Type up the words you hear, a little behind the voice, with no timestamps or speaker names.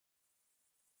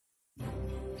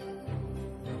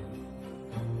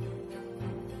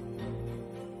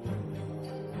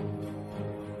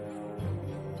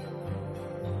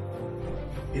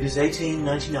It is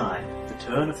 1899, the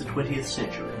turn of the 20th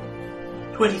century.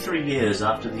 23 years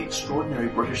after the extraordinary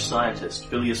British scientist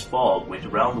Phileas Fogg went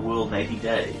around the world in 80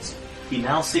 days, he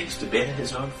now seeks to better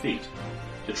his own feat,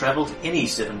 to travel to any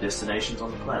 7 destinations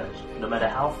on the planet, no matter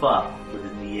how far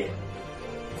within the year.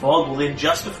 Fogg will then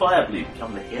justifiably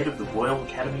become the head of the Royal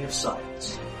Academy of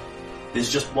Science. There's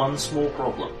just one small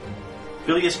problem.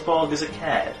 Phileas Fogg is a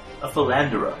cad, a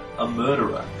philanderer, a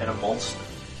murderer, and a monster.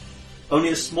 Only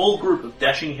a small group of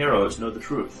dashing heroes know the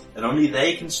truth, and only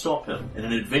they can stop him in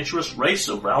an adventurous race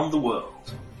around the world.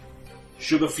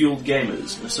 Sugar-Fueled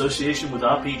Gamers, in association with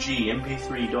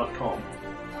RPGMP3.com,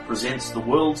 presents the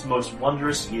world's most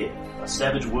wondrous year, a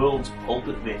Savage Worlds pulp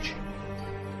adventure.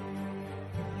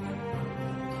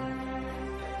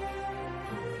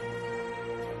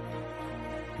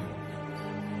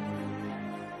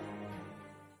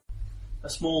 A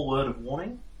small word of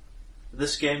warning.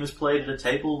 This game is played at a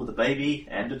table with a baby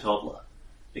and a toddler.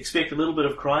 Expect a little bit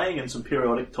of crying and some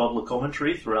periodic toddler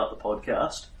commentary throughout the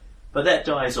podcast, but that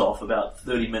dies off about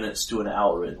 30 minutes to an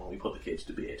hour in when we put the kids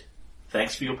to bed.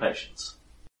 Thanks for your patience.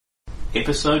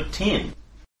 Episode 10.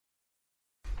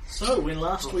 So, when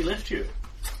last we left you?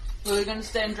 We were going to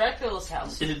stay in Dracula's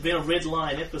house. It had been a red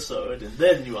line episode, and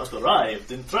then you had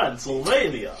arrived in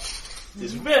Transylvania. It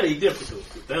is very difficult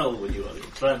to tell when you are in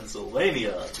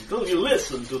Transylvania until you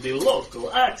listen to the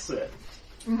local accent.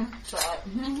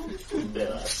 There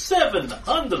are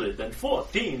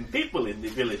 714 people in the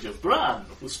village of Bran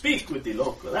who speak with the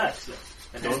local accent,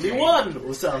 and only one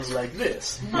who sounds like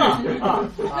this.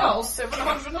 No,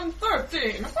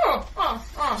 713.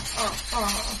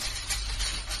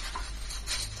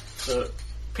 So,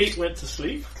 Pete went to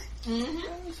sleep.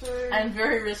 Mm-hmm. And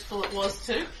very restful it was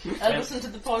too. I listened to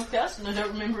the podcast and I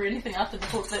don't remember anything after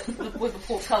with the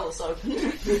portcullis open.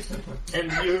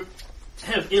 And you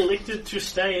have elected to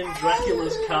stay in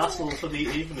Dracula's castle for the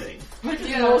evening. Which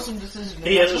is an awesome decision.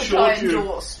 He has assured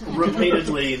you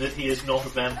repeatedly that he is not a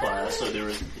vampire, so there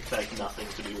is in fact nothing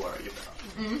to be worried about.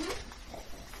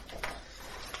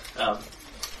 Mm-hmm.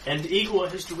 And Igor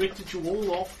has directed you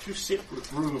all off to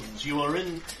separate rooms. You are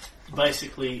in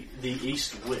basically the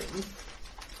east wing,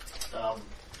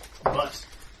 but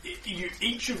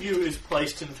each of you is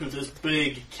placed into this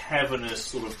big, cavernous,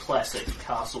 sort of classic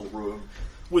castle room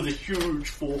with a huge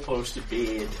four-poster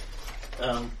bed.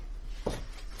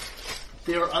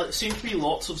 There seem to be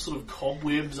lots of sort of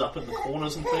cobwebs up in the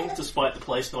corners and things, despite the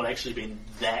place not actually being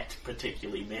that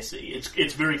particularly messy.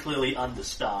 It's very clearly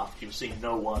understaffed. You've seen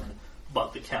no one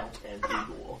but the Count and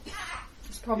Igor.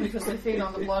 It's probably because they feed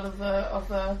on the blood of the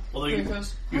Although you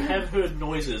have heard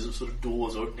noises of sort of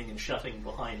doors opening and shutting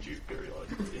behind you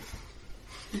periodically.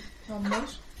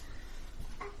 Nice.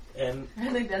 And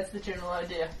I think that's the general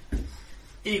idea.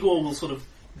 Igor will sort of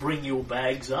bring your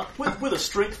bags up with a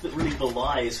strength that really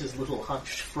belies his little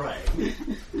hunched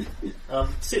frame.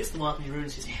 Sets them up in your room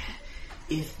and says,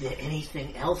 "Is there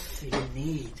anything else you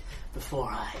need before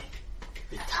I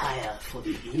retire for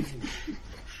the evening?"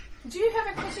 Do you have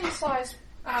a cushion-sized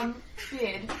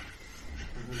bed?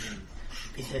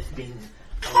 It has been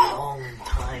a long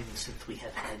time since we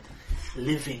have had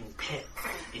living pets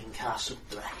in Castle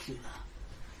Dracula.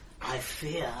 I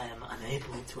fear I am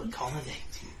unable to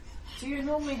accommodate you. Do you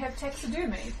normally have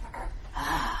taxidermy?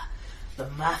 The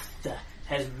master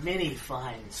has many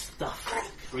fine stuffed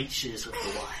creatures of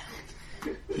the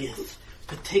wild. He is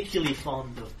particularly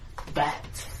fond of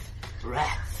bats,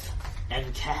 rats,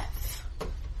 and cats.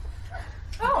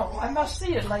 Oh, I must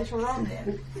see it later on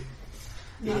then.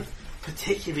 It's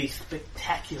particularly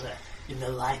spectacular in the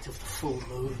light of the full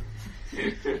moon.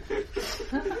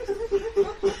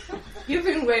 You've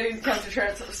been waiting to come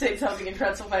to see something in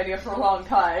Transylvania for a long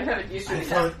time, haven't you? I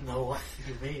don't know what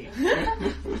you mean.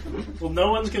 Well,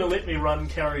 no one's going to let me run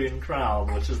Carrion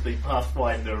Crown, which is the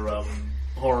Pathfinder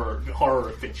horror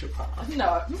adventure path.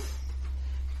 No.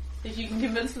 If you can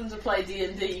convince them to play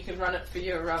D&D, you can run it for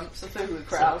your Cthulhu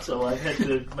crowd. So I had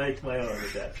to make my own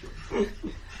adaptation.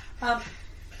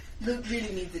 Luke really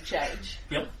needs a change.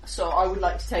 Yep. So I would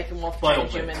like to take him off, By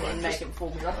change all him, means, and then I'm make just- him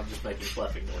formula. I'm just making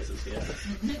flapping noises here.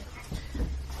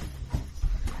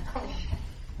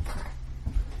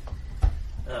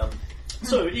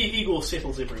 So Igor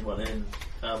settles everyone in,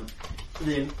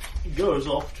 then goes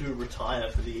off to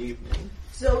retire for the evening.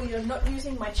 So you're not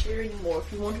using my chair anymore.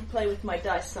 If you want to play with my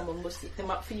dice, someone will stick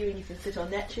them up for you and you can sit on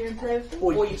that chair and play with them.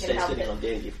 Or you can can stay help sitting it. on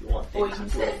Daddy if you want. Or you can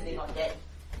stay sitting on Daddy.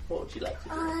 What would you like to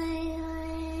do?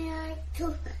 I like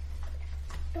to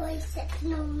do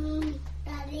sitting on me,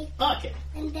 Daddy, Okay,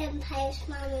 and then play with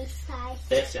Mommy's dice.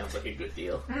 that sounds like a good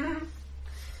deal.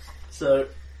 So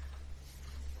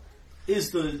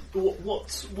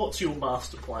what's your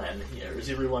master plan here? Is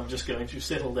everyone just going to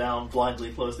settle down,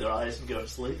 blindly close their eyes, and go to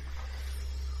sleep?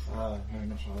 No,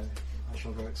 not I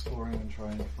shall go exploring and try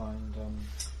and find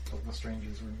Dr.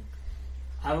 Strange's room.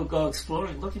 I will go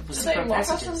exploring, looking for Do they secret lock us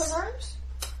in passages.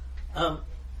 the rooms?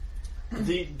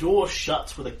 The door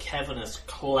shuts with a cavernous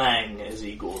clang as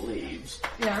Igor leaves.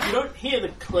 Yeah. You don't hear the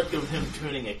click of him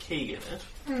turning a key in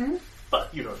it,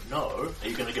 but you don't know. Are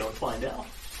you going to go and find out?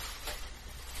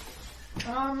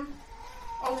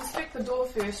 I'll inspect the door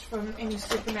first for any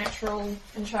supernatural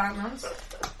enchantments.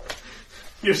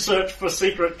 You search for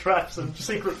secret traps and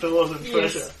secret doors and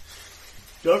treasure. Yes.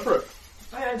 Go for it.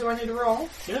 Do I need to roll?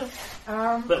 Yeah.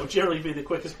 That would generally be the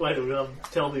quickest way to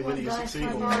tell me whether you succeed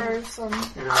or not. Borrow some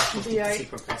And I'll look D8. for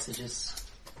secret passages.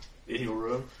 In your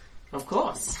room. Of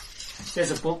course.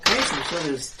 There's a bookcase, I'm sure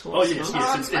there's Oh torches. yes, no?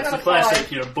 yes. I It's got the a classic,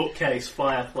 5. bookcase,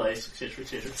 fireplace, etc.,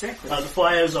 etc. Exactly. The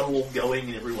fires are all going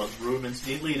in everyone's room.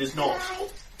 Incidentally, it is not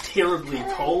terribly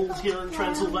cold here in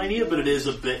Transylvania, but it is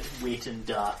a bit wet and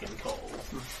dark and cold.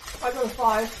 I got a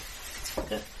 5.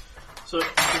 Okay. So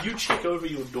when you check over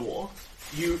your door,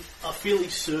 you are fairly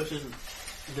certain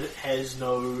that it has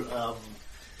no.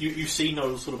 You see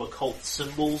no sort of occult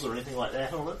symbols or anything like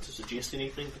that on it to suggest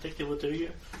anything particular to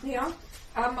you. Yeah.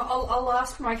 I'll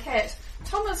ask my cat.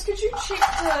 Thomas, could you check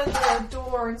the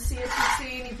door and see if you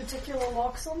see any particular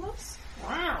locks on this?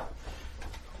 Wow.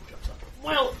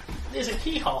 Well, there's a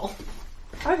keyhole.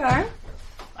 Okay.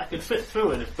 I could fit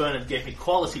through it if Bernard gave me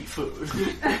quality food.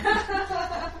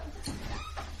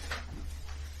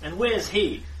 And where's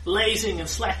he? Lazing and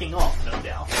slacking off, no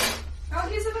doubt. Oh,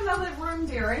 he's in another room,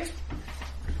 dearie.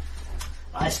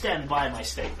 I stand by my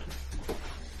statement.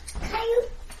 Can you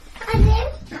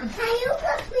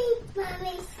put me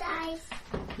Mummy's size?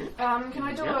 Can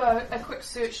I do a quick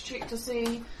search check to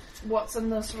see what's in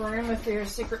this room, if there are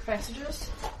secret passages?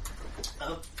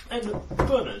 And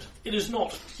Bernard, it is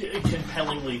not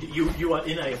compellingly. You are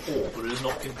in a hall, but it is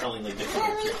not compellingly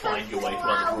difficult to find your way to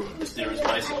other rooms. There is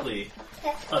basically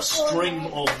a string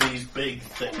of these big,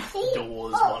 thick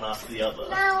doors, one after the other.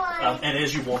 And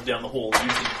as you walk down the hall, you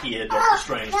can hear Dr.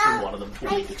 Strange through one of them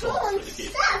talking to Thomas with the key.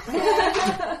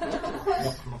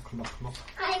 Knock, knock, knock.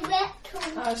 I bet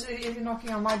to So you're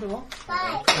knocking on my door.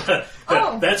 buy.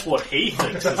 That's what he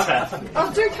thinks is happening.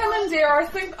 Oh, do come in, dear. I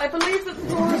believe that the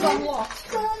door is unlocked.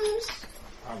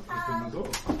 I'll open the door.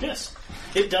 Yes,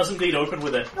 it does indeed open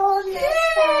with a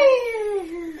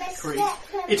creak.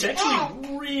 It's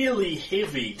actually really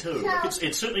heavy too.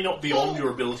 It's certainly not beyond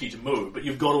your ability to move, but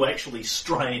you've got to actually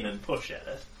strain and push at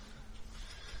it.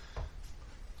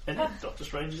 And then Dr.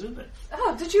 Strange is in there.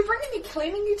 Oh, did you bring any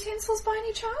cleaning utensils by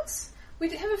any chance? We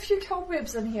did have a few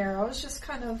cobwebs in here. I was just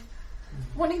kind of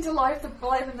wanting to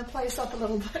liven the place up a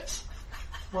little bit.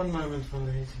 One moment, my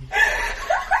lady.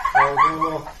 I'll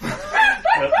go off.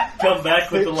 Come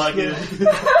back with the luggage.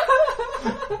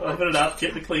 Open it up,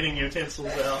 get the cleaning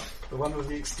utensils out. The one with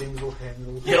the extendable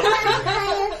handle. Yep.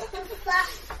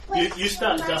 You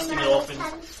start dusting it off, and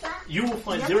you will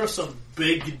find there are some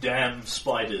big damn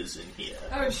spiders in here.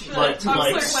 Oh shit! Like I'm so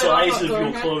glad size I'm of not your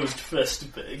doing it. closed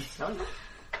fist big. Oh,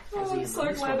 I'm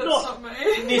so glad it's Not not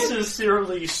me.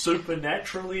 necessarily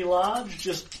supernaturally large,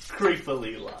 just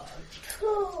creepily large.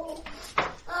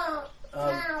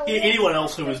 Anyone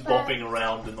else who is bopping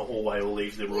around in the hallway or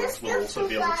leaves their rooms will also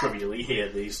be able to trivially hear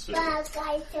these two.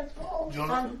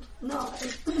 Jonathan? No,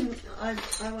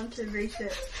 I want to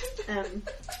research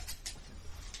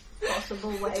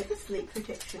possible ways, sleep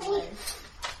protection ways.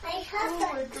 I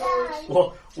have a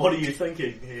gun. What are you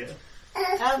thinking here?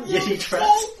 Yeti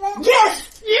traps?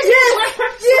 Yes!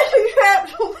 Yeti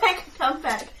traps will make a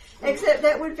comeback. Except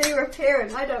that would be repair,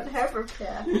 and I don't have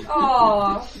repair.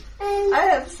 Oh, I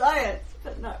have science,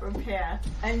 but not repair.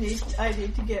 I need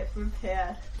to get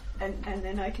repair, and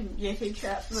then I can Yeti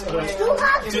trap my So- way You around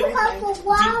have to everything. have a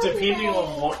wild Depending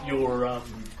on what you're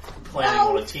planning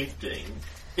on attempting,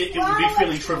 it would be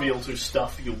fairly trivial to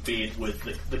stuff your bed with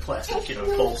the classic,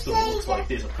 bolster that looks like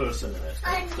there's a person in it.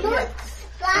 I'm not like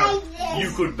this. You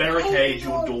could barricade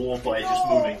your door by just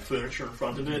moving furniture in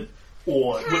front of it,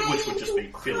 or which would just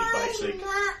be fairly basic,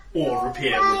 or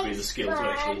repair would be the skill to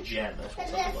actually jam it, or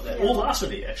something like that. Or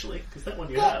larceny, actually, because that one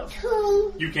you have.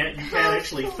 You can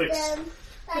actually fix.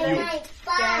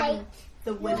 Jam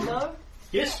the window.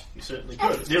 Yes, you certainly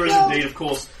could. There is indeed, of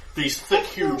course, these thick,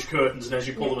 huge curtains, and as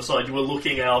you pull them aside, you are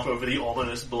looking out over the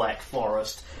ominous black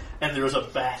forest, and there is a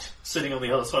bat sitting on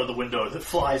the other side of the window that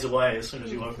flies away as soon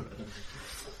as you open it.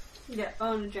 Yeah, I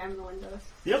want to jam the windows.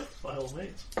 Yep, by all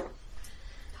means.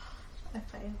 I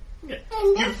fail. Yeah.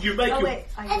 You make Oh your wait,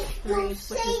 I get 3, which is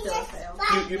still a fail.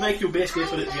 you make your best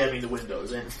effort at jamming the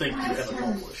windows and think you have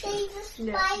accomplished it.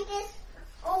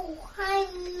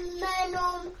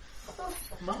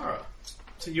 Mara,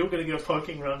 so you're going to go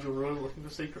poking around your room looking for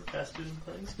secret passages and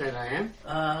things? That I am.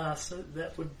 So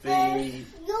that would be... You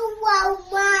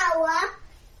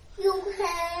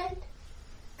can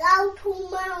go to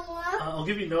Mama. I'll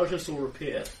give you notice or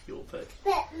repair, you'll pick.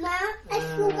 But Ma,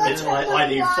 It's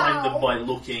either you find them by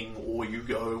looking, or you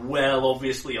go, well,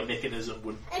 obviously a mechanism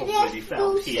would probably be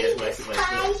found here. Make this.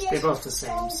 They're both the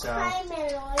same, so...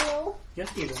 Yep.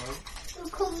 Either way. You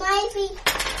could maybe...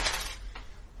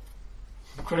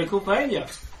 Critical failure.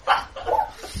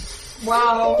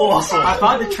 Wow. Awesome. I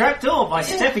find the trapdoor by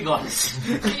stepping on it.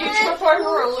 You trip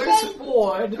over a loose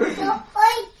board.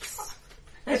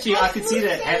 Actually, I can see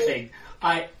that happening.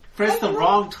 I press the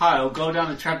wrong tile, go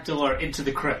down the trapdoor into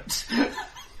the crypt.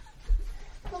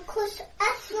 Because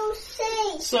I don't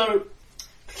see. So,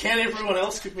 can everyone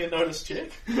else give me a notice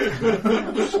check?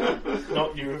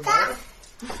 Not you, Mara.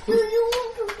 Do you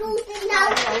want to do the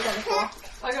notice check?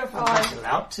 I got a I'm 5. not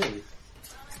allowed to.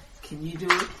 Can you do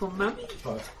it for Mummy?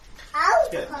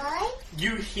 Okay.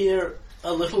 You hear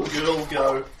a little girl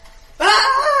go,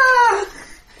 Well,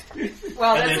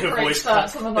 and that's then a her great voice start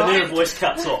cuts, to the and then her night. voice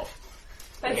cuts off,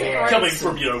 That's Yeah. a great coming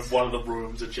from one of the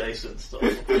rooms adjacent. So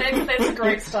That's a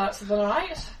great start to the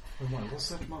night. What's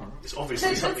that tomorrow? it's obviously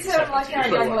That something sound like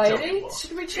happened our to you. young But I won't tell lady. you what.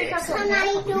 Should we check out Can something?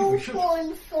 I do we should.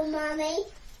 one for Mummy?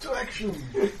 To action!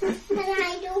 Can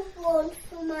I do one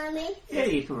for Mummy? Yeah,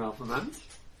 you can roll for Mummy.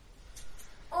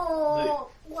 Oh,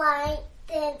 why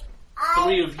then I...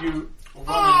 Three of you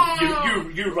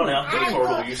run you run out into the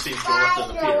corridor. You see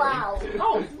Jonathan appearing.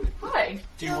 Oh, hi.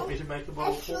 Do you want me to make a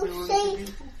bowl for you?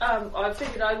 I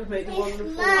figured I would make the one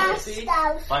before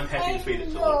I'm happy to feed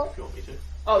it to Luke if you want me to.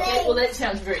 Okay, well that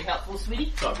sounds very helpful,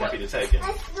 sweetie. So I'm happy to take it.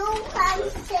 I still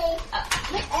can't say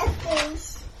everything.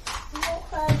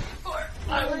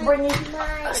 I will bring you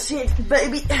My...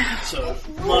 baby. So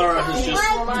Mara has just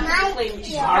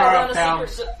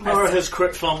Mara has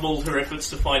crit fumbled her efforts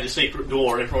to find a secret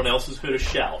door. Everyone else has heard a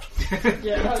shout.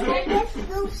 Yeah, okay.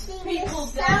 People People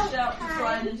dashed out to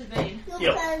try and intervene,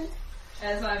 Yep.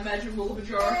 as I imagine will the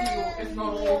majority, or if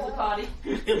not all of the party.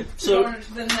 Yep. So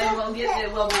Then they will get there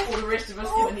well before the rest of us,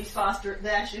 given he's faster at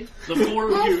dashing. the four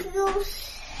of you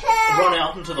run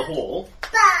out into the hall,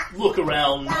 look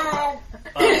around,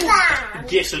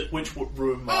 guess at which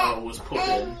room Mara was put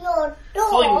in. Fling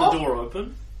the door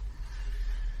open.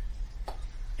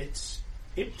 It's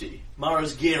empty.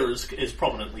 Mara's gear is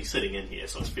prominently sitting in here,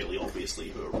 so it's fairly obviously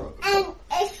her room. And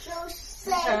if you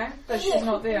say... Okay, but she's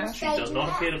not there. She does not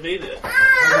appear to be there.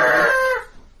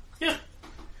 Yeah.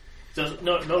 Does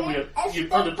no she's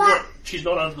not under the bed. She's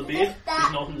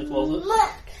not in the closet.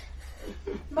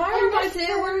 Mara, my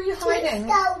dear, where are you hiding?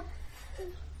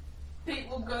 Pete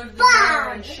will go to the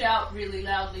door and shout really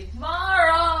loudly,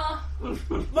 Mara!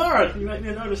 Mara, can you make me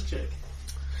a notice check?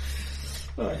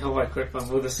 I hope I crit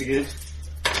fumble this again.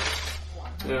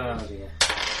 Oh dear.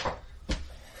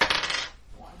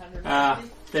 150.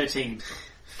 13.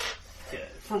 Yeah.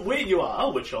 From where you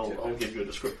are, which I'll give you a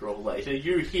descriptor of later,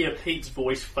 you hear Pete's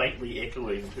voice faintly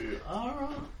echoing to Ara.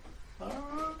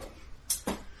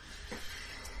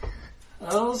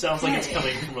 Oh, Sounds like it's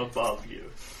coming from above you.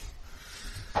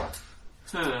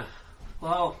 Huh.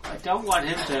 Well, I don't want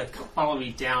him to follow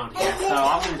me down here, so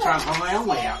I'm going to try and find my own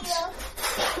way out.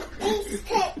 These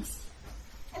tips.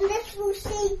 And this will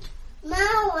see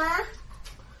Mara.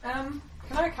 Can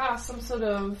I cast some sort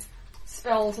of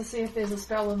spell to see if there's a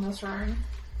spell in this room?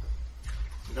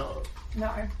 No.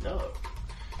 No.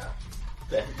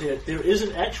 There is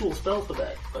an actual spell for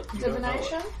that, but you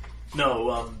Divination? don't know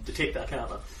it. No, Detect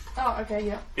Arcana. Oh, okay,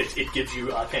 yeah. It gives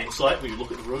you Arcane Sight, where you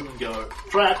look at the room and go,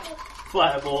 trap,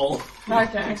 fireball,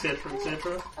 Okay. etc.,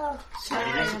 etc. So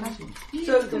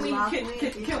can we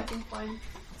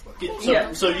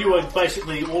So you are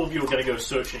basically, all of you are going to go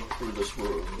searching through this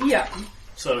room. Yeah.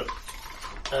 So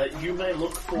you may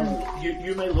look for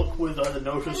you may look with either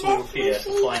notice or repair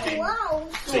for finding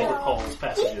secret holes,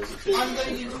 passages, etc. I'm going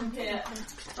to use repair.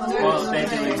 While they're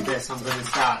doing this, I'm going to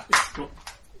start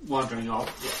wandering off.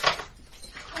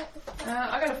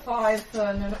 I got a 5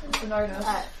 for notice.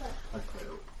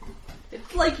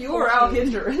 It's like you're our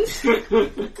hindrance. Okay.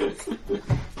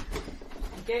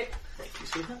 Thank you,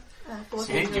 sweetheart.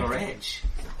 Stand your edge.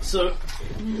 So,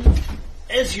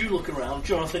 as you look around,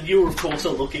 Jonathan, you of course are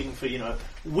looking for,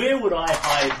 where would I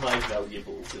hide my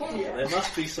valuables in here? There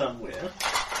must be somewhere.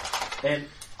 And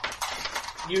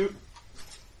you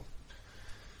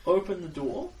open the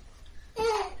door,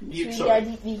 Sweetie, I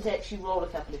need to actually roll a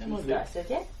couple of these dice,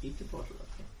 okay? Eat the bottle up.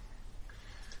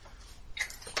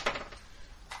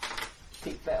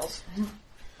 Big fails.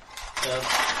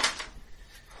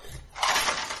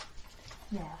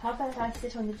 Now, how about I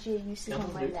sit on the chair, you sit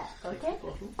on my lap, okay?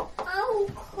 Oh,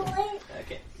 cool.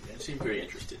 Okay, you don't seem very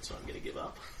interested, so I'm going to give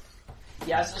up.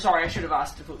 Yeah, sorry, I should have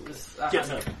asked if it was... Yeah,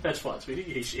 no, that's fine, sweetie.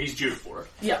 He's due for it.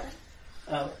 Yeah.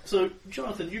 So,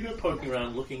 Jonathan, you go poking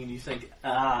around looking and you think,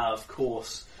 of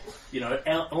course,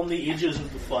 out on the edges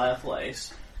of the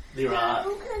fireplace, there are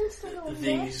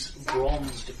these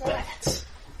bronzed bats.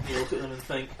 You look at them and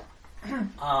think,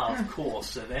 of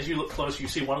course. And as you look closer, you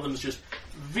see one of them is just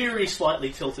very slightly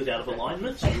tilted out of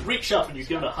alignment. So you reach up and you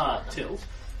give it a hard tilt.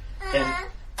 And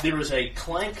there is a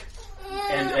clank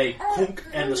and a hunk,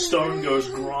 and the stone goes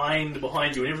grind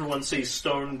behind you, and everyone sees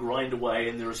stone grind away,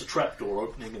 and there is a trapdoor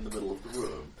opening in the middle of the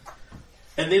room.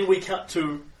 And then we cut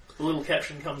to, the little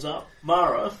caption comes up,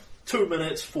 Mara, 2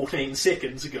 minutes, 14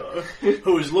 seconds ago,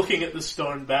 who is looking at the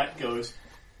stone bat, goes,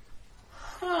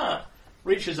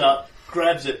 reaches up,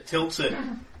 grabs it, tilts it,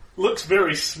 looks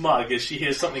very smug as she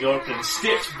hears something open,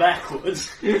 steps backwards,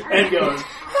 and goes,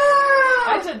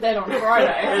 I did that on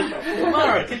Friday.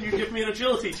 Mara, can you give me an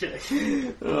agility check?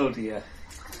 Oh dear.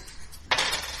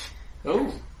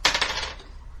 Oh.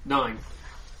 9.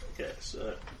 Okay,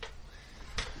 so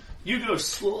you go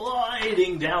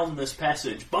sliding down this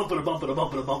passage, bumper bumper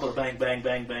bumper bumper, bang bang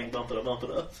bang bang, bumper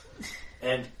bumper,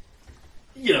 and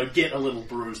get a little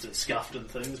bruised and scuffed and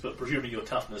things. But presuming your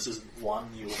toughness isn't 1,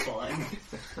 you're fine.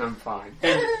 I'm fine.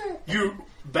 And you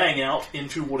bang out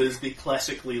into what is the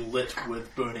classically lit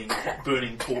with burning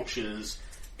torches.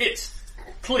 It's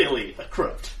clearly a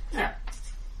crypt. Yeah.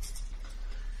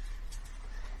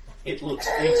 It looks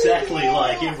exactly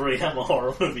like every Hammer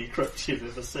horror movie crypt you've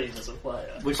ever seen as a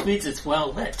player. Which means it's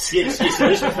well lit. Yes,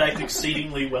 it is in fact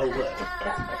exceedingly well lit.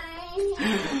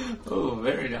 Oh,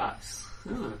 very nice.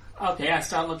 Oh. Okay, I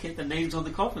start looking at the names on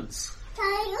the coffins.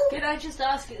 Can I just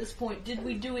ask at this point, did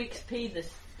we do XP this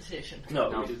session? No,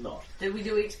 we did not. Did we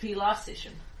do XP last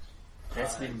session?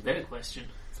 That's an even better question.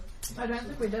 I don't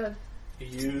think we did.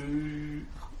 You...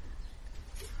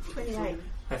 28.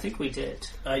 I think we did.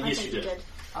 Yes, you did.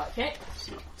 Okay.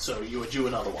 So you were due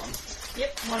another one.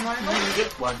 Yep, one moment.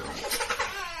 Yep, why not?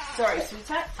 Sorry,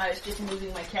 sweetheart. I was just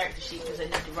moving my character sheet because I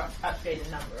need to update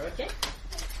a number, okay?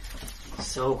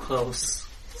 So close.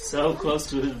 So close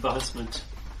to advancement.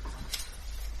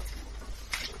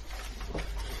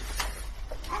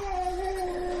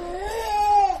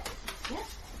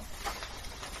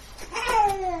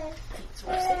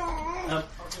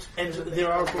 And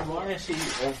there are a variety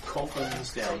of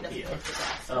coffins down here.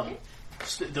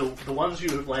 The ones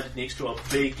you have landed next to are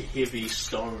big, heavy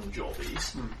stone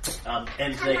jobbies.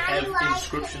 And they have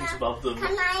inscriptions above them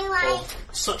of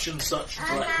such and such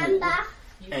Dracula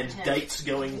and dates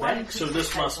going back. So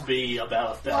this must be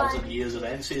about 1,000 years of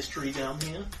ancestry down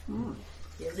here.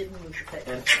 Yeah, then we should take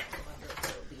And it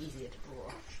will be easier to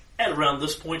draw. at around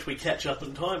this point we catch up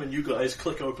in time and you guys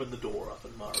click open the door up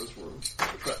in Mara's room.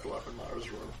 The trapdoor up in Mara's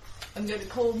room. I'm going to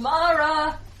call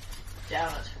Mara!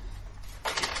 Down it.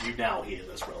 You now hear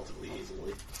this relatively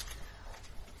easily.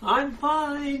 I'm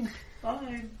fine.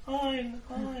 Fine.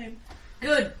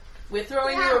 Good. We're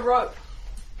throwing you a rope.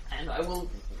 And I will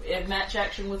match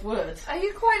action with words. Are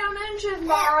you quite uninjured,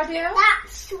 Mara, dear?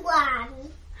 That's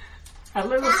one. A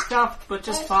little stuffed, but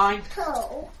just fine.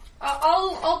 Two.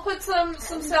 I'll put some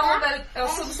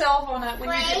salve on it when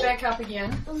you get back up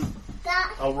again.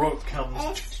 That's A rope comes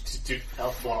out the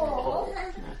bottom of the hole.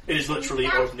 It is literally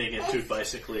opening into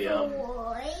basically,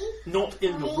 boy. not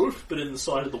in the roof, but in the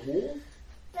side of the wall.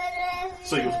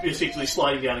 So you're effectively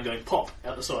sliding down and going pop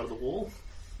out the side of the wall.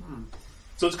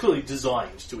 So it's clearly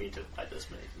designed to enter at this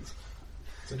means.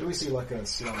 So do we see like a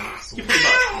slide? You pretty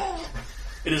much.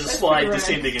 It is a slide correct.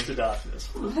 descending into darkness.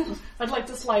 I'd like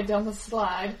to slide down the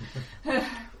slide.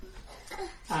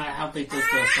 How big does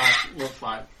the slide look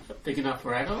like? Big enough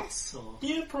for adults? Or?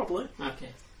 Yeah, probably. Okay.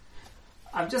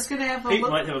 I'm just going to have a Pete look.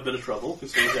 might have a bit of trouble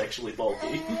because he's actually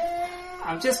bulky.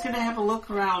 I'm just going to have a look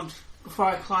around before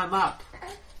I climb up.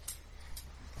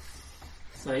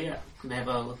 So yeah, I'm going to have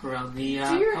a look around the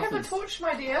Do you have a coffins. torch,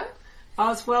 my dear?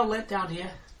 Oh, it's well lit down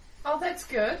here. Oh, that's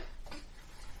good.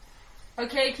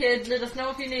 Okay, kid, let us know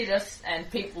if you need us. And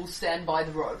Pete will stand by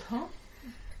the rope. Huh?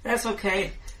 That's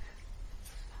okay.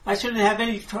 I shouldn't have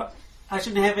any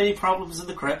problems in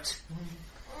the crypt.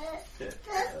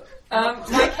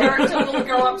 My character will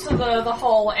go up to the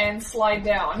hole and slide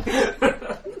down.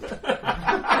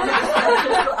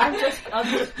 I'm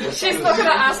just She's not going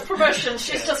to ask permission.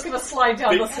 She's just going to slide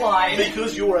down the slide.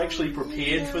 Because you're actually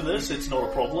prepared for this, it's not a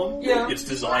problem. Yeah. It's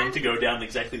designed to go down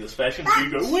exactly this fashion. So you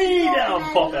go way down,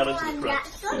 pop out into the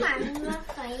crypt.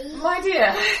 My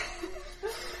dear,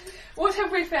 what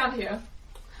have we found here?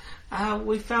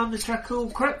 We found the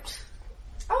Dracula crypt.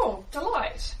 Oh,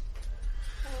 delight.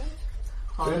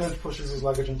 Bernard pushes his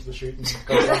luggage into the chute and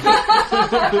goes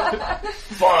down.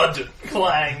 Thud,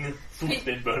 clang.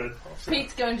 Then Bernard pops out.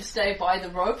 Pete's going to stay by the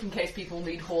rope in case people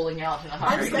need hauling out in a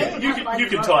hurry. Yeah, you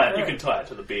can tie it. You can tie it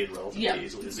to the bed relatively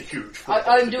easily. It's a huge.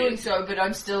 I'm doing so, but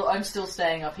I'm still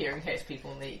staying up here in case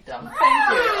people need them.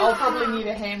 Thank you. I'll probably need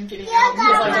a hand getting out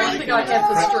because I don't think I have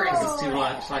the strength. It's too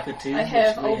much like a two. I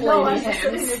have old No, lady I'm just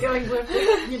sitting hands. there going with,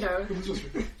 you know,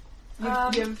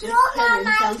 you've just had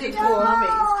encountered I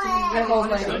have old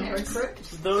lady mummies.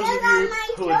 hands. Those of you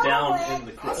who are down in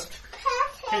the crypt,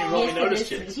 can you roll me notice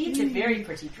checks? It's a very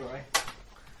pretty drawing.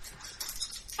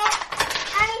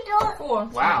 4.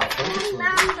 Wow.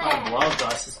 Oh, wild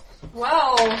dice.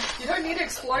 Wow, you don't need to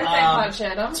explode that much,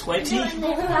 Adam. 20.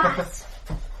 I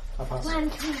pass. 1, 2,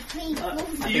 3,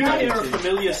 4, You hear a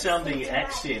familiar sounding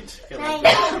accent.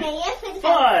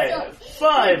 5.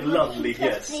 Five lovely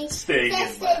guests staying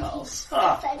in my house.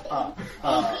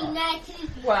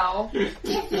 Wow,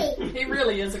 he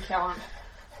really is a count.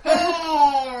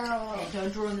 Hey,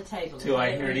 don't draw on the table. Do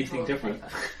I hear anything different?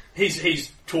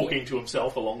 He's talking to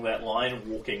himself along that line,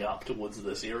 walking up towards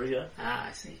this area. Ah,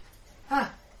 I see.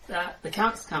 The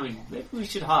Count's coming. Maybe we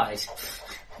should hide.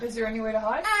 Is there anywhere to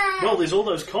hide? Well, there's all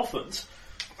those coffins.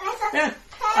 Yeah,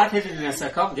 I've hidden in a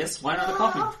sarcophagus. Why not a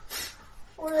coffin?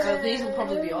 So these will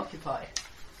probably be occupied.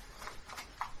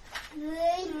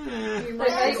 They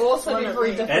may also be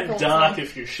very difficult. And dark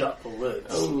if you shut the lids.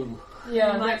 Oh.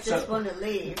 Yeah, You might that's just want to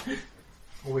leave.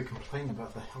 Or we complain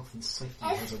about the health and safety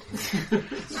hazard.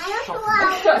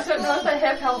 I don't know if they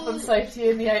have health and safety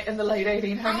in the late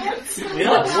 1800s. The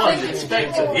other one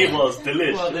inspector, he was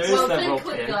delicious. Well, there is Well, that think rope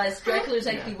quick, there. guys. Dracula's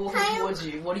actually walking towards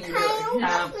you. What are you doing?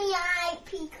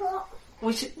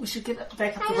 We should get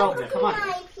back up the rope. Come on.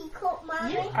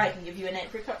 I can give you an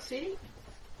apricot, sweetie.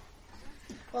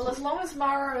 Well, as long as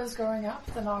Mara is going up,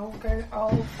 then I'll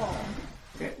follow.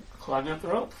 Okay, climb up the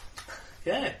rope.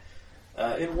 Yeah.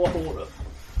 In what order?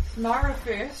 Mara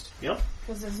first, Yep.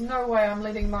 because there's no way I'm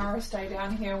letting Mara stay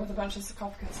down here with a bunch of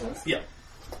sarcophaguses. Yep.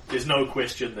 There's no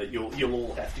question that you'll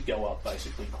all have to go up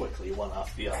basically quickly, one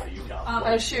after the other. You can't.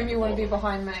 I assume you want to be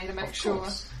behind me to make Of sure.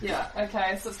 course. Yeah,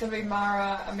 okay, so it's going to be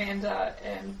Mara, Amanda,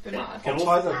 and Bernard. Can I'll all-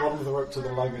 tie the bottom of the rope to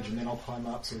the luggage and then I'll climb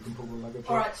up so we can pull the luggage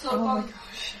up. Alright, so Oh my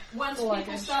gosh. once The people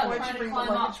luggage. start Why'd you trying to bring the climb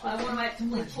luggage up, I want to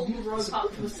actively pull the rope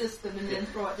up to assist them and then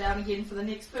throw it down again for the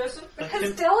next person.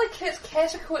 Has delicate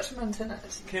cat equipment in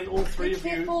it. Can all three Be of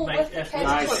you careful make with the cat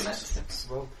athletics equipment. checks?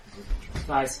 Well,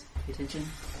 Guys, pay attention.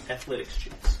 Athletics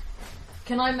checks.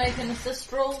 Can I make an assist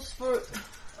rolls for...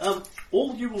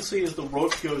 All you will see is the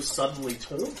rope goes suddenly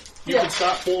taut. You Yeah. can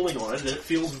start falling on it and it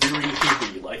feels very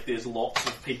heavy, like there's lots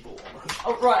of people on it.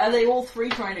 Oh, right, are they all three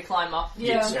trying to climb up?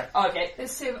 Yeah. Yes. Okay.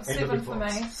 There's And the seven big for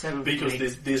box. me. 7 Because for me.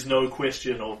 there's no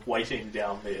question of waiting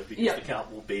down there because Yeah. the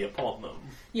count will be upon them.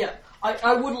 Yeah.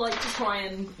 I would like to try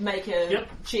and make a Yep.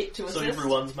 check to assist. So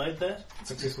everyone's made that?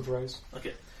 successful raise.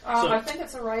 Okay. Oh, So- I think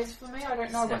it's a raise for me. I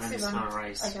don't know what 7 is 7. not a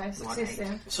raise. Okay, Not success 8.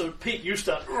 then. So Pete, you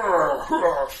start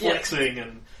flexing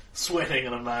and sweating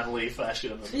in a manly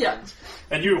fashion. And Yeah. things.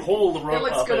 And you haul the It rope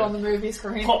looks up good and on the movie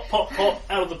screen. pop, pop, pop.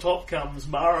 Out of the top comes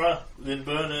Mara, then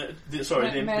Bernard, then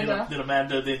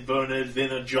Amanda, then Bernard,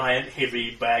 then a giant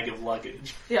heavy bag of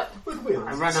luggage. Yeah. With wheels.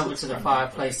 I run over to the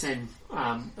fireplace and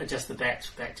adjust the back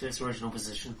to its original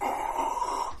position.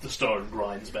 The stone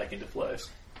grinds back into place.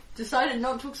 Decided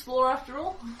not to explore after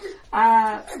all?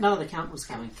 No, the Count was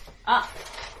coming. Ah.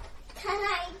 Can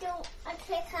I do a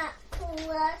trick up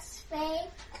to space?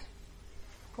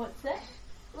 What's that?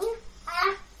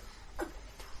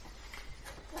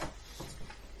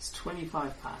 It's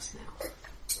 25 past now.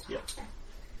 Yep.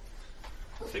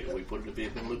 I figure we put it to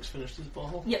bed when Luke's finished his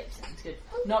bottle. Yep, sounds good.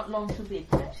 Not long till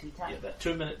bedtime, sweetheart. Yeah, about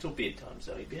 2 minutes till bedtime,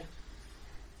 Zoe Bear.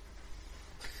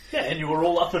 Yeah, and you were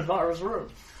all up in Mara's room.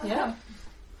 Yeah.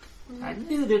 I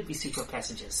knew there'd be secret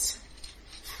passages.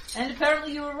 And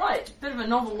apparently you were right. Bit of a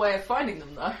novel way of finding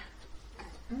them, though.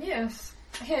 Yes.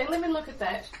 Here, let me look at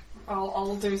that.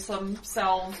 I'll do some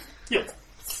salve. Yep.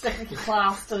 Sticking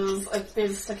plasters, if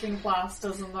there's sticking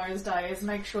plasters in those days,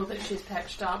 make sure that she's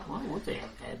patched up. Why would they have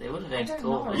had? They would have I had don't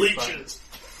gold. know. Leeches!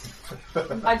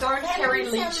 I don't carry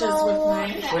leeches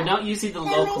with me. We're not using the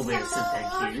local medicine,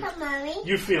 thank you.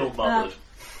 You feel bothered.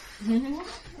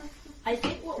 I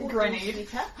think what we'll Grenade. do,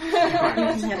 sweetheart, you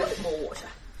can have a bit more water.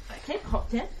 Okay, hot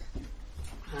tap.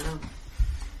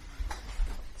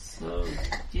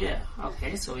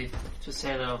 Okay, so we've just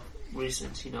had a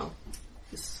recent,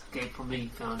 escape from being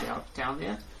found out down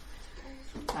there.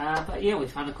 But yeah, we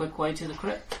found a quick way to the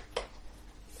crypt.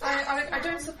 I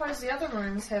don't suppose the other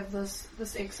rooms have this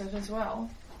exit as well.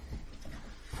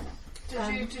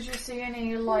 Did you see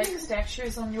any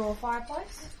statues on your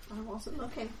fireplace? I wasn't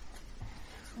looking.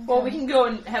 Well, we can go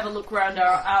and have a look around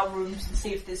our rooms and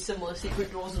see if there's similar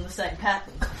secret doors in the same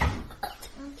pattern.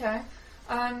 Okay.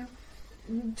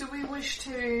 Do we wish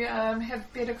to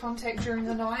have better contact during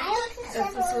the night?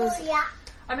 If this is,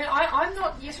 I mean, I'm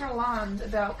not yet alarmed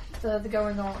about the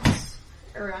going-ons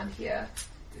around here.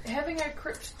 Having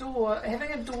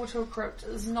a door to a crypt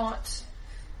is not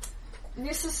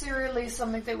necessarily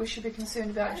something that we should be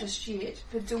concerned about just yet,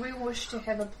 but do we wish to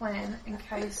have a plan in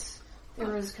case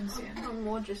there is concern? I'm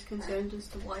more just concerned as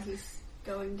to why he's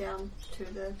going down to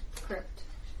the crypt.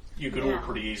 You could all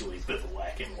pretty easily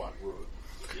bivouac in one room.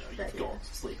 You've got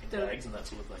sleeping bags and that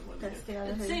sort of thing. That's the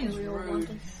other It thing seems that we all rude.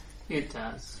 wanted. It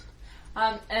does.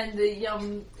 And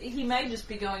he may just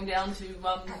be going down to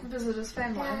Visit his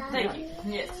family. Thank you.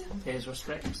 Yes. There's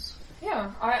respects.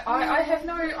 Yeah, I have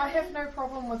no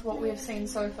problem with what we have seen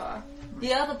so far.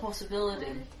 The other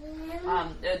possibility,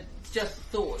 just a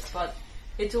thought, but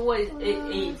it's always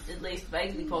it's at least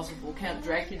vaguely possible. Count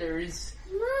Dracula is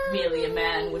merely a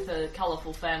man with a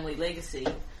colourful family legacy,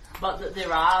 but that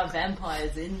there are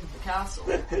vampires in the castle.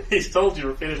 He's told you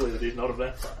repeatedly that he's not a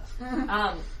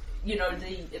vampire.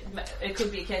 It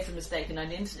could be a case of mistaken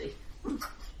identity.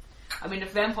 I mean,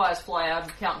 if vampires fly out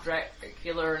of Count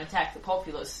Dracula and attack the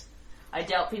populace, I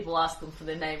doubt people ask them for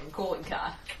their name and calling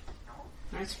card.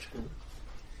 That's true.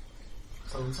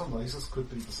 So in some ways this could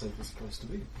be the safest place to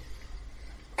be.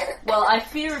 Well, I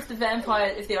fear if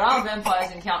there are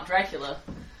vampires in Count Dracula,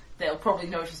 they'll probably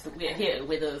notice that we're here,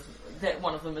 whether that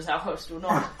one of them is our host or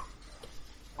not.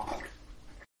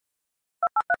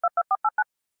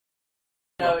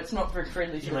 No, it's not very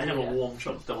friendly to You may have a here. warm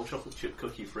double chocolate chip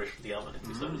cookie fresh from the oven if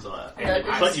you so desire.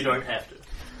 But you don't have to.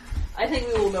 I think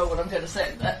we all know what I'm going to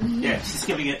say to that. Yeah, she's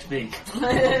giving it to me.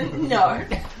 No.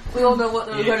 We all know what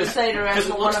they were going to say to her. Because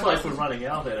it one looks of like us. we're running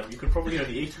out at him. You could probably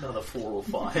only eat another 4 or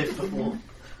 5 before.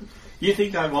 You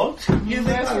think I won't? You think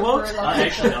I won't? I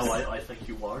actually know, I think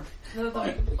you won't.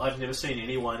 I've never seen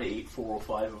anyone eat 4 or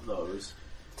 5 of those.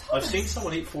 I've seen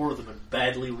someone eat 4 of them and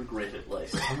badly regret it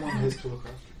later. Someone has to look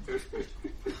after you.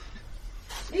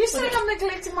 Are you saying I'm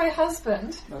neglecting my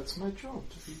husband? That's my job,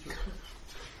 to feed your kids.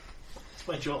 It's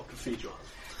my job to feed your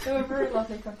husband. They were very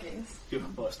lovely cookies. You're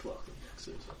most welcome,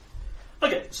 Susan.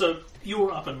 Okay, so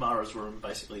you're up in Mara's room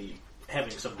basically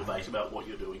having some debate about what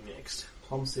you're doing next.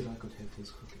 Tom said I could have his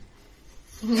cookie.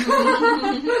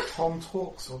 Tom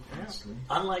talks, obviously.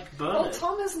 Unlike Well, Bernard,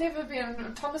 Thomas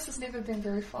has never been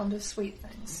very fond of sweet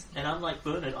things. and unlike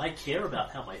Bernard, I care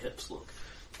about how my hips look.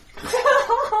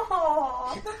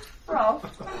 Rob.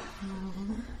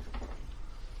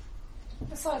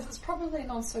 Besides, it's probably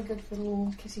not so good for the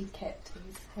little kitty cat.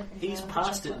 He's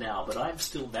past it now, but I'm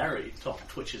still married. Tom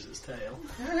twitches his tail.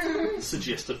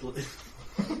 Suggestively.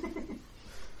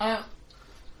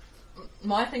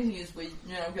 My thinking is we,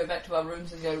 go back to our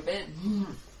rooms and go to bed.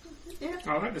 Yeah.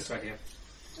 I like this idea.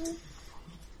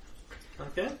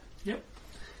 Okay? Yep.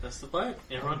 That's the plan.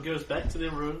 Everyone goes back to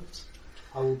their rooms.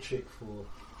 I will check for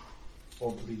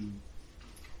oddly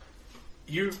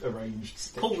You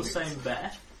arranged pull the statues. same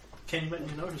bat. Can you make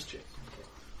me a notice check?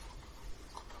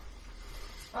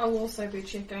 I'll also be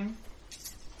checking.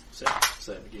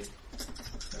 Same again.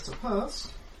 That's a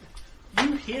pass.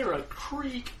 You hear a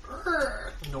creak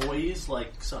noise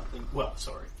like something. Well,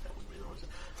 sorry, that wouldn't be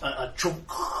a noise. A chunk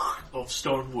of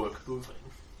stonework moving,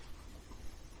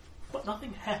 but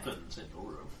nothing happens in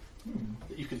your room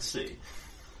that you can see.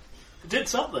 It did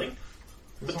something,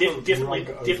 but definitely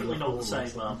not the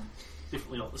same.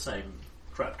 Definitely not the same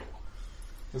trapdoor.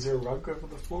 Is there a rug over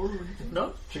the floor or anything?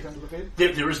 No, Check under the bed?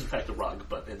 there is in fact a rug,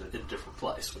 but in a different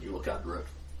place when you look under it.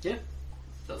 Yeah,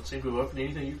 doesn't seem to have opened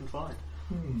anything you can find.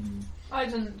 I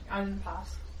didn't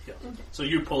pass. Yeah. So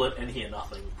you pull it and hear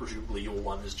nothing. Presumably your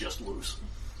one is just loose.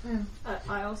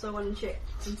 I also want to check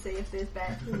and see if there's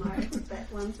bat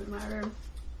ones in my room.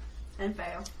 And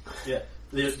fail. Yeah,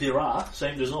 there are,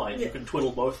 same design. Yeah. You can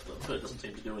twiddle both of them, but it doesn't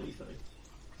seem to do anything.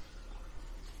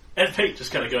 And Pete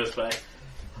just kind of goes back.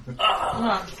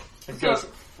 And goes,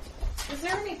 Is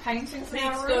there any paintings in Pete's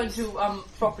our going rooms? to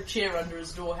prop a chair under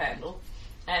his door handle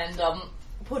and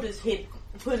put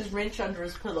his wrench under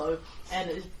his pillow and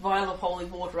his vial of holy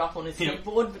water up on his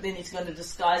headboard, but then he's going to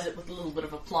disguise it with a little bit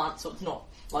of a plant so it's not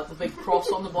like the big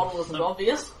cross on the bottle isn't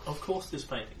obvious. of course there's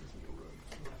paintings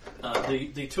in your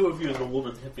room. The two of you and the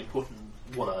woman have been put in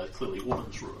what are clearly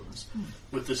women's rooms,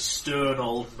 with this stern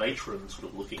old matron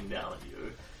sort of looking down at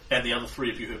you, and the other three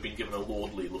of you have been given a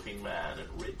lordly looking man in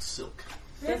red silk.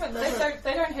 Yeah, but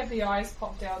they don't have the eyes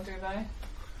popped out, do they?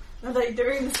 Are they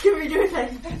doing the Scooby-Doo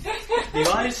thing? The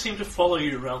eyes seem to follow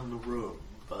you around the room,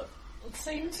 but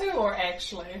Seem to, or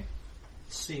actually?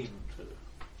 seem to.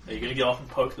 Are you going to get off and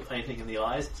poke the painting in the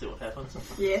eyes and see what happens?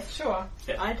 Yes, Sure.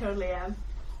 Yeah. I totally am.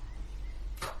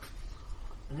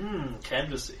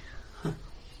 Canvassy. There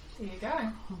you go.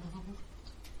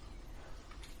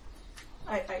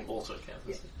 I Also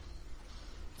canvassy.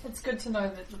 It's good to know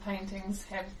that the paintings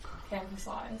have canvas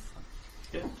eyes.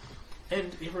 Yeah.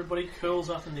 And everybody curls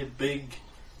up in their big,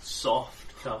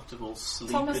 soft, comfortable,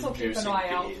 Thomas will keep sleep-inducing an eye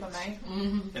out beds. for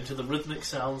me. And to the rhythmic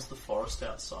sounds of the forest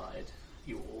outside,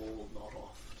 you all nod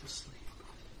off to sleep.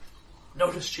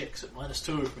 Notice checks at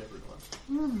 -2 from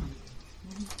everyone.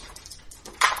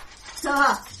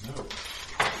 Ah!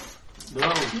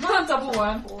 No. Double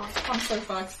one. I'm so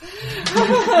fucked.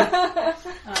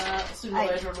 Sooner or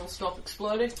later it'll stop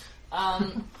exploding.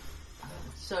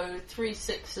 So 3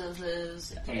 6s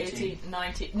is 18,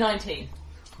 19.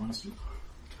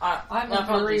 I'm a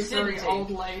very, very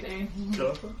old lady.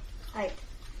 Sure. 8.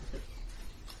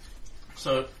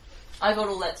 So, I got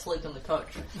all that sleep in the coach.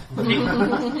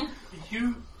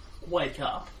 you wake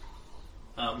up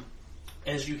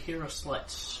as you hear a slight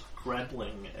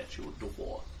scrabbling at your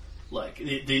door. Like,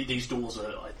 these doors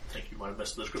are, I think you might have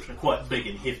missed the description, quite big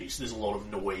and heavy, so there's a lot of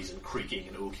noise and creaking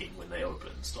and ooking when they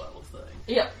open style of thing.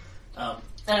 Yep. And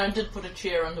I did put a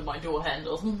chair under my door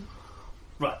handle.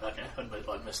 Right, okay,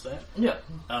 I missed that. Yep.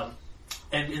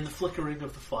 And in the flickering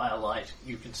of the firelight,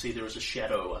 you can see there is a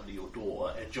shadow under your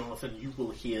door, and Jonathan, you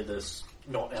will hear this,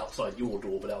 not outside your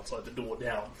door, but outside the door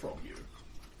down from you.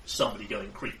 Somebody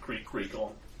going creak, creak, creak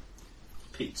on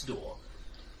Pete's door.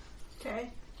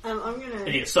 Okay. I'm gonna...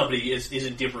 And yes, somebody is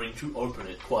endeavouring to open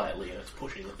it quietly, and it's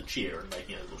pushing at the chair and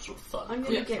making a little sort of thud. I'm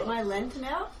gonna get my lantern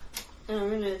out, and I'm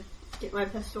gonna get my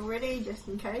pistol ready, just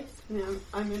in case. And then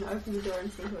I'm gonna open the door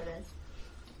and see who it is.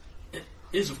 It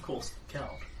is, of course, the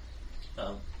Count.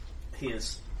 He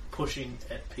is pushing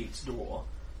at Pete's door,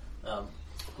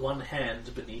 one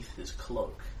hand beneath his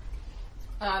cloak.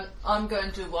 I'm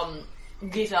going to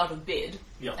get out of bed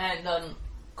Yep. and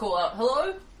call out,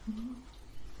 hello?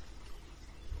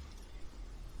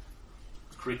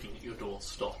 Creaking at your door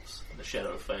stops, and the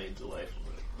shadow fades away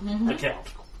from it. The Count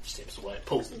steps away,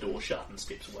 pulls the door shut, and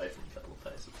steps away from a couple of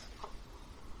paces.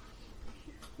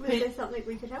 Was there something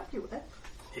we could help you with?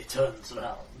 He turns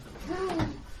around.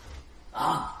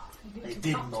 I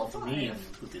did not mean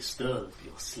to disturb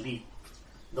your sleep.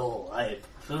 No, I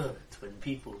prefer it when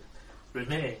people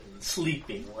remain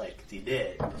sleeping like the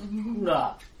dead.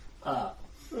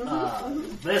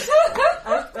 Best.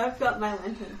 I've got my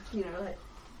lantern, like...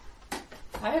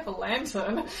 I have a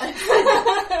lantern.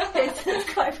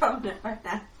 it's quite prominent right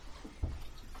now.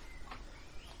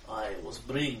 I was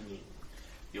bringing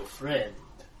your friend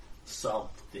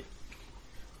something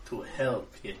to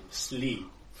help him sleep.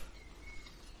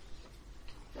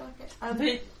 Okay.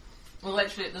 Pete will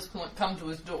actually at this point come to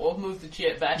his door, move the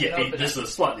chair back and open This it. is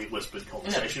a slightly whispered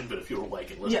conversation, but if you're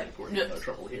awake and listening for it, you have no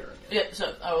trouble hearing it. Yep,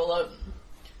 so I will open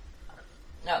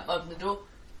the door.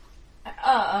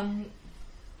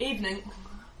 Evening.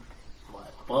 My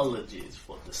apologies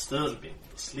for disturbing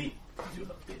the sleep. You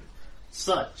have been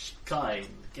such kind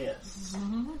guests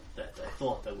that I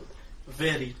thought I would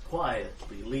very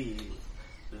quietly leave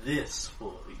this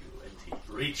for you. And he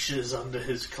reaches under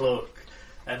his cloak,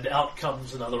 and out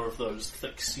comes another of those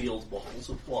thick sealed bottles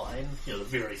of wine. The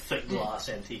very thick glass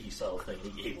antique style thing.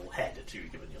 He will hand it to you,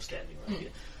 given you're standing right here.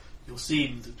 You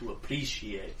seemed to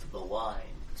appreciate the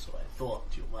wine, so I thought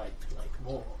you might like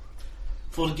more.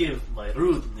 Forgive my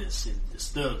rudeness in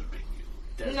disturbing you.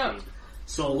 It has been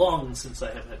so long since I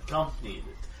have had company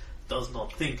that does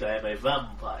not think I am a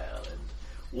vampire and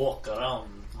walk around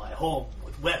my home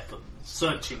with weapons,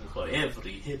 searching for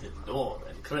every hidden door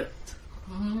and crypt.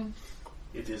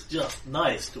 It is just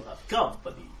nice to have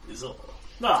company, is all.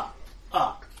 Oh,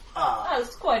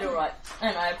 it's quite alright,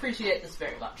 and I appreciate this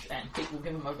very much, and Pete will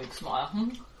give him a big smile.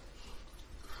 And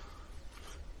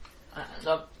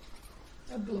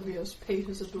Oblivious. Pete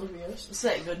is oblivious.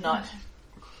 say good night.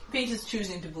 Pete is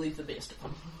choosing to believe the best of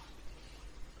him.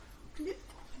 Yep.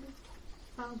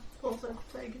 I'll also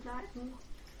say goodnight and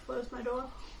close my door.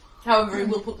 However, he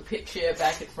will put the pit chair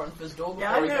back in front of his door before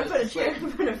Yeah, I'm he going to goes put a to sleep. chair in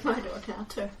front of my door now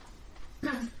too.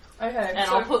 Okay, And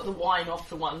so I'll put the wine off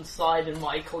to one side in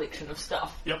my collection of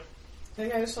stuff. Yep.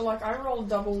 Okay, so like I rolled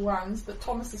double ones, but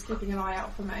Thomas is keeping an eye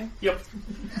out for me. Yep.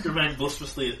 You remain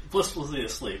blissfully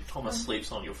asleep. Thomas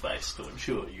sleeps on your face to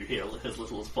ensure you hear as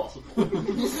little as possible.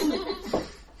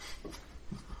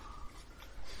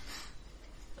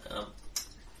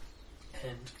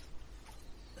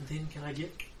 And then can I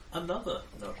get another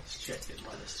notice check at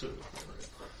 -2?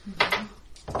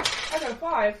 I got a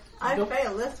 5. I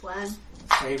failed this one.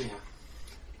 Same here.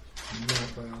 No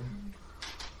fail.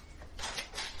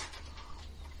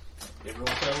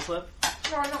 Everyone fails that?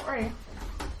 No, I'm not ready.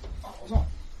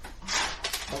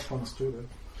 That's -2 then.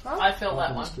 I failed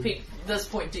that one. -2. Pete, this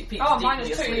point, Pete's Oh, deeply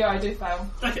 -2, asleep. yeah, I do fail.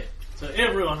 Okay, so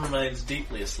everyone remains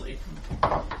deeply asleep,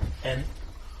 and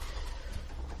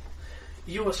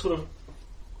you are sort of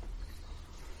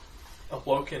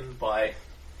awoken by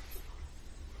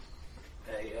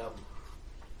a,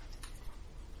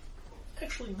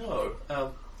 actually no,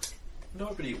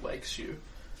 nobody wakes you.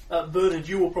 Bernard,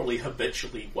 you will probably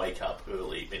habitually wake up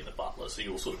early being the butler, so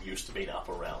you're sort of used to being up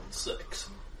around 6.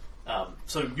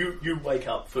 So you wake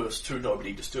up first to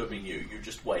nobody disturbing you. You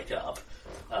just wake up,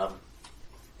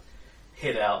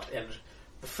 head out, and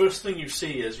the first thing you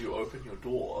see as you open your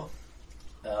door,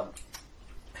 and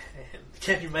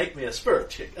can you make me a fear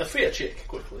check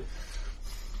quickly?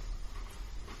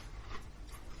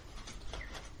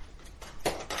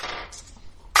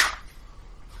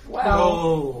 Wow.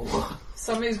 Oh,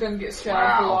 Somebody's going to get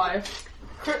stabbed alive.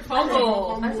 Crit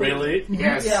fumble! Really?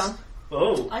 yes. Yeah.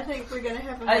 Oh. I think we're going to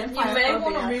have a You vampire may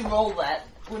want to phobia. re-roll that.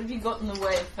 What have you got in the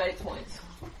way of fate points?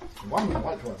 One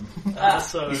white one.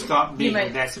 So He's got me, You may-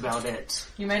 and that's about it.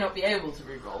 You may not be able to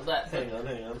re-roll that. But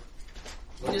hang on.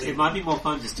 just, It might be more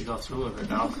fun just to go through with it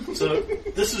now. So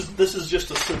this is just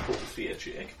a simple fear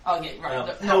check. okay,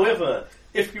 right. No. However,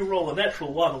 if you roll a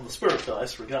natural 1 on the spirit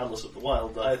dice, regardless of the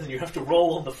wild die, then you have to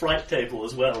roll on the fright table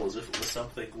as well, as if it was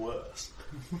something worse.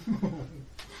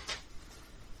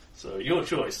 So your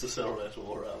choice to settle that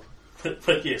or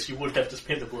but yes, you would have to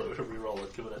spend a blue to re-roll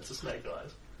it, given it's a snake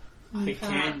dice. I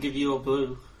can give you a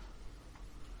blue.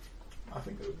 I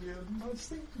think it would be a nice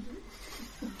thing to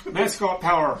do. Mascot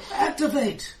power.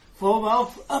 Activate. Form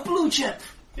of a blue chip.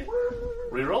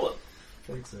 Re-roll it.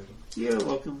 Thanks, Adam. You're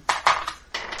welcome.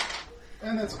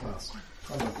 And that's a pass.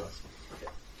 I know pass.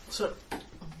 So,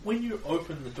 when you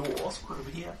open the door, Over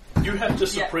here. you have to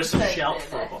suppress a stay shout there,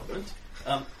 for a there.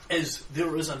 moment, as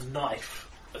there is a knife,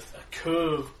 a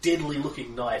curved,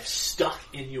 deadly-looking knife stuck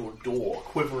in your door,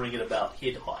 quivering at about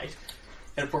head height.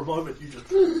 And for a moment, you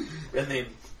just... and then...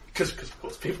 Because, of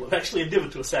course, people have actually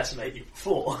endeavoured to assassinate you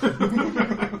before.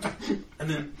 And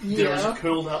then there is a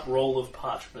curled-up roll of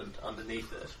parchment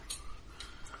underneath it.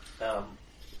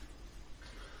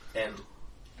 And...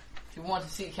 If you want to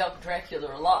see Count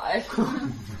Dracula alive,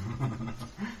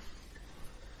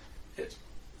 It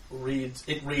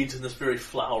reads in this very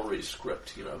flowery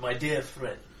script, my dear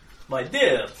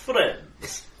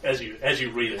friends, as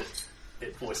you read it,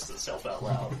 it voices itself out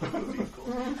loud. Of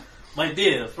course. My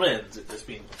dear friends, it has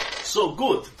been so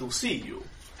good to see you.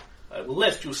 I will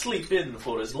let you sleep in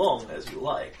for as long as you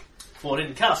like, for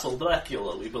in Castle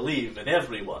Dracula we believe in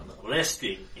everyone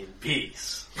resting in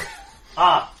peace.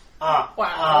 Wow.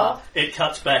 It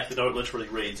cuts back, the note literally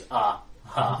reads, ha,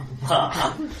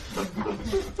 ha.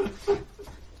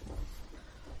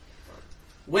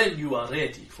 When you are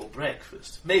ready for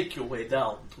breakfast, make your way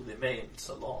down to the main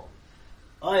salon.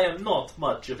 I am not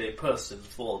much of a person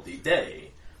for the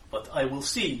day, but I will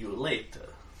see you later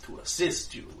to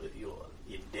assist you with your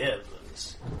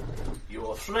endeavors.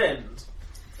 Your friend,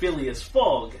 Phileas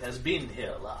Fogg, has been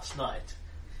here last night,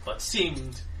 but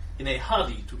seemed in a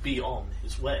hurry to be on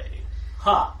his way.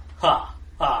 Ha, ha,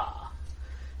 ha.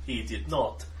 He did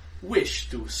not wish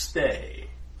to stay. ...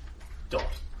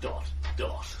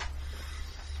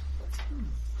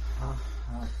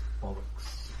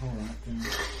 Bollocks. Alright then.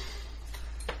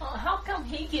 how come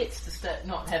he gets to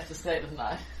not have to stay the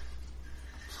night?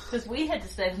 Because we had to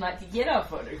stay the night to get our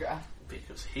photograph.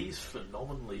 Because he's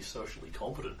phenomenally socially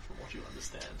competent, from what you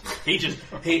understand.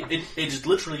 It is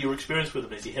literally your experience with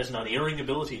him is he has an unerring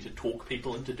ability to talk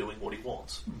people into doing what he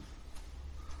wants.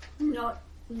 It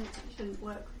shouldn't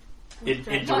work. In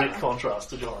direct contrast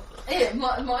to Jonathan. Yeah,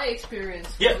 my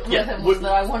experience Yeah, with yeah, him was we-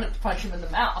 that I wanted to punch him in the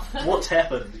mouth. What's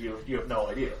happened, you have no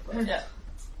idea. But. Yeah.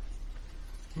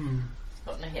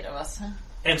 Gotten ahead of us.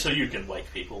 And so you can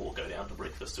wake people or go down to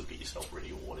breakfast or get yourself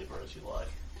ready or whatever as you like.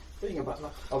 Being a butler,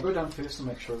 I'll go down first and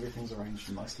make sure everything's arranged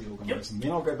and nicely organised, and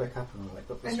then I'll go back up and I'll wake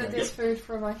up the And that strangers. there's food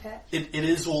for my cat. It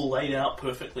is all laid out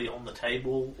perfectly on the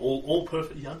table, all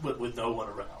perfectly done, but with no one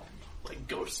around. Like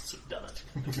ghosts have done it.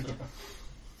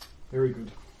 Very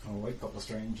good. I'll wake up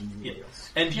Lestrange and everybody Yeah. else.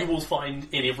 And you will find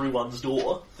in everyone's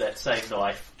door that same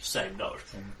knife, same note.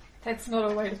 That's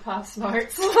not a way to pass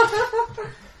notes.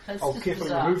 That's I'll just carefully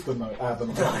bizarre. remove the note,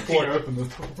 before I open the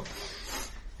door.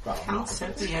 Well, Count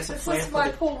certainly has a This flair is for my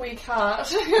the... poor weak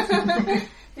heart.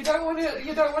 You don't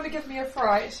want to give me a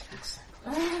fright.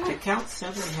 The Count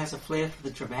certainly has a flair for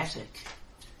the dramatic.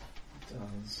 it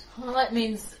does. Well, that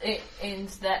means it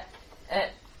ends that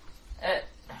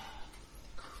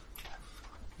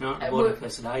Not a At water work.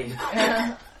 person, are you?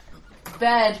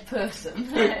 bad person.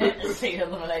 He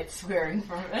eliminates swearing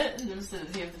from it. And just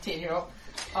as if the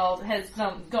 10-year-old has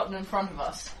gotten in front of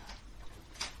us.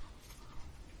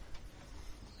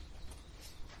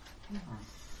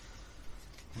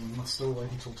 We must still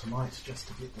wait until tonight just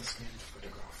to get the scanned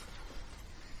photograph.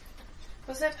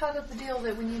 Was that part of the deal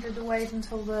that we needed to wait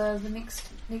until the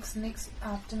next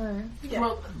afternoon? Yeah.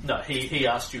 Well, No, he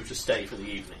asked you to stay for the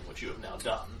evening, which you have now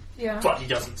done. Yeah. But he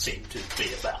doesn't seem to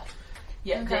be about.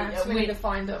 yeah, Okay, so we need to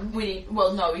find him.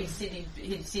 no, he said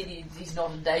he's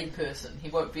not a day person. He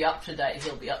won't be up today.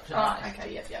 He'll be up tonight. Oh,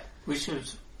 okay, yep. We should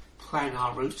plan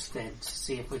our route then to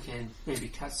see if we can maybe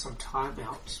cut some time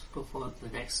out before the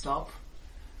next stop.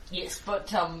 Yes,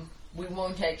 but we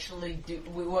won't actually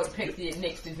we won't pick the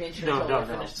next adventure No, until no, we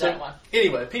no. finish So, that one.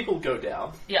 anyway, people go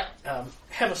down, Yeah.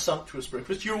 have a sumptuous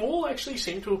breakfast. You all actually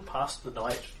seem to have passed the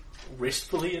night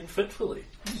restfully and fitfully.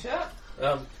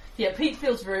 Sure. Yeah, Pete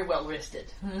feels very well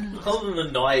rested. Other than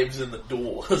the knives in the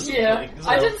doors. Yeah. And things,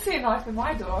 I didn't see a knife in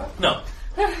my door. No.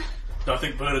 No, I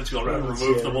think Bernard's gone around and Bernard's,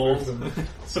 removed yeah, them all. removed them.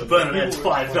 So Bernard has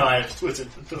 5 knives to his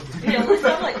inventory. Yeah, well, they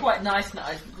sound like quite nice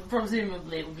knives.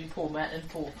 Presumably it would be poor Matt and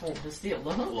poor form to steal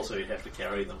them. Also, you'd have to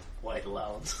carry them. Weight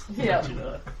allowance. Yeah. You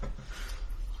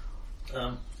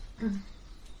know.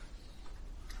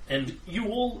 And you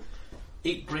all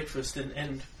eat breakfast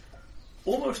and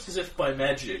almost as if by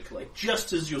magic, like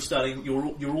just as you're starting,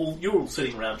 you're all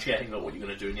sitting around chatting about what you're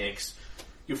going to do next.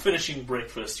 You're finishing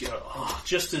breakfast. You know,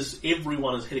 just as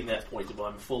everyone is hitting that point of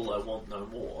I'm full, I want no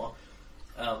more.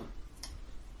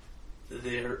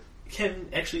 There can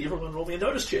actually everyone roll me a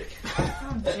notice check.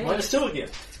 -2 again.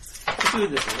 We're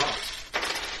doing this a lot.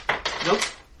 Nope.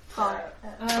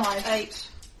 8.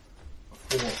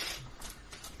 4.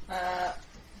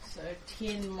 So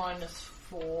 10 minus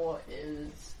 4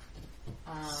 is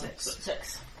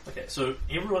 6. Okay, so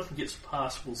everyone who gets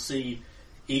past will see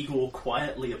Igor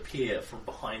quietly appear from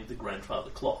behind the grandfather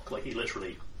clock. Like he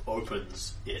literally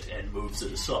opens it and moves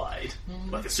it aside,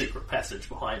 like a secret passage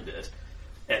behind it,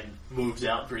 and moves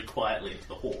out very quietly into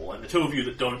the hall. And the two of you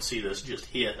that don't see this just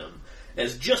hear him.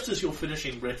 As just as you're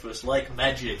finishing breakfast, like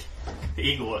magic,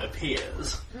 Igor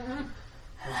appears.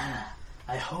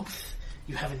 I hope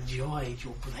you have enjoyed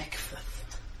your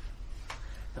breakfast.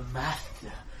 The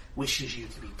master wishes you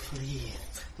to be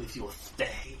pleased with your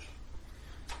stay.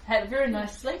 Had a very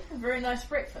nice sleep, a very nice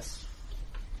breakfast.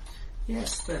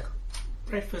 Yes, the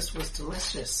breakfast was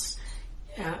delicious.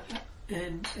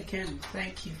 And again,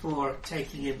 thank you for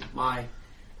taking in my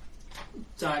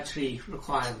dietary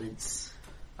requirements.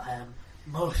 I am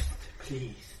most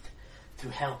pleased to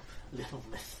help little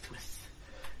mistress.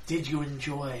 Did you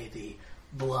enjoy the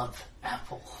blood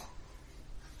apple?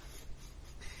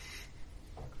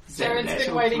 Jared's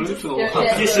been waiting to... fruit or-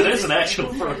 Yes, it is an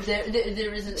actual fruit.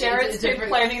 There is Jared's been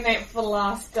planning that for the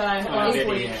last last yeah,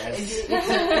 week. yeah.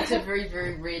 It's a very,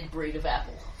 very red breed of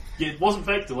apple. Yeah, it was in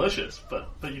fact delicious, but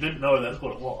you didn't know that's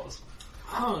what it was.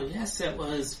 Oh, yes, it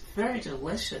was very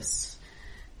delicious.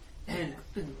 And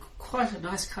quite a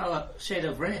nice colour, shade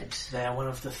of red. They are one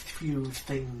of the few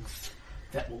things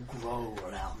that will grow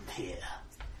around here.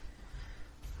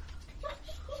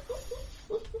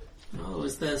 Oh,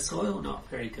 is the soil not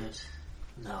very good?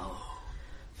 No,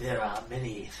 there are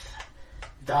many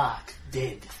dark,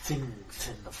 dead things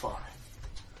in the forest.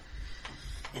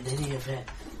 In any event,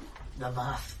 the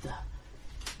master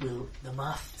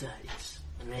is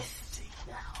resting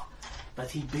now,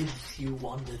 but he bids you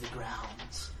wander the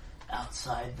grounds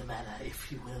outside the manor,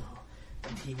 if you will,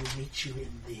 and he will meet you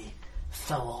in the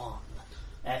salon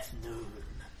at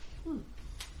noon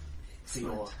for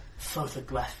your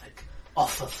photographic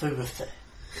opportunity.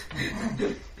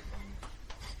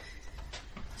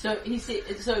 So he said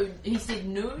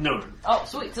noon? Noon. Oh,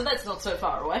 sweet. So that's not so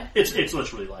far away. It's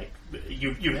literally like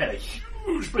you've had a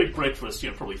huge big breakfast,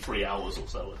 probably 3 hours or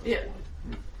so at this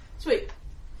point. Sweet.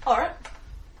 Alright.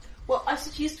 Well, I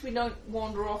suggest we don't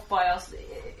wander off by us.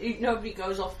 Nobody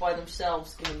goes off by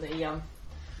themselves, given the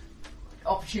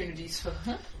opportunities for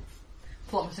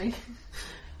plummeting.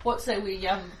 What say we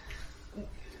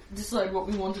decide what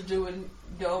we want to do and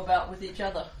go about with each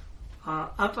other?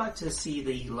 I'd like to see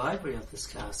the library of this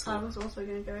castle. I was also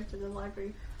going to go to the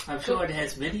library. I'm sure it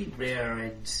has many rare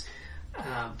and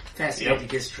fascinating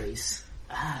histories.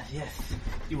 Ah, yes.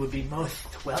 You would be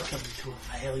most welcome to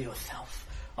avail yourself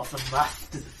of the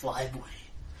master's library.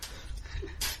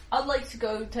 I'd like to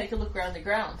go take a look around the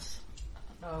grounds.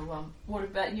 What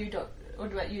about you,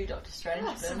 Dr.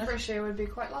 Strange? Some fresh air would be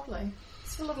quite lovely.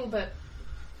 It's a little bit...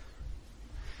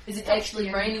 Is it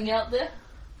actually raining out there?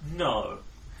 No.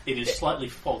 It is slightly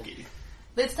foggy.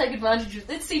 Let's take advantage of...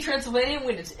 Let's see Transylvania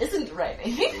when it isn't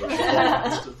raining.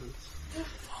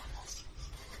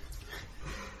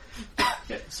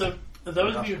 Okay, so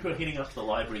those of you who are heading up to the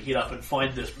library head up and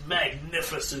find this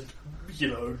magnificent,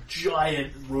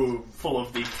 giant room full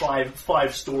of the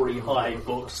five-story high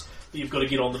books that you've got to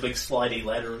get on the big slidey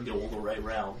ladder and go all the way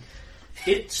around.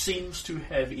 It seems to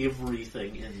have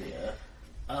everything in there.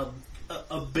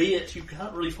 Albeit you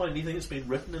can't really find anything that's been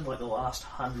written in like the last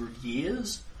 100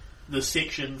 years. The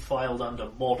section filed under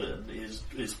modern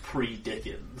is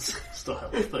pre-Dickens style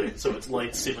thing, so it's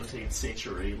late 17th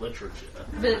century literature.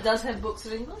 But it does have books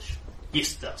of English?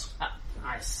 Yes, it does. Ah,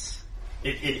 nice.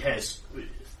 It has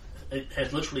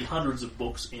literally hundreds of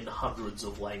books in hundreds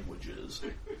of languages.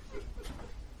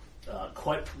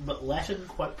 But Latin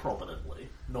quite prominently,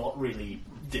 not really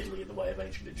deadly in the way of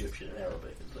ancient Egyptian and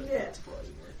Arabic and things,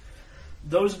 surprisingly.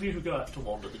 Those of you who go out to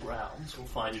wander the grounds will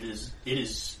find it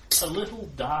is a little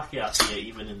dark out here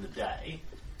even in the day.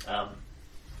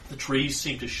 The trees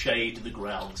seem to shade the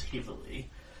grounds heavily.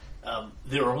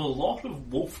 There are a lot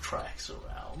of wolf tracks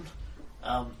around,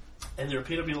 and there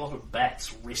appear to be a lot of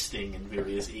bats resting in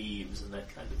various eaves and that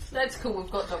kind of thing. That's cool,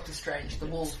 we've got Dr. Strange. The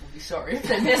wolves will be sorry if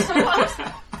they mess with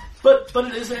us. But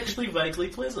it is actually vaguely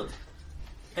pleasant.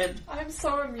 And I'm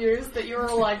so amused that you're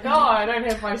all like, no, I don't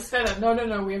have my spanner.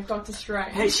 No, we have Dr.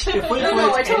 Strange. Hey, if we've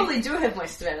No, I totally do have my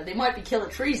spanner. There might be killer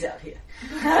trees out here.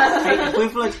 if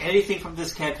we've learned anything from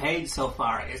this campaign so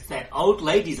far, it's that old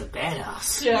lady's a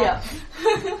badass. Yeah.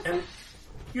 and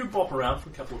you bop around for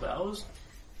a couple of hours.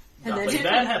 And Nothing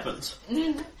bad happens.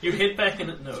 You head back in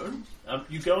at noon.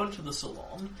 You go into the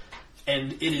salon,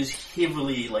 and it is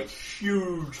heavily,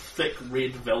 huge, thick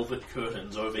red velvet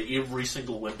curtains over every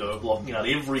single window, blocking out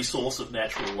every source of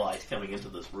natural light coming into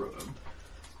this room.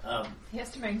 He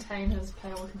has to maintain his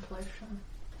pale complexion.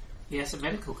 He has a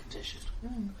medical condition.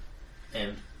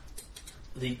 And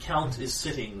the Count is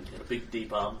sitting in a big,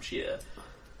 deep armchair,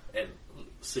 and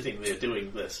sitting there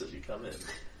doing this as you come in.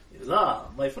 He says,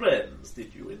 my friends,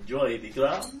 did you enjoy the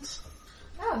grounds?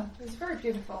 Oh, it was very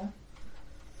beautiful.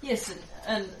 Yes,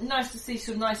 and nice to see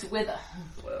some nicer weather.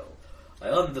 Well, I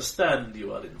understand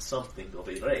you are in something of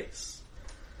a race.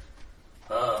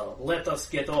 Let us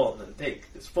get on and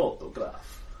take this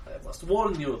photograph. I must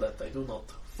warn you that I do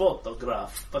not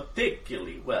photograph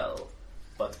particularly well,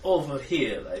 but over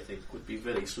here I think would be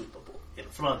very suitable, in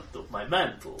front of my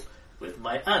mantle, with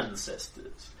my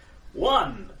ancestors.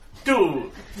 1,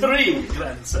 2, 3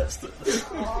 ancestors.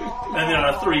 And there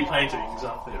are 3 paintings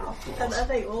up there, of course. And are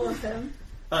they all of them?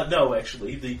 No,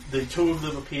 actually, the two of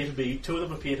them appear to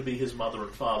be his mother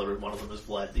and father, and one of them is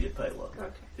Vlad the Impaler,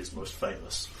 his most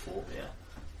famous forebear.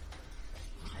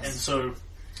 And so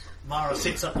Mara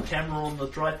sets up the camera on the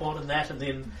tripod and that, and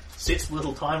then sets the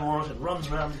little timer on it and runs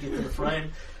around to get to the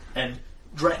frame. And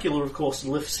Dracula, of course,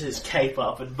 lifts his cape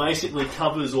up and basically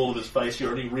covers all of his face.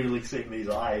 You're only really seeing these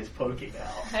eyes poking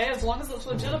out. Hey, as long as it's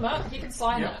legitimate, he can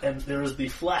sign it. And there is the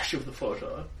flash of the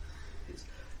photo.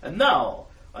 And now,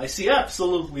 I see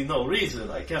absolutely no reason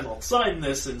I cannot sign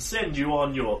this and send you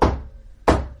on your...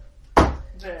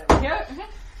 There we go.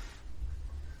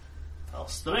 How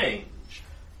strange.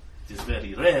 It is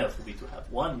very rare for me to have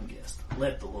one guest,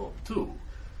 let alone 2.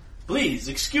 Please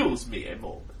excuse me a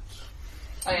moment.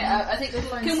 Oh yeah, I think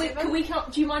can we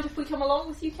come? Do you mind if we come along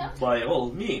with you, Count? By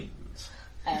all means.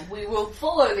 And we will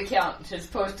follow the Count as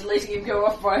opposed to letting him go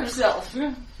off by himself.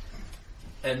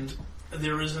 And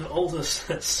there is an older...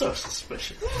 so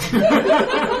suspicious.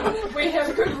 We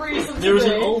have good reason There is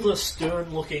to an be. older,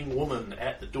 stern-looking woman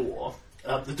at the door.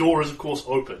 The door is, of course,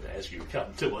 open as you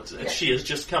come to it. And she is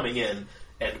just coming in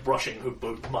and brushing her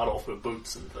mud off her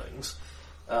boots and things.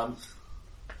 And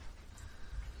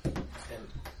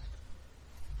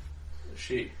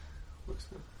she looks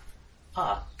at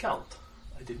them. Count.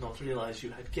 I did not realize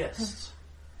you had guests.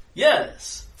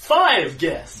 Yes! 5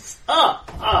 guests!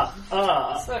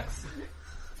 6.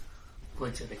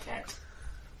 Point to the cat.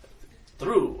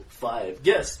 True, 5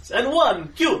 guests, and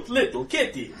 1 cute little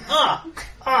kitty!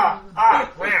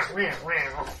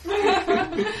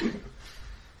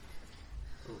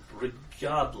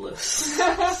 Regardless,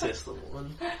 says the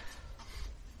woman.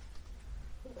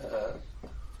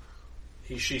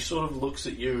 She sort of looks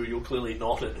at you. You're clearly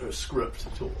not in her script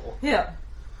at all. Yeah.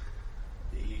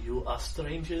 You are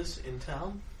strangers in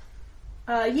town?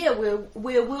 Yeah,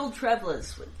 we're world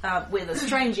travellers. We're the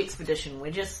strange expedition.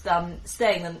 We're just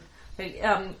staying.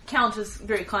 The Count has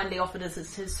very kindly offered us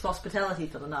his hospitality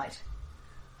for the night.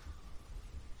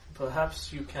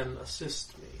 Perhaps you can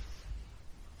assist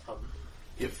me.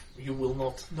 If you will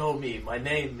not know me, my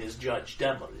name is Judge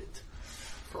Damarid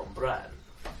from Bran.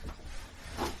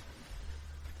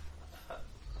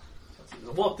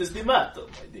 What is the matter,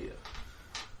 my dear?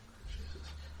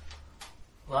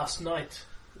 Last night,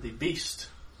 the beast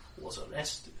was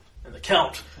arrested, and the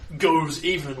Count goes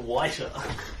even whiter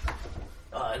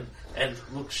and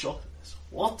looks shocked at this.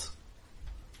 What?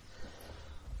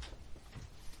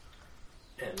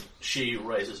 And she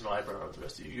raises an eyebrow at the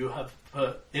rest of you. You have,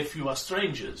 if you are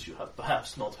strangers, you have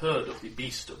perhaps not heard of the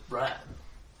Beast of Bran.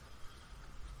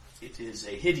 It is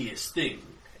a hideous thing,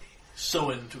 a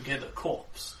sewn together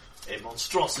corpse, a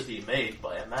monstrosity made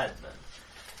by a madman.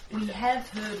 We have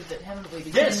heard of it, haven't we? The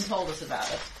Yes. King told us about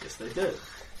it. Yes, they did.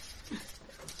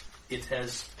 It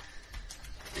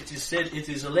is said, it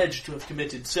is alleged to have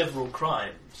committed several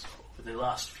crimes over the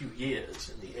last few years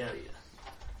in the area,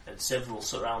 and several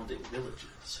surrounding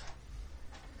villages.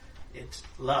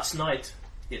 Last night,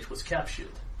 it was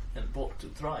captured and brought to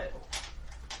trial.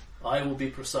 I will be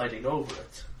presiding over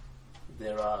it.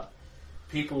 There are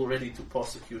people ready to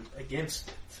prosecute against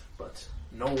it, but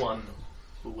no one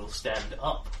who will stand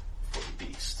up for the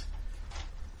beast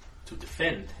to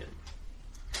defend him.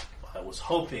 I was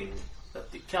hoping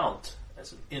that the Count,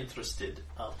 as an interested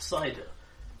outsider,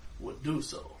 would do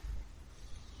so.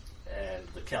 And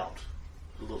the Count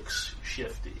looks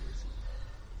shifty.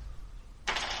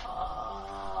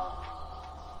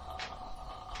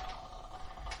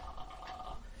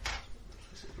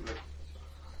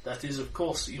 That is, of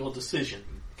course, your decision,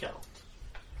 Count.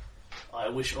 I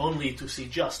wish only to see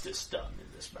justice done in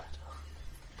this matter.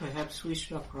 Perhaps we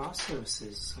should offer our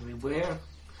services. I mean, we're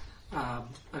a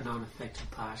non-affected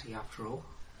party, after all.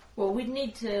 Well, we'd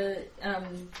need to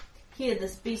hear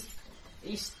this beast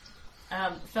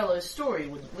fellow's story,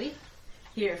 wouldn't we?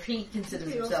 Hear if he considers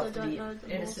We himself also to don't be know the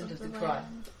innocent laws of of the the crime.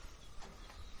 land.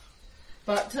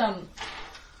 But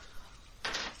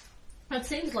it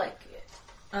seems like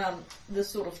the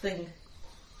sort of thing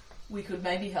we could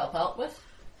maybe help out with.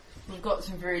 We've got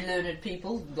some very learned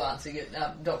people, glancing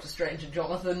at Dr. Strange and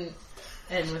Jonathan,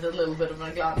 and with a little bit of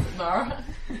a glance at Mara.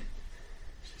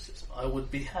 She says, I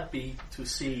would be happy to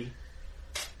see...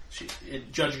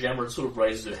 Judge Damarid sort of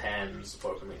raises her hands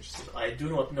openly. She says, I do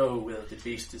not know whether the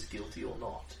beast is guilty or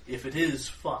not. If it is,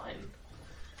 fine.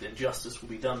 Then justice will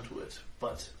be done to it.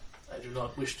 But I do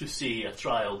not wish to see a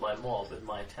trial by mob in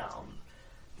my town.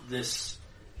 This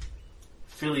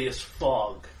Phileas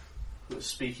Fogg, who is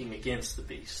speaking against the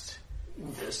beast,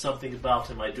 there's something about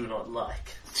him I do not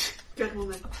like. Good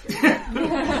woman.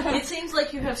 It seems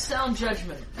like you have sound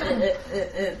judgment,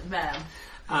 ma'am.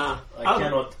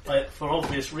 For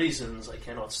obvious reasons, I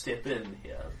cannot step in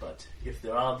here, but if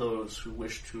there are those who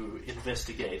wish to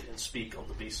investigate and speak on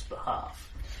the beast's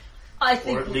behalf,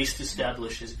 or at least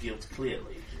establish his guilt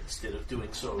clearly, instead of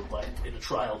doing so in a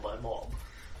trial by mob.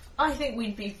 I think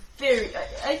we'd be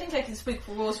I think I can speak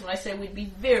for Ross when I say we'd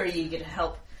be very eager to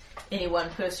help anyone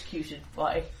persecuted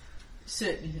by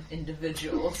certain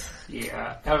individuals.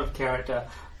 Yeah, out of character.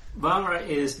 Mara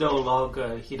is no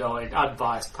longer, an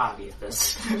unbiased party of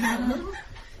this.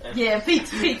 Yeah,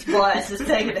 Pete's bias has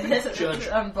taken a hit. Judge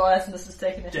Unbiasedness has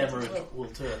taken a hit. Damarid will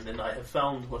turn, and I have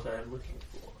found what I am looking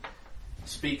for.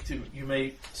 You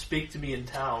may speak to me in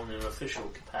town in an official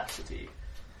capacity.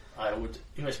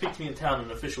 You may speak to me in town in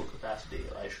an official capacity.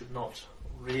 I should not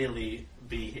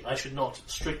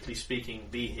strictly speaking,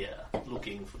 be here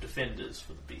looking for defenders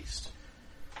for the beast.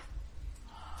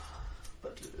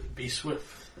 But be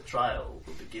swift. The trial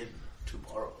will begin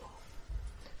tomorrow.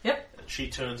 Yep. And she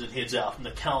turns and heads out, and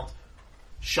the Count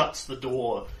shuts the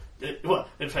door.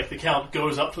 In fact, the Count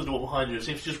goes up to the door behind her,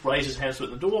 seems to just raise his hands to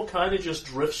it, and the door kind of just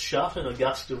drifts shut in a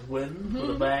gust of wind with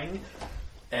a bang,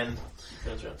 and he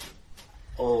turns around.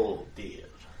 Oh dear.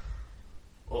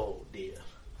 Oh dear.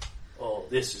 Oh,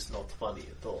 this is not funny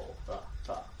at all.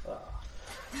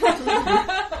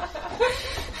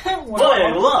 Why are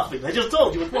you laughing? I just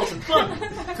told you it wasn't funny.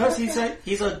 Because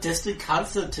he's a distant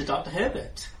cousin to Dr.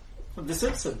 Herbert from The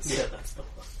Simpsons. Yeah, that's the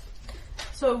one.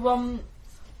 So,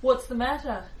 what's the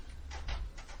matter?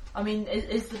 I mean,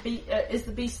 is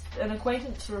the beast an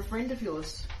acquaintance or a friend of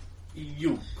yours?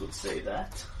 You could say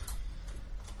that.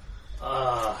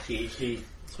 He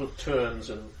sort of turns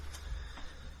and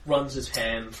runs his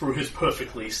hand through his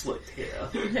perfectly slicked hair.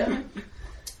 Yeah.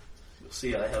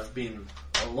 see, I have been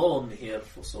alone here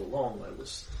for so long, I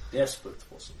was desperate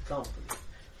for some company.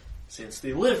 Since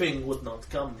the living would not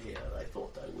come here, I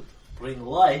thought I would bring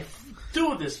life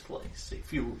to this place. A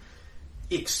few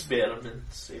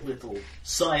experiments, a little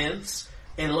science,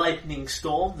 a lightning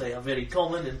storm. They are very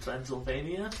common in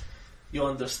Transylvania. You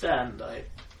understand, I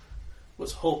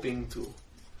was hoping to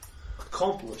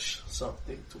accomplish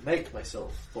something, to make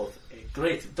myself both a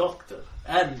great doctor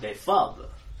and a father.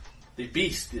 The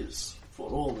beast is, for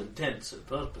all intents and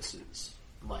purposes,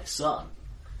 my son.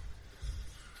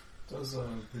 Does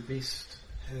the beast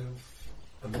have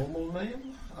a normal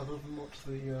name other than what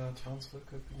the townsfolk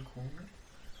have been calling it?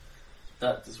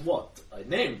 That is what I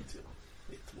named him.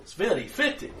 It was very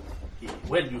fitting.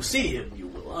 When you see him, you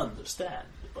will understand.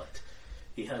 But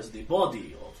he has the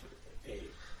body of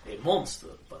a monster,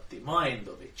 but the mind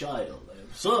of a child. I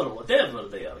am sure whatever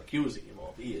they are accusing him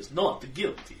of, he is not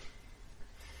guilty.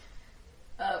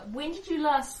 When did you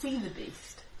last see the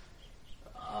beast?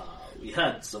 We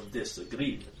had some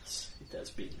disagreements. It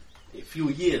has been a few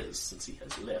years since he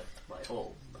has left my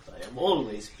home, but I am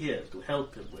always here to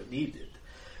help him where needed.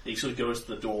 He sort of goes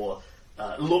to the door,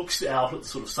 looks out at the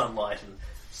sort of sunlight and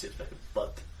sits back.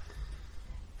 But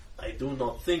I do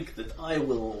not think that I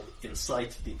will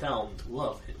incite the town to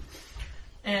love him.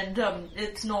 And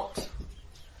it's not...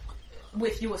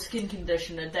 With your skin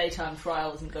condition, a daytime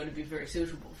trial isn't going to be very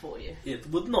suitable for you. It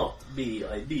would not be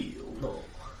ideal, no.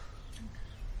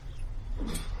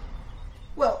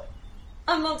 Well,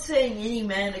 I'm not saying any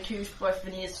man accused by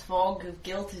Phineas Fogg of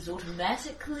guilt is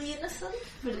automatically innocent,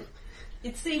 but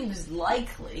it seems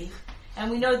likely, and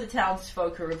we know the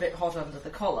townsfolk are a bit hot under the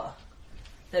collar.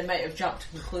 They may have jumped to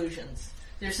conclusions.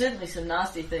 There's certainly some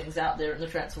nasty things out there in the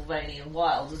Transylvanian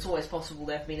wilds. It's always possible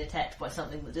they've been attacked by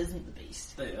something that isn't the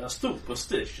beast. They are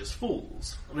superstitious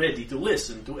fools, ready to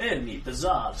listen to any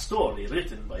bizarre story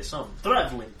written by some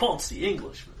travelling Ponzi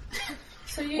Englishman.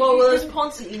 So those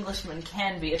Ponzi Englishmen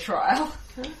can be a trial.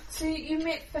 So you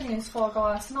met Phineas Fogg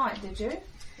last night, did you?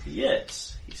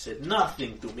 Yes, he said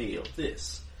nothing to me of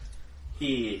this.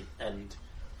 He and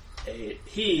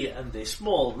a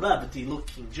small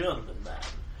rabbity-looking German man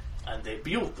and a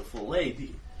beautiful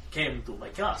lady came to my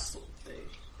castle. They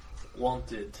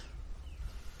wanted...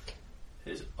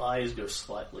 His eyes go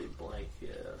slightly blank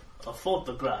here. A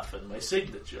photograph and my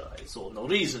signature. I saw no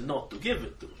reason not to give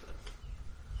it to them.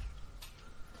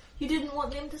 You didn't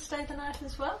want them to stay the night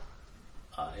as well?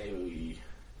 I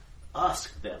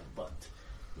asked them, but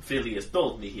Phileas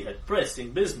told me he had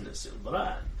pressing business in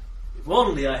Bran. If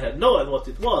only I had known what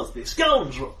it was, the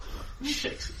scoundrel! He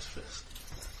shakes his fist.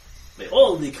 May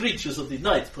all the creatures of the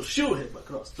night pursue him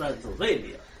across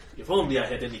Transylvania. If only I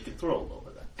had any control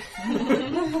over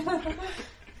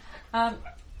that.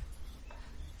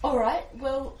 Alright,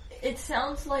 well, it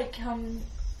sounds like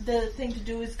the thing to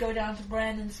do is go down to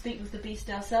Bran and speak with the beast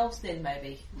ourselves then,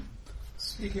 maybe.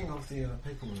 Speaking of the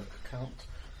paperwork, Count,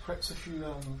 perhaps if you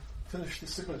finish the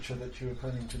signature that you were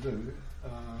planning to do,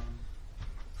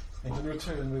 and in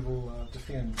return we will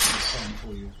defend the son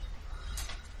for you.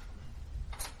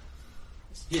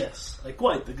 Yes, I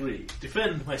quite agree.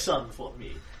 Defend my son for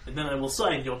me, and then I will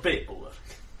sign your paperwork.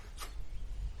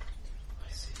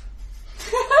 I see.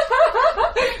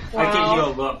 I give you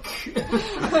a look.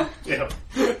 Yeah.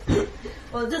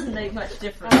 Well, it doesn't make much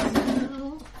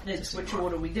difference. It's which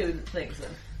order we do the things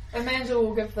in. Amanda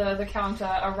will give the Count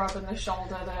a rub in the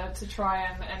shoulder to try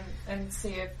and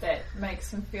see if that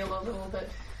makes him feel a little bit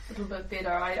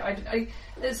better.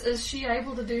 Is she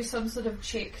able to do some sort of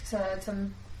check to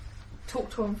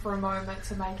talk to him for a moment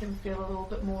to make him feel a little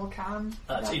bit more calm?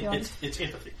 It's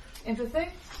empathy. Empathy?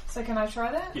 So can I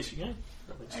try that? Yes, you can.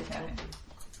 Okay.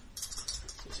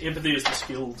 Empathy is the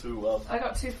skill to I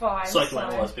got 2 5s.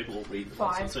 psychoanalyze people or read them.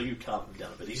 5. So you calm him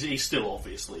down a bit. He's still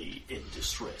obviously in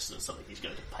distress, and it's something he's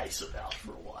going to pace about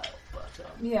for a while. But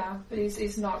yeah, but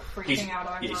he's not freaking out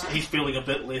over yes, it. he's feeling a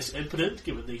bit less impotent,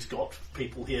 given that he's got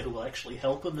people here who will actually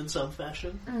help him in some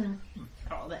fashion.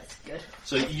 Oh, that's good.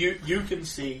 So you can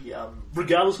see,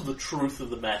 regardless of the truth of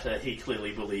the matter, he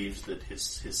clearly believes that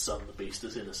his son, the beast,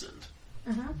 is innocent.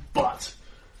 But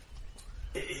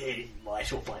he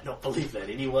might or might not believe that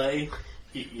anyway.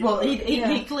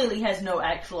 He clearly has no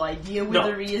actual idea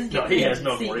whether he is. No, he has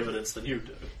no more evidence than you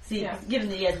do. Given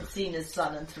that he hasn't seen his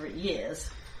son in 3 years.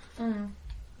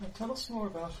 Tell us more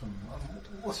about him.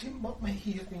 What may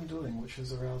he have been doing which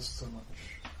has aroused so much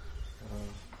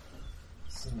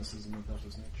cynicism about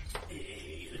his nature?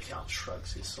 The Count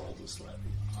shrugs his shoulders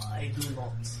slightly. I do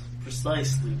not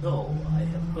precisely know. I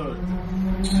have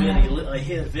heard I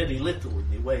hear very little in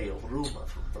the way of rumour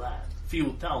from Bran.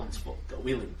 Few townsfolk are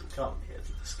willing to come here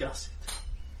to discuss it.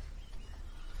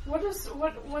 What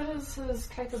is his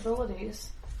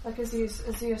capabilities? Like, is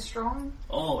he a strong?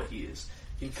 Oh, he is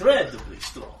incredibly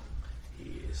strong.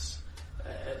 He is.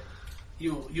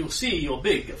 You see your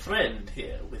big friend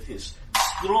here with his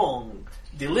strong,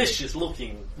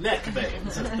 delicious-looking neck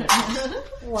veins.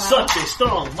 Wow. Such a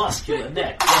strong, muscular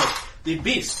neck. Well, the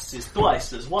beast is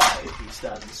twice as wide. He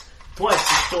stands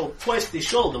twice the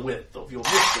shoulder width of your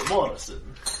Mr.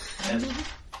 Morrison, and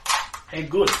a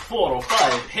good 4 or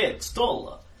 5 heads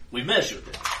taller. We measured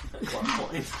it at one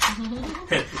point.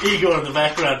 And Igor in the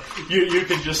background, you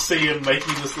can just see him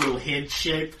making this little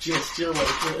head-shaped gesture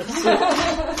like this.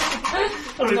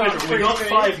 Remember, we got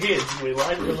 5 heads and we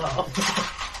lined them up.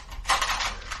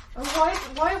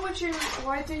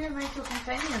 Why do you make your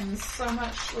companions so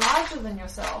much larger than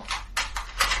yourself?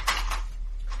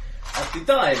 At the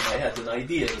time, I had an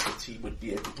idea that he would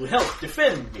be able to help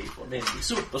defend me from any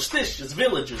superstitious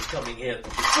villagers coming here to do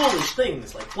foolish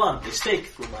things like plant a stake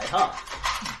through my heart.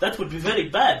 That would be very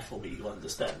bad for me, you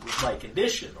understand, with my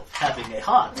condition of having a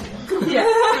heart. Yeah.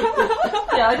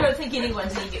 Yeah, I don't think anyone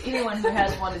who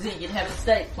has one is eager to have a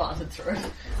stake planted through.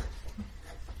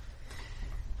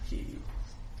 He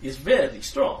is very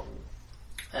strong,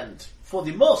 and for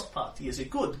the most part, he is a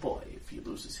good boy. If he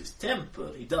loses his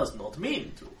temper, he does not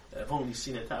mean to. I've only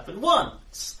seen it happen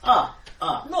once. Not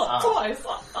twice.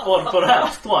 Or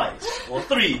perhaps twice, or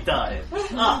 3 times.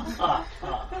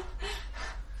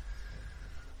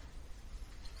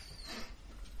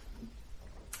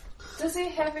 Does he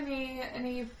have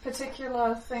any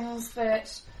particular things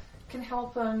that can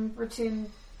help him return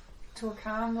to a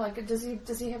calm? Like, does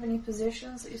he have any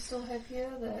possessions that you still have here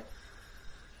that?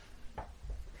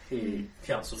 He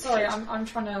counsels. Sorry, I'm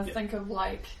trying to think of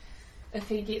like if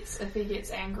he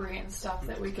gets angry and stuff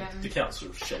that we can. The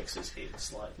counsellor shakes his head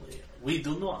slightly. We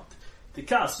do not. The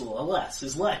castle, alas,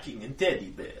 is lacking in teddy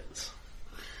bears.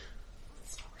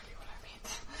 That's not really what I meant.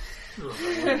 Oh,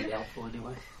 really helpful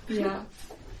anyway. Yeah.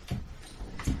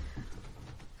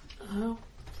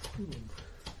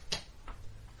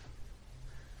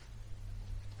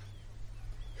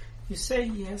 You say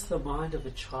he has the mind of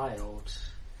a child.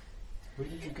 Where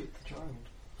did you get the child?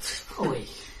 Oi.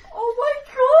 Oh my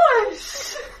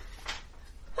gosh!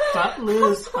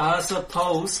 Butlers are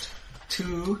supposed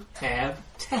to have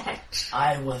tact.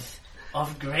 I was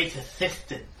of great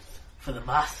assistance for the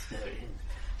master in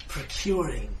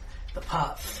procuring the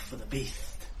parts for the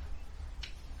beast.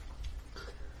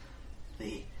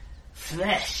 The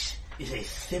flesh is a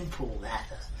simple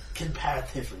matter,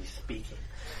 comparatively speaking,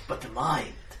 but the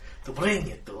mind, to bring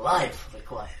it to life,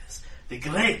 requires the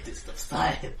greatest of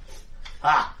science.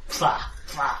 I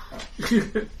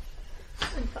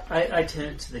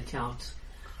turn to the Count.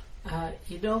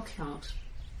 Count,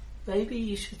 maybe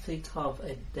you should think of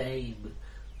a name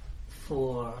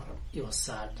for your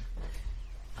son.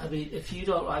 I mean, if you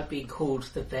don't like being called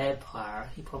the vampire,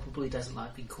 he probably doesn't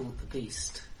like being called the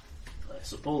beast. I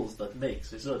suppose that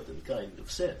makes a certain kind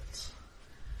of sense.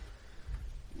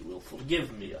 You will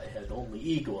forgive me, I had only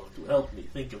Igor to help me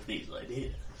think of these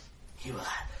ideas. You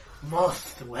are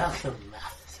most welcome,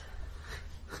 master.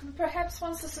 Perhaps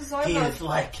once this is over. He is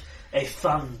like a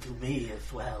son to me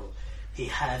as well. He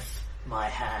has my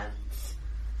hands.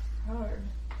 Oh.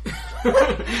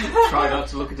 Try not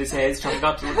to look at his hands, try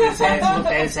not to look at his hands, look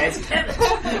at his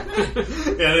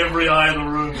hands. Yeah, every eye in the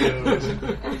room goes.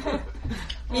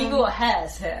 Igor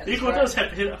has hands. Igor right? does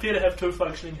appear to have 2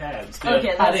 functioning hands.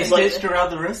 Okay, Are they that's stitched around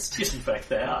the wrist? Yes, in fact,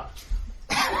 they are.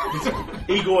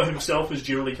 Igor himself is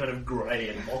generally kind of grey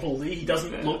and mottledy. He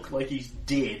doesn't look like he's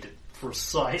dead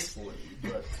precisely,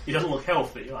 but he doesn't look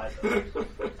healthy either.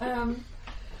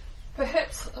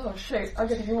 Perhaps. Oh shoot! I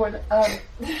got a new one.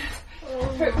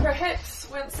 Perhaps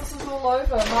once this is all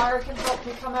over, Myra can help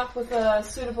you come up with a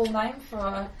suitable name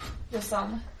for your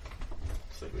son.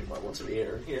 I think we might want some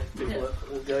air in here. People are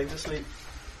all going to sleep.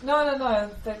 No.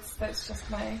 That's just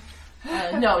me.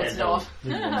 No, it's not.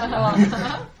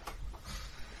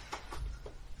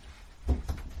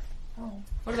 Oh.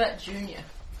 What about Junior?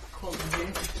 Call him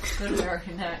Junior. Good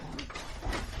American name.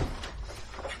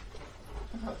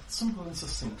 Simple and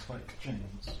succinct, like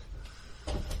James.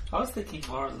 I was thinking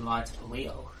more on the lines of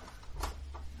Leo.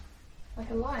 Like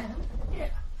a lion.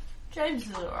 Yeah. James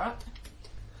is alright.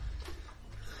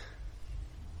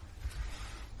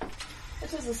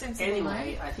 It is a sensible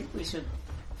Anyway, name. I think we should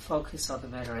focus on the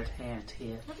matter at hand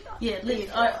here.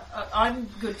 Yeah, I'm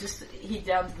good just to head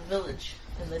down to the village,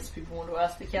 unless people want to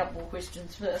ask the Count more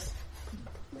questions first.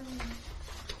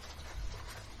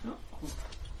 I'm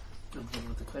good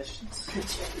with the questions.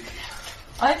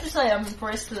 I have to say I'm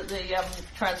impressed that the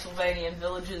Transylvanian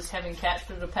villagers, having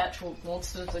captured a patchwork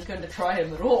monster, are going to try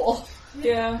him at all.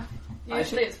 Yeah.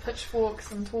 Usually it's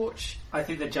pitchforks and torch. I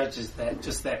think the judge is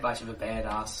just that much of a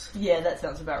badass. Yeah, that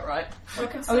sounds about right. Well,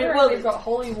 considering they've got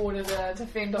holy water to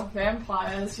fend off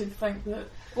vampires, you'd think that...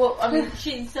 Well, I mean,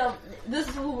 she's this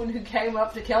is a woman who came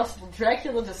up to Castle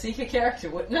Dracula to seek a character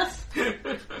witness.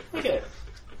 Okay,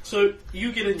 so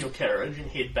you get in your carriage and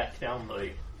head back down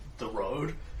the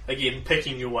road, again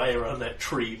picking your way around that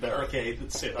tree barricade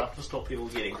that's set up to stop people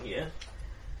getting here,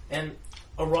 and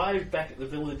arrive back at the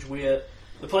village where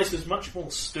the place is much more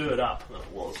stirred up than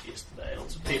it was yesterday.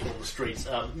 Lots of people in the streets.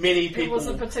 Many It people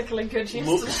wasn't particularly good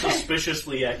look yesterday.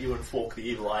 suspiciously at you and fork the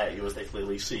evil eye at you as they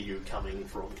clearly see you coming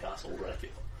from Castle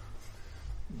Dracula.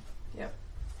 Yep.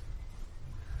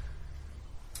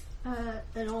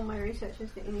 In all my research,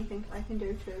 is there anything I can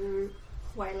do to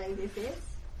waylay their fears?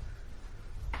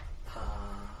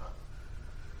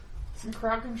 Some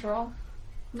crowd control.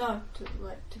 No,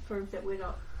 to prove that we're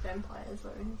not vampires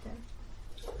or anything.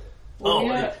 Oh,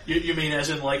 yeah. you mean as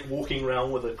in like walking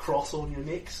around with a cross on your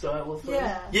neck style of thing?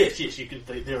 Yeah. Yes, you can.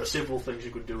 There are several things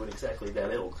you could do in exactly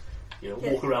that ilk.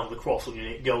 Walk around with a cross on your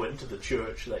neck, go into the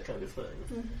church, that kind of thing.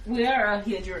 Mm-hmm. We are out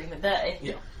here during the day.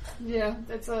 Yeah. Yeah,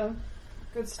 that's a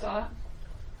good start.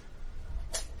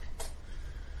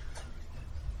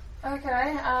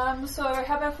 Okay, so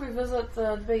how about if we visit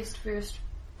the beast first?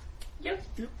 Yep.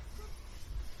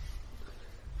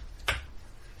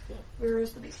 Where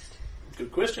is the beast?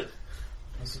 Good question.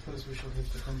 I suppose we shall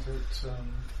have to contact,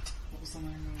 what was the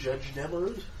name? Judge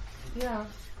Damarud? Yeah.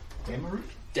 Damarud?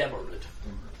 Damarud.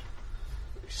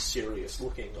 Very serious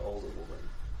looking older woman.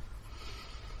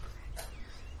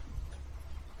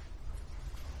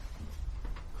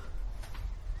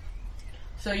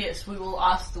 So yes, we will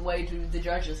ask the way to the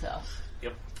judge's house.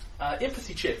 Yep.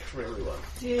 Empathy check for everyone.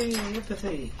 Yay,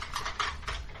 empathy.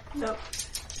 Nope.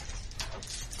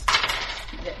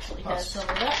 He actually has some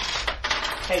of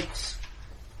that. 8.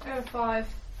 Oh, 5.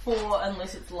 4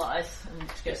 unless it's lies, in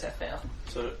which case I fail.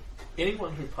 So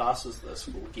anyone who passes this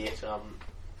will get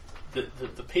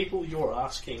the people you're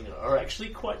asking are actually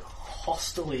quite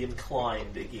hostily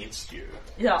inclined against you.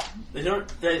 Yeah. They don't.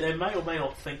 They may or may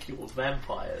not think you're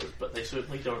vampires, but they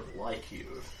certainly don't like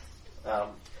you.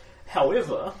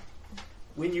 However,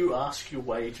 when you ask your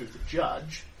way to the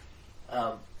judge,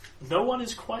 no one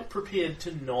is quite prepared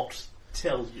to not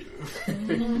tell you.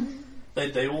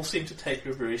 They all seem to take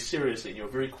you very seriously, and you're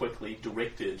very quickly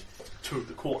directed to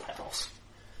the courthouse.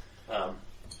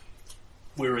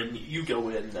 Wherein you go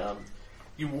in,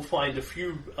 you will find a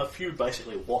few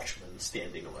basically watchmen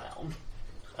standing around,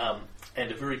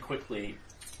 and are very quickly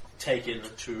taken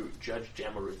to Judge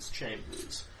Damarud's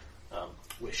chambers,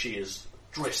 where she is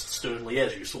dressed sternly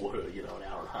as you saw her, an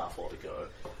hour and a half odd ago.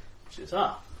 She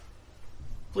says,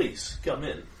 please, come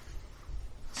in.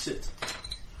 Sit.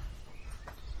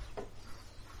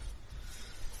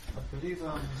 I believe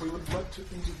we would like to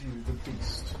interview the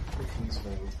beast if he's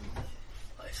available.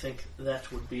 I think that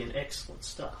would be an excellent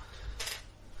start.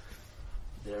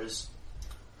 There is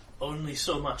only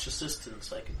so much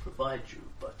assistance I can provide you,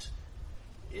 but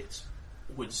it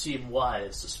would seem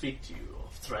wise to speak to you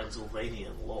of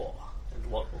Transylvanian law and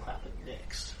what will happen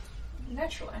next.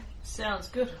 Naturally. Sounds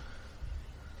good.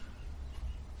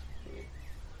 The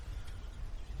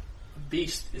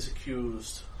beast is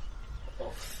accused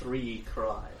of 3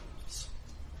 crimes.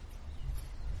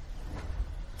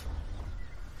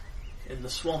 In the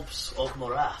swamps of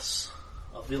Morass,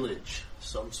 a village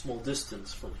some small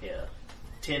distance from here,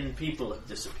 10 people have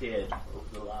disappeared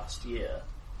over the last year,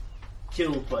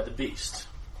 killed by the beast.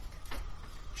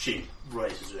 She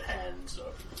raises her hands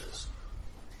over this.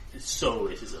 So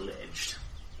it is alleged.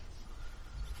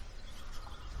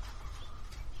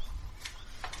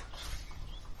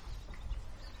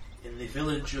 In the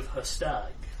village of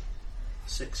Herstag,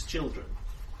 6 children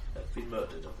have been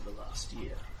murdered over the last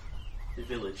year. The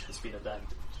village has been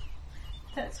abandoned.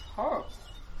 That's horrible.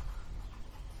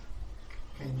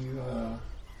 Can you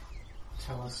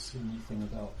tell us anything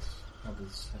about how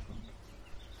this happened?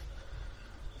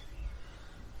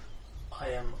 I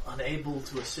am unable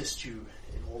to assist you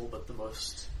in all but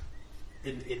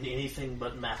in anything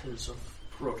but matters of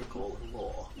protocol and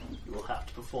law. You will have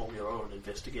to perform your own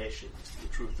investigation into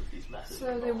the truth of these matters.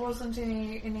 So there wasn't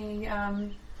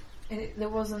there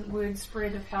wasn't word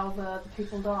spread of how the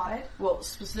people died? Well,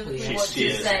 specifically She what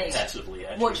she's stares saying. passively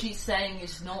at What you. she's saying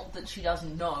is not that she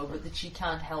doesn't know, but that she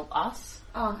can't help us.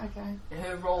 Oh, okay.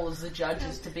 Her role as the judge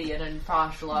is to be an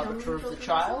impartial arbiter of the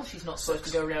trial. She's not supposed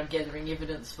to go around gathering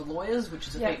evidence for lawyers, which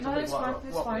is Yeah, no, effectively that's fine,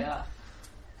 that's what we fine. are.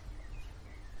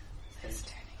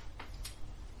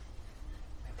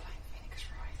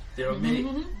 There are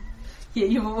many. Yeah,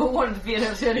 you wanted to be an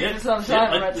attorney for some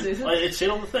time, right, Susan? It said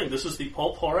on the thing, this is the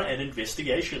pulp horror and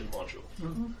investigation module.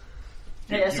 Mm-hmm.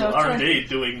 You, Yeah, so you are indeed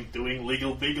doing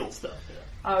legal beagle stuff. Yeah.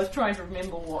 I was trying to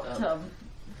remember what...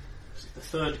 The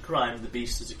third crime the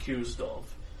beast is accused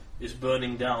of is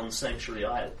burning down Sanctuary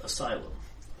Asylum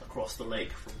across the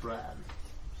lake from Bran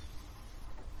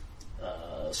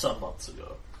some months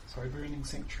ago. Sorry, burning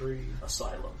sanctuary.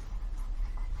 Asylum.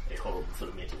 A home for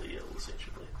the mentally ill,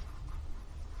 essentially.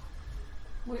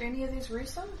 Were any of these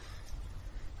recent?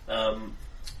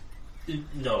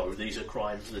 No, these are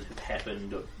crimes that have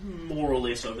happened more or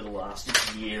less over the last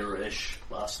year-ish,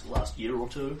 last year or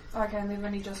two. Okay, and they've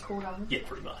only just called on. Yeah,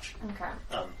 pretty much. Okay.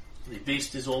 The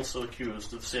beast is also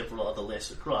accused of several other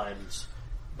lesser crimes,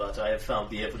 but I have found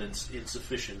the evidence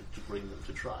insufficient to bring them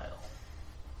to trial.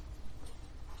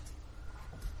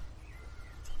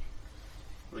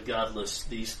 Regardless,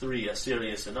 these three are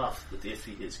serious enough that if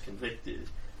he is convicted,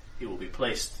 he will be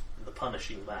placed in the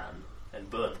punishing man and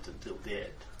burnt until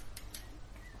dead.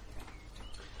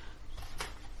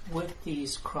 With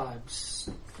these crimes,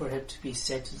 for him to be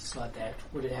sentenced like that,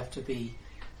 would it have to be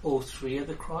all three of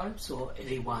the crimes or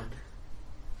any one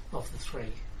of the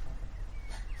three?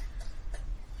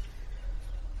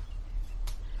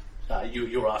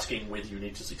 You're asking whether you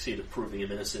need to succeed at proving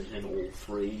him innocent in all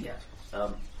three. Yeah.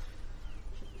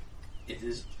 It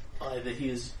is either he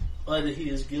is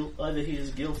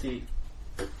guilty,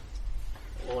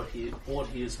 or he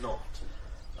is not.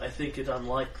 I think it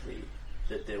unlikely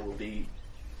that there will be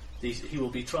these. He will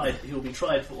be tried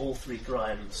for all three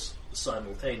crimes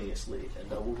simultaneously,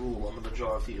 and I will rule on the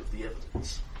majority of the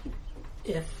evidence.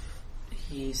 If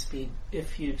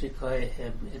you declare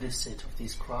him innocent of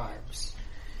these crimes,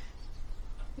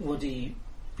 would he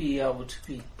be able to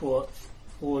be brought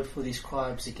forward for these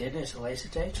crimes again at a later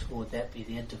date, or would that be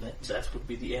the end of it? That would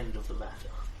be the end of the matter.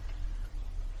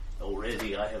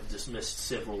 Already I have dismissed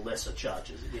several lesser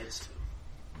charges against him.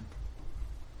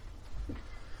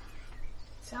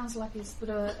 Sounds like he's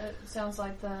the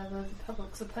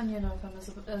public's opinion of him is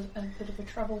a bit of a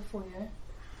trouble for you.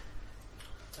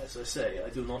 As I say, I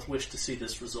do not wish to see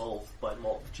this resolved by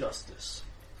mob justice.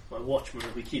 My watchman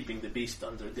will be keeping the beast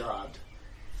under guard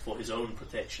for his own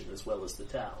protection as well as the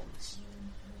town's.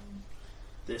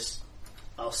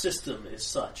 Our system is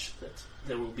such that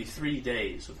there will be 3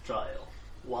 days of trial,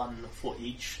 one for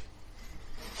each.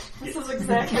 This is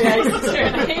exactly Ace's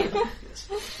journey. Yes,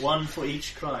 one for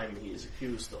each crime he is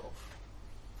accused of.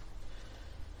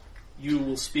 You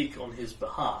will speak on his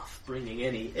behalf, bringing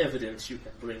any evidence you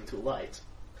can bring to light,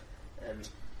 and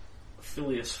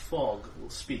Phileas Fogg will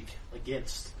speak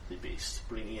against the beast,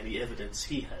 bringing any evidence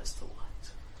he has to light.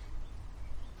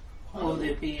 Will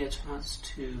there be a chance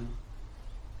to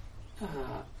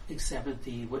examine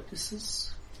the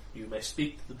witnesses? You may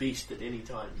speak to the beast at any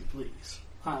time you please.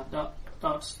 Not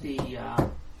the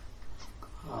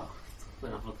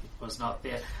when I'm looking was not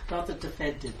there. Not the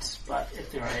defendants, but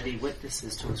if there are any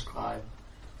witnesses to his crime,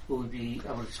 will we be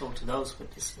able to talk to those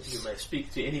witnesses? You may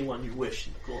speak to anyone you wish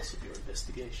in the course of your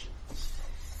investigation.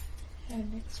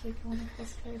 And next week I want to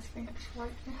investigate things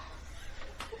right now.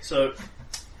 So,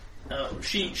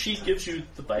 she gives you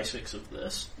the basics of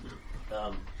this,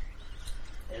 and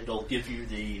I'll give you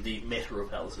the meta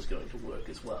of how this is going to work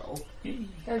as well.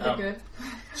 That'd be good.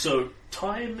 So,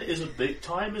 time is a big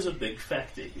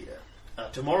factor here.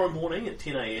 Tomorrow morning at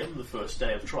 10 a.m, the first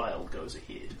day of trial goes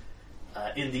ahead.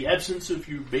 In the absence of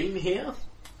you being here,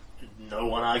 no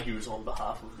one argues on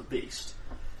behalf of the beast.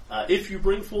 If you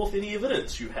bring forth any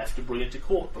evidence, you have to bring it to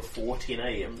court before 10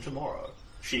 a.m. tomorrow.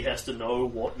 She has to know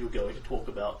what you're going to talk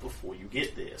about before you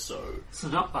get there. So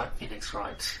not like Phoenix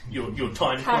Wright. Your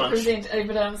time Can't crunch. present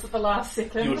evidence at the last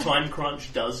second. Your time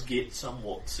crunch does get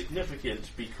somewhat significant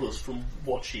because, from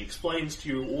what she explains to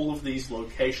you, all of these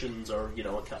locations are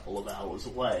a couple of hours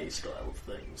away, style of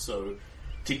thing. So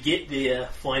to get there,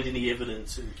 find any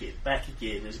evidence, and get back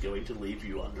again is going to leave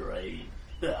you under a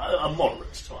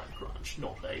moderate time crunch,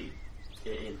 not a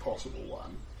impossible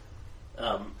one.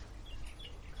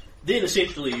 Then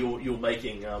essentially you're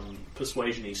making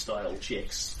persuasion-y style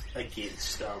checks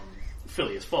against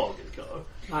Phileas Fogg and co.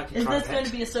 Is this going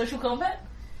to be a social combat?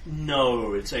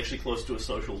 No, it's actually close to a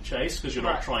social chase because you're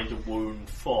not trying to wound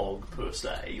Fogg per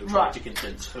se. You're trying to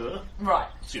convince her. Right.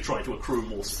 So you're trying to accrue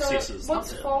more successes. So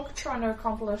what's Fogg trying to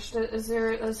accomplish? Is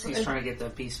there? He's trying to get the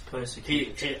beast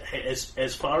persecuted.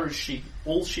 As far as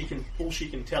all she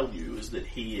can tell you is that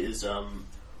he is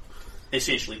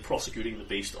essentially prosecuting the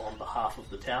beast on behalf of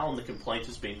the town. The complaint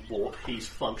has been brought. He's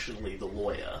functionally the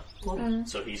lawyer,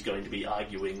 so he's going to be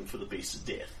arguing for the beast's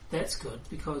death. That's good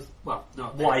because,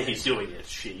 why he's doing it,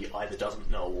 she either doesn't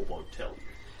know or won't tell you.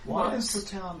 Why is the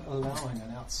town allowing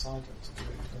an outsider to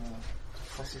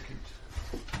prosecute?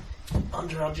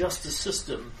 Under our justice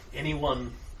system,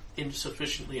 anyone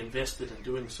insufficiently invested in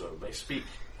doing so may speak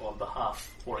on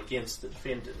behalf or against the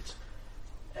defendant,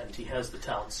 and he has the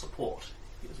town's support.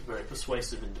 He is a very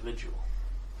persuasive individual.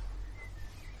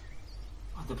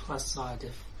 On the plus side,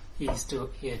 if he's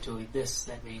here doing this,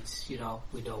 that means, we know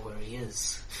where he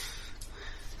is.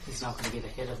 He's not going to get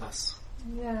ahead of us.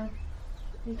 Yeah.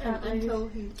 You can't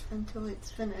Until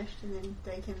it's finished, and then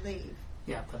they can leave.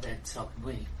 Yeah, but then so can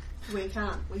we. We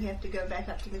can't. We have to go back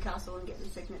up to the castle and get the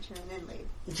signature and then leave.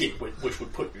 Yeah, which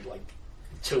would put you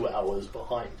 2 hours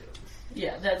behind him.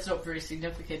 Yeah, that's not very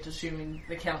significant, assuming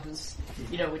the count is,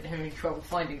 we're having trouble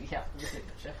finding the count for the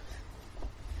signature.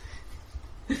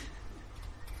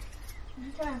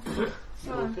 Okay.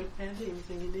 You all good, Andy?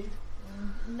 Anything you need?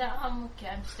 No, I'm okay.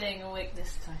 I'm staying awake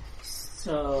this time.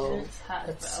 So It's hard,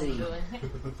 let's but I'm see. doing it.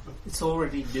 It's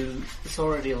already noon. It's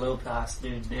already a little past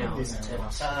noon now, isn't it?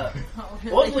 Oh,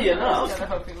 really? Oddly I was enough, kinda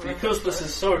hoping we were because this close.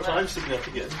 is so time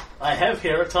significant, I have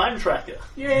here a time tracker.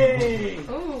 Yay!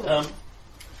 Ooh.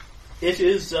 It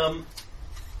is, at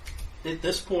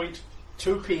this point,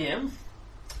 2 p.m.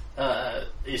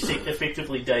 Is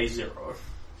effectively day 0.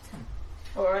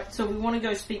 Alright, so we want to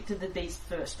go speak to the beast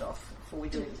first off, before we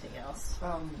do anything else.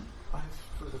 I have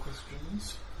further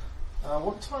questions.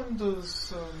 What time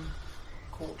does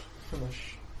court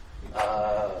finish?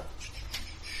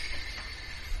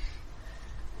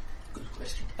 Good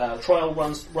question. Trial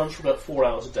runs for about 4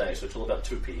 hours a day, so till about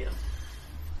 2 p.m.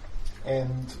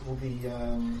 And will the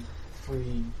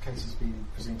 3 cases be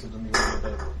presented in the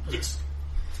order that... Yes.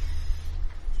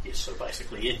 Yes, so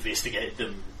basically investigate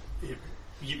them.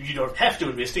 You don't have to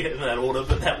investigate in that order,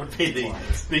 but that would be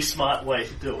the smart way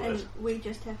to do it. And we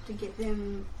just have to get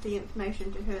them the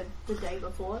information to her the day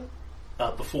before.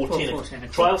 Before 10 10 o'clock.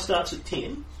 o'clock. Trial starts at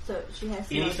 10. So she has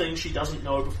to Anything she doesn't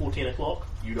know before 10 o'clock,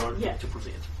 you don't Yeah. get to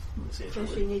present, so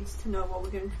essentially. she needs to know what we're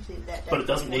going to present that day. But it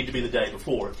doesn't need to be the day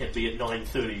before. It can be at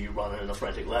 9:30 you run in a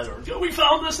frantic ladder and go, we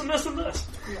found this and this and this.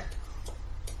 Yeah.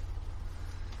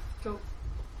 Cool.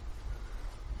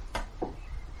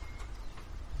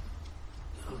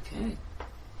 Okay.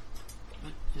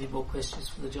 Any more questions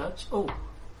for the judge? Oh,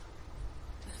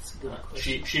 that's a good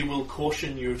question. She will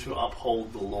caution you to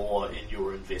uphold the law in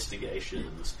your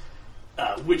investigations,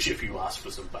 which, if you ask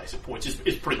for some basic points,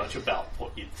 is pretty much about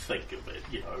what you'd think of it.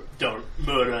 Don't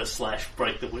murder /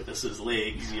 break the witnesses'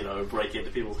 legs, break into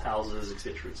people's houses,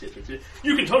 etc., etc., etc.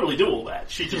 You can totally do all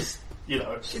that. She just,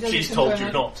 she's told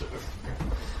you not to.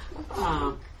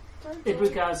 In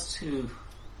regards to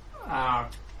our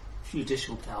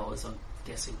judicial powers, I'm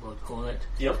guessing we'll call it,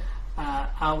 Yep.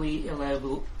 are we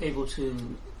able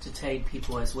to detain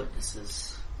people as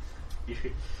witnesses?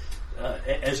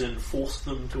 As in force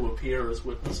them to appear as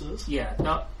witnesses? Yeah,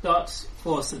 not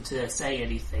force them to say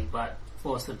anything, but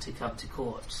force them to come to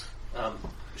court.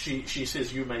 She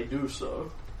says you may do so,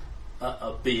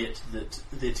 albeit that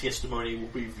their testimony will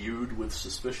be viewed with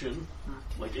suspicion.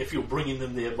 Like, if you're bringing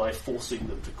them there by forcing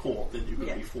them to court, then you're going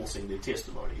to be forcing their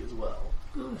testimony as well.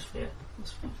 Oh, that's fair.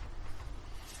 That's fair.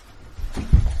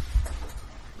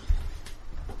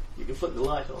 You can flick the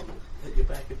light on and hit your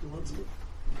back if you want to.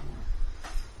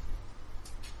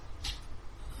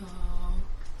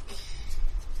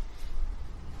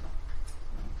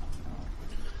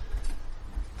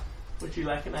 Would you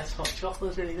like a nice hot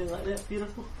chocolate or anything like that?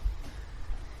 Beautiful.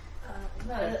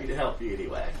 No, Happy to help you any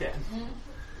way I can.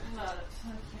 no, it's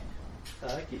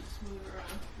okay. Thank you.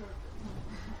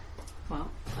 Well,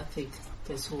 I think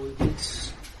that's all we need,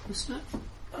 isn't it?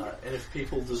 And if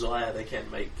people desire, they can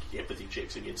make empathy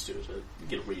checks against her to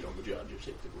get a read on the judge,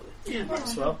 effectively. Yeah, might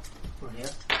as well. We're here.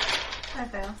 I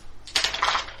fail.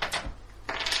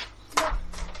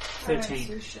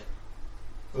 13.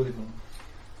 11.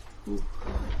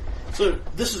 So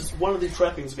this is one of the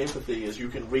trappings of empathy, is you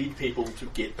can read people to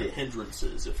get their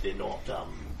hindrances if they're not,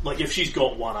 if she's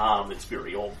got one arm, it's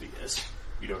very obvious.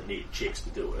 You don't need checks to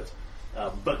do it.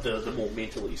 But the more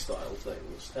mentally style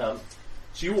things.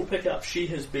 So you will pick up, she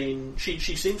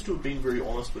seems to have been very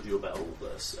honest with you about all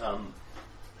this.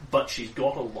 But she's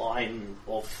got a line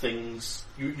of things.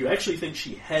 You actually think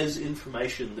she has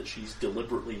information that she's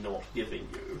deliberately not giving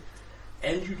you.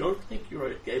 And you don't think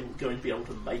you're going to be able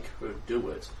to make her do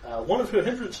it. One of her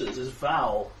hindrances is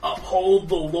vow, uphold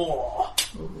the law.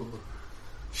 Ooh.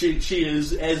 She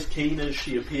is as keen as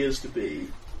she appears to be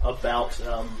about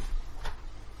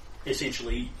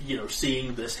essentially,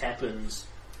 seeing this happens.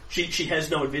 She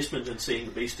has no investment in seeing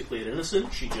the beast declared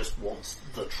innocent. She just wants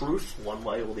the truth, one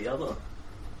way or the other.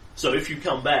 So if you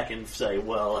come back and say,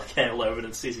 well, occasional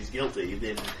evidence says he's guilty,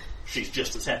 then she's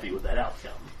just as happy with that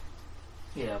outcome.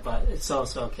 Yeah, but it's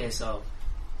also a case of,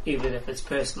 even if it's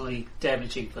personally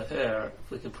damaging for her,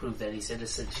 if we can prove that he's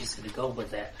innocent, she's going to go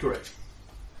with that. Correct.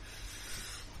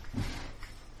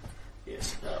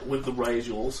 Yes. With the raise,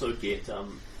 you'll also get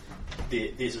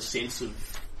there's a sense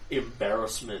of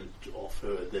embarrassment of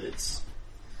her that it's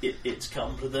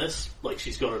come to this. Like,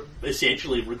 she's got to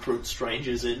essentially recruit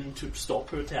strangers in to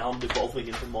stop her town devolving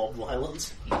into mob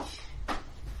violence.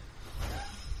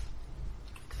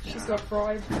 She's got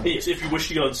pride. Yes, if you wish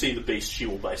to go and see the beast, she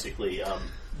will basically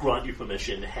grant you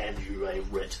permission, hand you a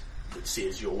writ that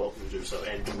says you're welcome to do so,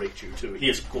 and direct you to... He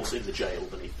is, of course, in the jail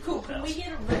beneath the Cool. Can courthouse. we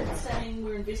get a writ saying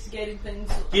we're investigating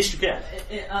things? Yes, you can.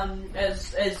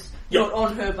 As Yep. not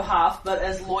on her behalf, but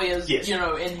as lawyers, Yes.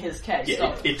 in his case.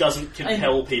 Yeah, So, it doesn't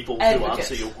compel people to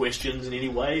advocates. answer your questions in any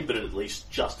way, but it at least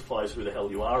justifies who the hell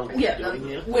you are and what you're doing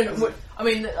here.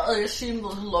 I assume the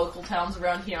local towns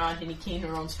around here aren't any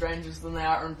keener on strangers than they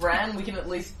are in Bran. We can at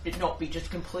least not be just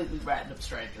completely random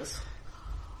strangers.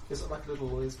 Is it like a little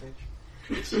lawyer's badge?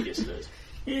 Yes, it is.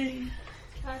 Can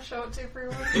I show it to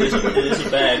everyone? It is a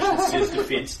badge that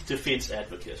says defense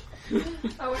advocate.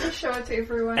 I want to show it to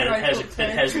everyone. And who I it talk to.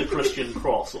 has the Christian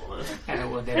cross on it. And it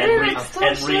would Eric, and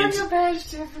stop showing reads- your badge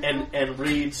to everyone. And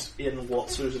reads in what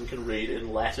Susan can read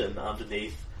in Latin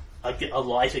underneath, a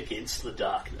light against the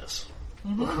darkness.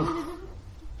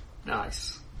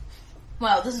 Nice.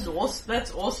 Wow, this is awesome.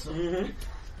 That's awesome. Mm-hmm.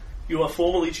 You are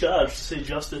formally charged to see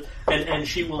justice, and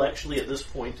she will actually, at this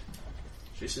point,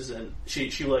 she says, and she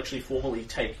will actually formally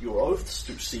take your oaths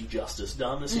to see justice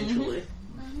done, essentially.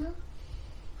 Mm-hmm.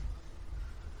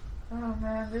 Oh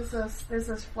man, there's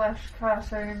this Flash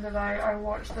cartoon that I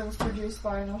watched that was produced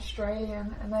by an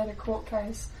Australian, and they had a court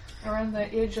case around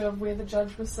the edge of where the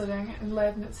judge was sitting, and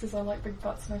Labnett says, "I like big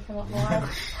butts and I cannot lie."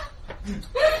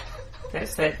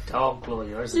 That's that dog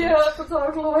lawyer, isn't Yeah, it? that's a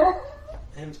dog lawyer.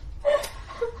 And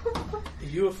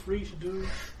you are free to do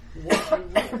what you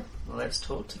want. Well, let's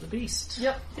talk to the beast.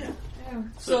 Yep. Yeah.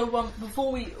 So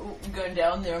before we go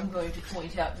down there, I'm going to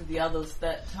point out to the others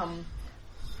that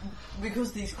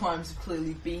because these crimes have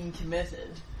clearly been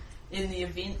committed, in the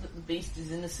event that the beast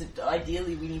is innocent,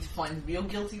 ideally we need to find the real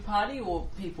guilty party, or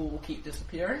people will keep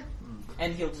disappearing,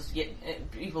 and he'll just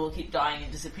people will keep dying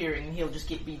and disappearing, and he'll just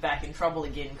be back in trouble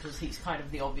again because he's kind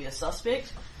of the obvious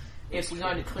suspect. If we're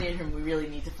going to clear him, we really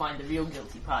need to find the real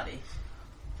guilty party.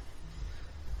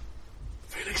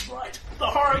 Felix Wright, the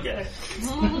horror game.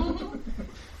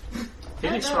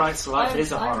 Felix Wright's life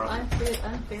is a horror. I'm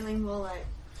feeling more like...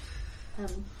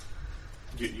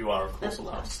 You are, of course,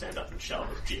 allowed to stand up and shout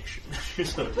objection.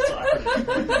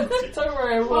 Don't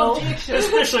worry, I will. Objection!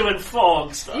 Especially when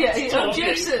fog starts Yeah, talking.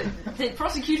 objection! The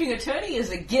prosecuting attorney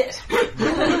is a git.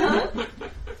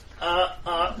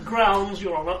 Grounds,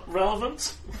 Your Honour,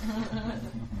 relevance.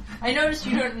 I noticed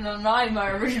you don't deny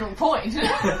my original point.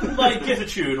 My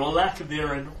gratitude or lack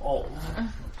therein of.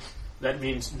 That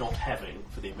means not having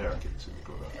for the Americans in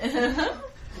the group.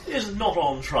 Is not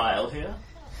on trial here.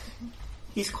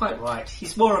 He's quite right.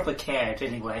 He's more of a cad,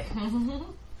 anyway. And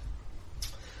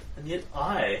yet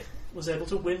I was able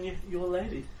to win your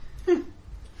lady.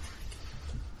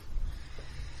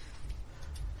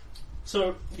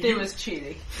 So There was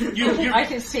cheating. you I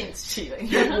can sense cheating.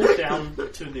 You walk down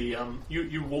to the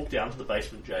you walk down to the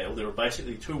basement jail. There are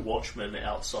basically two watchmen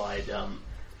outside,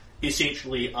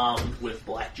 essentially armed with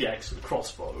blackjacks and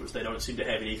crossbows. They don't seem to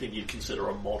have anything you'd consider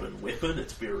a modern weapon.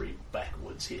 It's very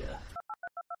backwards here.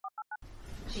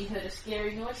 She heard a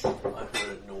scary noise. I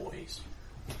heard a noise.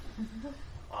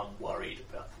 I'm worried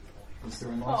about the noise. Is there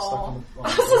a knife stuck on the...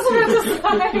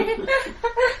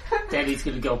 Daddy's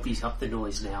going to go beat up the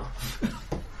noise now.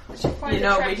 We've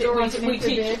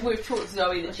taught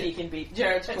Zoe that she can beat.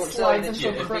 Jared's taught Zoe that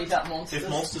she can beat up monsters. If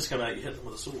monsters come out, you hit them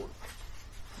with a sword.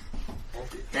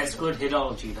 That's good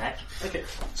hitology, that. Okay,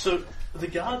 so the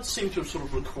guards seem to sort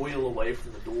of recoil away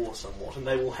from the door somewhat, and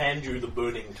they will hand you the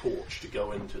burning torch to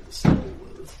go into the cell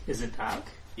with. Is it dark?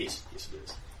 Yes, it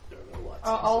is. There are no lights.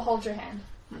 I'll hold your hand.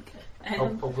 Okay. I'll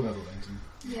put out a lantern.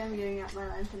 Yeah, I'm getting out my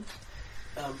lantern.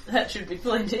 That should be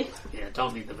plenty. Yeah,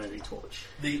 don't need the burning torch.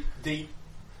 It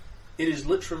is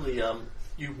literally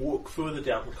you walk further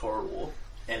down the corridor,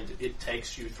 and it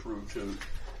takes you through to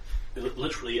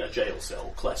literally a jail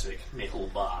cell, classic metal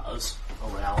bars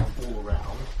all around,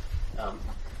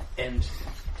 and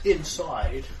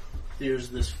inside there's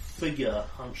this figure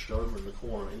hunched over in the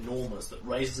corner, enormous, that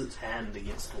raises its hand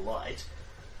against the light,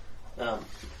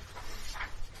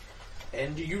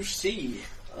 and you see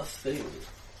a thing.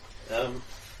 Run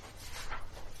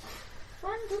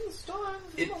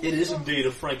It is indeed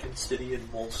a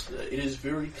Frankensteinian monster. It is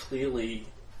very clearly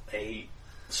a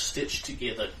stitched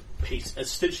together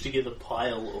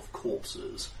pile of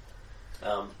corpses.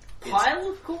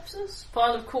 Pile of corpses?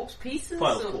 Pile of corpse pieces?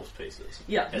 Pile of corpse pieces.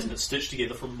 Yeah. As in it's stitched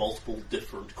together from multiple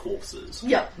different corpses.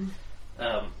 Yeah.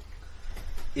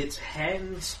 Its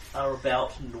hands are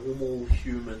about normal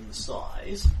human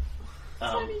size,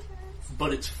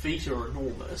 but its feet are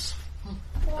enormous. Oh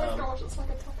my gosh, it's like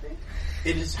a tuppy.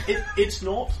 It's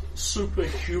not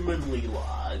superhumanly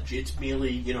large. It's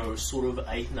merely, sort of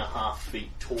 8.5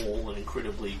 feet tall and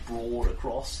incredibly broad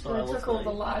across style. They took all the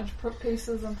large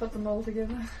pieces and put them all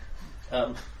together.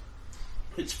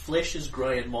 Its flesh is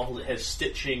grey and mottled. It has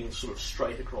stitching sort of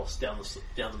straight across down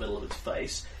the middle of its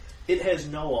face. It has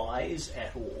no eyes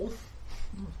at all.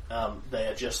 They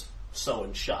are just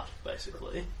sewn shut,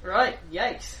 basically. Right,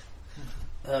 yikes.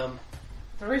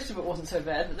 The rest of it wasn't so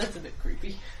bad, but that's a bit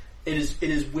creepy. It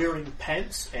is wearing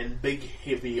pants and big,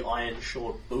 heavy,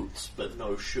 iron-shod boots, but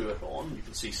no shirt on. You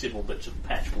can see several bits of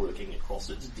patchworking across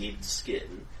its dead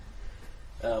skin.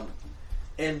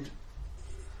 And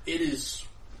it is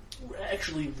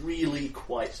actually really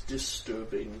quite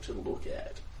disturbing to look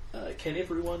at. Can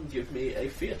everyone give me a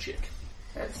fear check?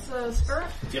 That's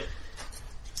spirit? Yep.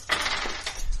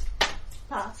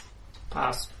 Pass.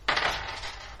 Pass.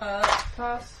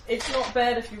 Pass. It's not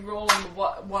bad if you roll on the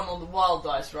one on the wild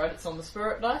dice, right? It's on the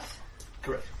spirit dice.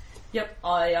 Correct. Yep,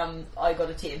 I got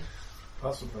a 10.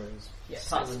 Pass and praise. Yeah,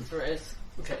 pass and throws.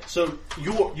 Okay, so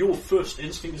your first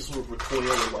instinct is sort of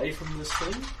recoil away from this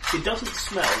thing. It doesn't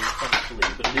smell, thankfully,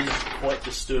 but it is quite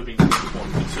disturbing to look on.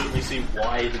 You can certainly see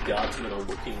why the guardsmen are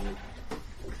looking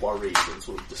worried and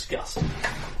sort of disgusted.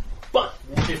 But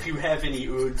if you have any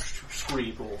urge to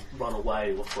scream or run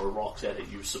away or throw rocks at it,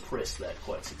 you suppress that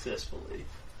quite successfully.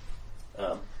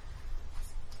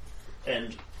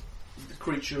 And the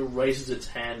creature raises its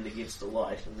hand against the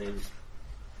light and then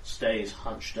stays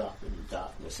hunched up in the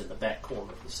darkness in the back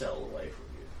corner of the cell away from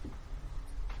you.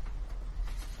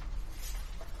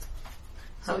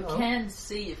 So it can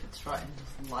see if it's frightened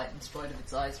of the light in spite of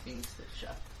its eyes being stitched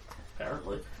shut.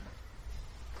 Apparently.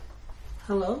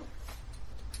 Hello?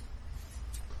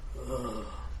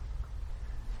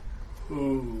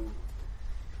 Who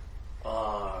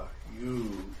are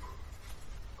you?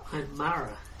 I'm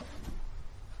Mara.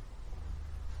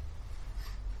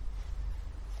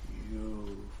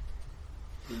 You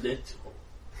little.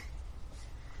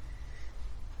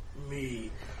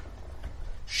 Me.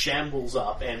 Shambles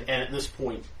up and at this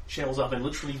point shambles up and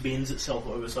literally bends itself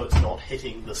over so it's not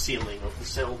hitting the ceiling of the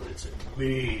cell that it's in.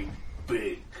 Me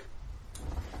big.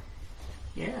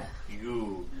 Yeah.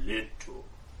 You little.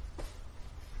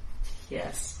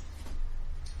 Yes.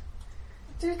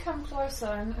 Do come closer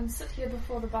and sit here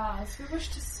before the bars. We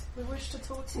wish to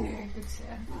talk to you, good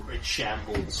sir. It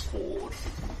shambles forward.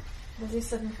 Does he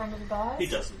sit in front of the bars? He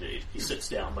does indeed. He sits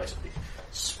down basically,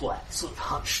 splat, sort of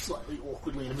hunched slightly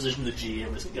awkwardly in a position the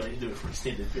GM isn't going to do it for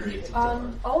extended periods of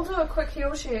time. I'll do a quick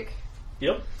heal check.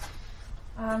 Yep.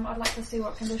 I'd like to see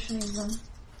what condition he's in.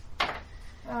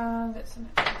 That's an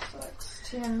extra 6,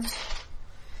 10.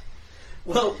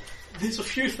 Well, there's a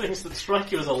few things that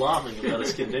strike you as alarming about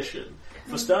his condition.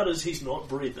 For starters, he's not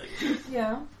breathing.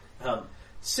 Yeah.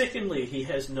 Secondly, he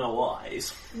has no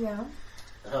eyes. Yeah.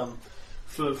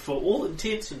 For all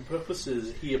intents and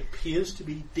purposes, he appears to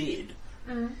be dead.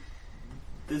 Mm.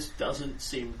 This doesn't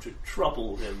seem to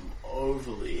trouble him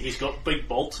overly. He's got big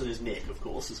bolts in his neck, of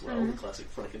course, as well, the classic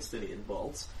Frankensteinian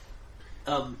bolts.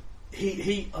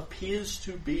 He appears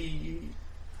to be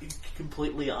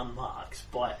completely unmarked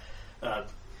by...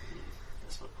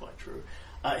 that's not quite true.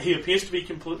 He appears to be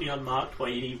completely unmarked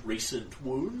by any recent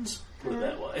wounds, put it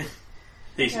that way.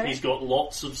 He's got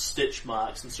lots of stitch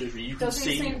marks and surgery. You can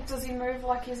see... Does he move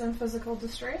like he's in physical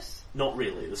distress? Not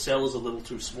really. The cell is a little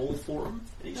too small for him,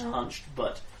 and he's hunched,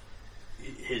 but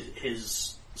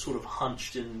his sort of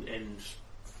hunched and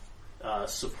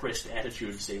suppressed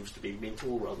attitude seems to be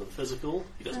mental rather than physical.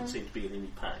 He doesn't seem to be in any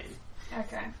pain.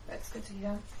 Okay, that's good to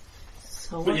hear.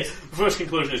 So But yeah, the first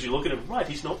conclusion is you look at him, right,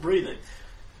 he's not breathing.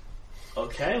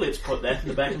 Okay, let's put that in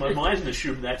the back of my mind and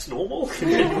assume that's normal.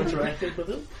 Continue interacting with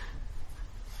him.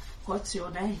 what's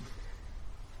your name?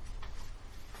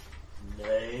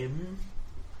 Name?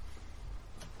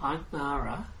 I'm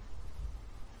Mara.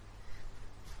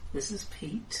 This is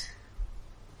Pete.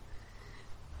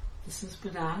 This is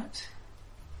Bernard.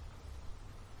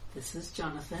 This is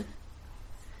Jonathan.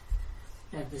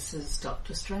 And this is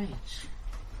Dr. Strange.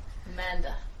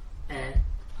 Amanda. And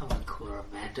I won't call her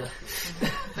Amanda.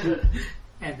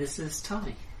 And this is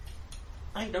Tommy.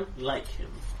 I don't like him.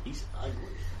 He's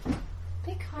ugly.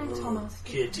 Be kind, Thomas.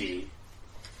 Kitty.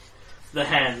 The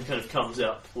hand kind of comes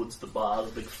out towards the bar,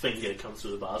 the big finger comes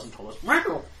through the bars, and Thomas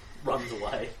runs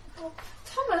away. Oh,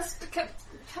 Thomas,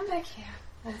 come back here.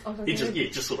 I'll go He get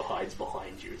him. just sort of hides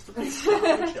behind you as the big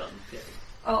gun. Yeah.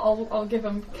 I'll give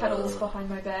him cuddles behind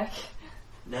my back.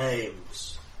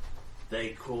 Names. They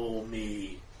call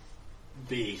me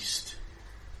Beast.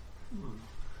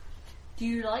 Do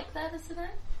you like that as a name?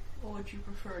 Or would you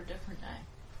prefer a different name?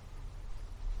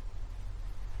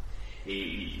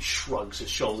 He shrugs his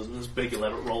shoulders in this big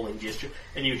elaborate rolling gesture,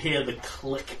 and you hear the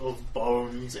click of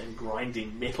bones and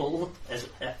grinding metal as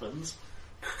it happens.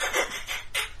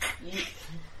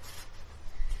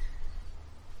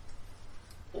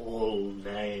 All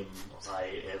name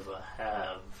I ever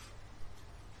have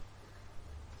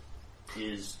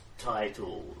is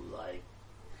title like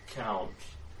count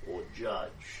or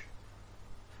judge.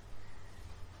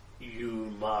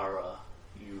 You Mara,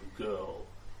 you girl,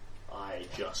 I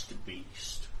just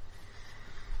beast.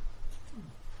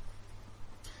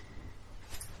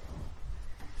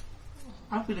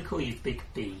 I'm going to call you Big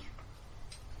B.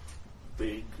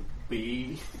 Big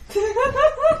B.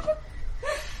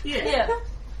 Yeah.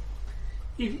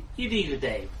 You need a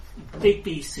name. Big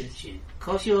B suits you.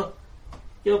 Because you're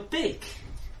big.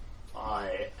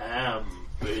 I am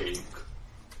big.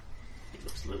 He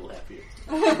looks a little happier.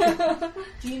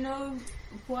 Do you know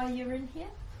why you're in here?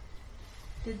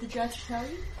 Did the judge tell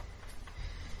you?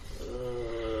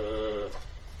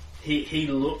 He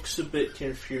looks a bit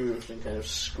confused and kind of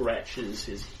scratches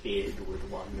his head with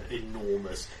one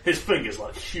enormous... His fingers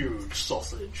like huge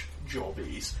sausage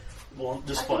jobbies. I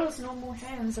thought it was normal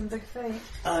hands and big feet.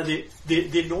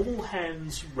 They're normal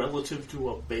hands relative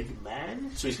to a big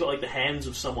man. So he's got like the hands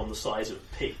of someone the size of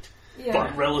Pete. Yeah.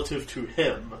 But relative to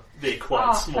him, they're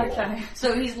quite small. Okay.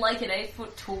 So he's like an 8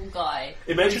 foot tall guy.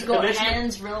 Imagine- He's got imagine-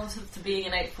 hands relative to being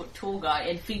an 8 foot tall guy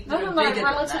and feet that No, are no, bigger than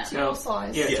relative that. to your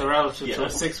size. Yeah, it's Yeah. a relative Yeah. to a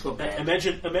 6 foot man.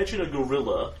 Imagine a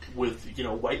gorilla with a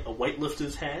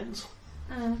weightlifter's hands.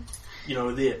 You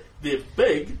know, they're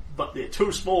big, but they're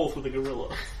too small for the gorilla.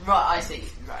 Right, I see.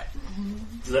 Right.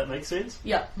 Does that make sense?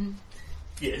 Yeah.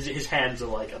 Yeah, his hands are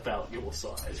like about your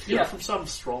size. You know, from some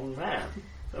strong man.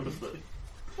 Kind of thing.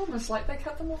 Almost like they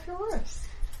cut them off your wrist.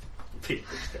 People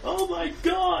go, oh my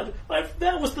god!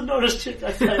 That was the notice check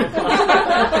I failed.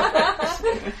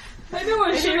 I knew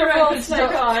I If should everyone have could rolled snake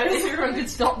stop- eyes. if everyone could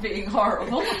stop being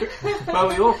horrible. Well,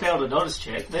 we all failed a notice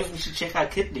check. Maybe we should check our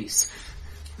kidneys.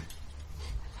 I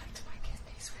liked my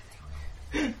kidneys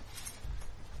where they were.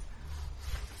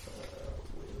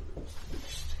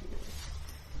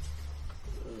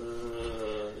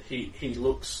 He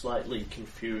looks slightly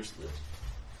confused. That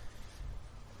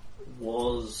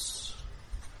was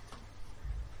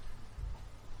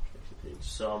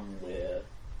somewhere.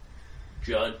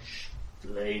 Judge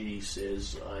lady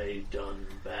says I done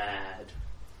bad.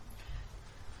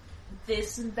 There's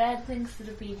some bad things that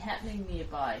have been happening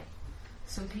nearby.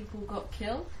 Some people got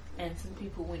killed and some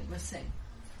people went missing.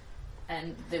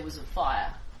 And there was a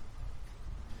fire.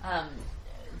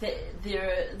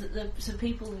 Some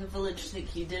people in the village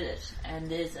think you did it, and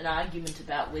there's an argument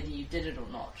about whether you did it or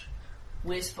not.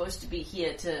 We're supposed to be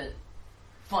here to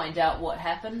find out what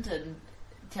happened and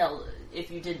tell,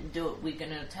 if you didn't do it, we're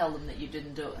going to tell them that you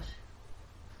didn't do it.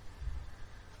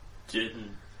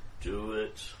 Didn't do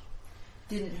it.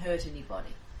 Didn't hurt anybody.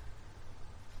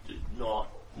 Did not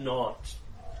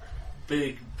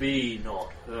Big B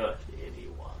not hurt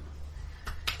anyone.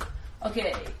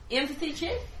 Okay, empathy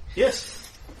check? Yes.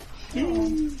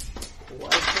 Why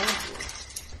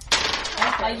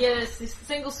I get a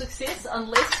single success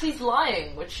unless he's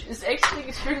lying, which is actually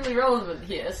extremely relevant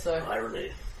here, so...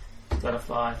 irony. Got a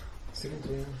 5.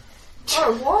 17.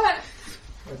 Oh, what?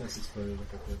 Oh, that's exploded a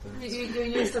couple of times. You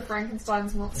used the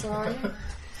Frankenstein's monster, are you?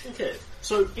 Okay,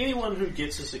 so anyone who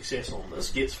gets a success on this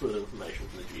gets further information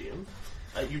from the GM.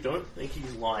 You don't think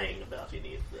he's lying about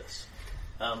any of this.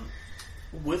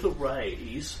 With a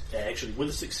raise, actually, with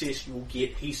a success, you will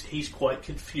get. He's quite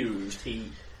confused. He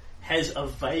has a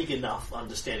vague enough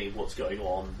understanding of what's going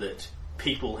on that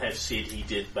people have said he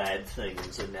did bad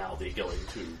things, and now they're going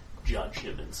to judge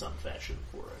him in some fashion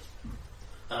for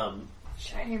it.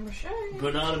 Shame.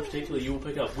 Bernard, in particular, you will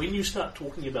pick up when you start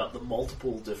talking about the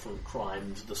multiple different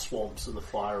crimes, the swamps and the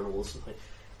fire and all this stuff.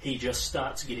 He just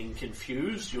starts getting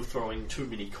confused. You're throwing too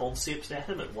many concepts at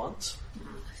him at once.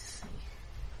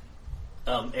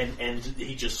 And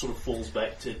he just sort of falls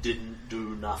back to didn't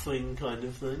do nothing kind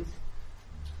of thing.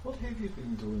 What have you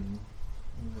been doing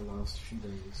in the last few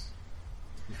days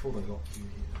before they locked you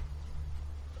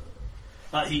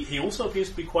here? He also appears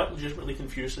to be quite legitimately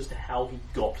confused as to how he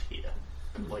got here,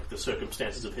 like the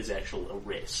circumstances of his actual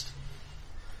arrest.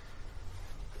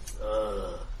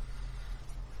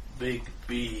 Big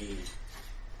B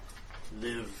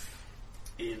live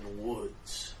in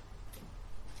woods.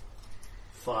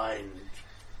 Find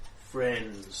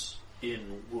friends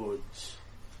in woods.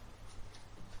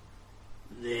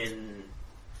 Then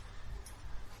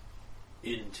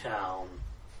in town,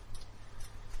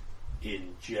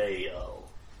 in jail.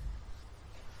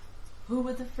 Who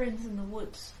were the friends in the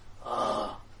woods?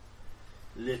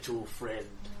 Little friend,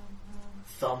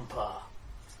 Thumper.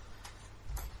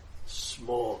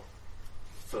 Small,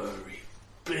 furry,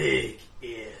 big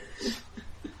ears.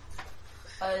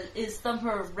 Is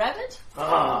Thumper a rabbit?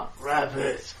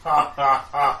 Rabbit. Ha ha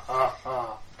ha ha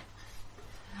ha.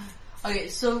 Okay,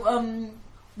 so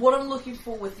what I'm looking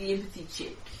for with the empathy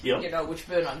check, Yep. Which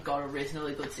Bernard got a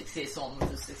reasonably good success on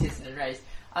with the success in the race,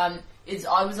 is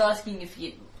I was asking if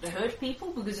he hurt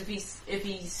people, because if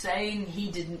he's saying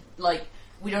he didn't,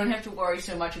 we don't have to worry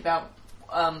so much about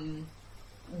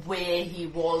where he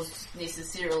was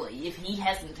necessarily. If he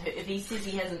says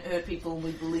he hasn't hurt people and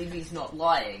we believe he's not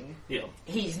lying,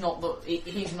 he's not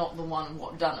the one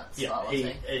what done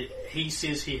it. He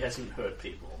says he hasn't hurt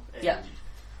people. And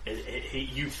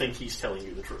you think he's telling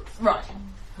you the truth, right?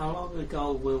 How long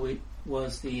ago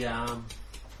was the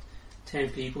 10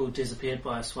 people disappeared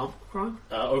by a swamp crime?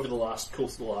 Over the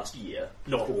course of the last year,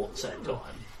 not all at the same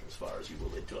time, as far as you were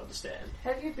led to understand.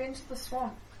 Have you been to the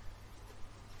swamp?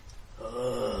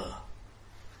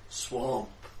 Swamp.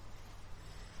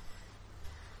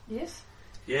 Yes?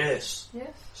 Yes.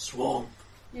 Yes? Swamp.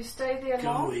 You stay there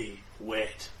long? Gooey.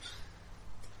 Wet.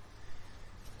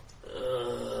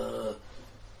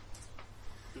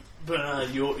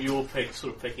 But you're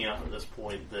picking up at this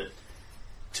point that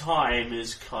time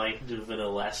is kind of an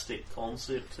elastic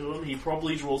concept to him. He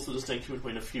probably draws the distinction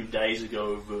between a few days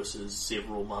ago versus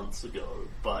several months ago,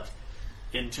 but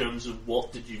in terms of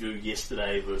what did you do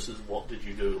yesterday versus what did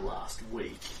you do last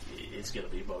week, it's going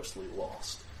to be mostly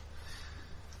lost.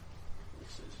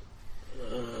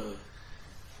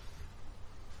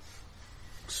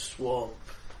 Swamp.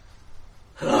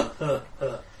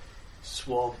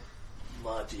 Swamp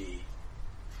muddy.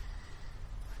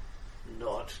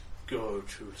 Not go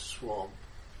to swamp.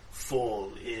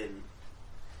 Fall in.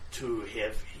 Too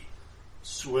heavy.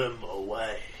 Swim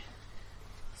away.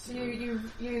 So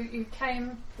you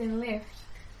came, then left.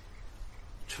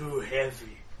 Too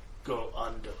heavy. Go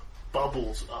under.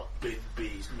 Bubbles up Big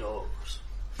B's nose.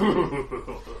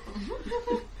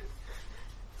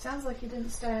 Sounds like you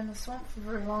didn't stay in the swamp for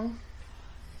very long.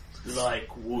 Like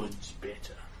woods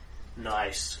better.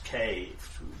 Nice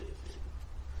cave to live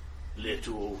in.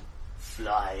 Little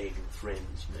flying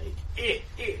friends make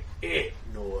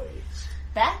noise.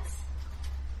 Bats?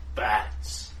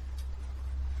 Bats.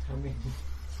 I mean,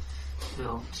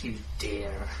 Don't you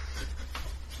dare.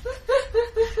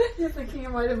 You're thinking you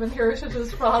might have inherited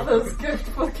his father's gift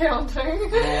for counting.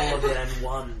 More than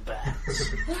one bat.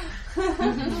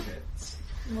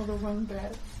 More than one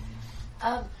bat.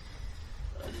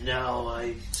 Now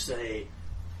I say,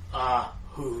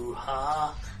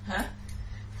 hoo-ha. Huh?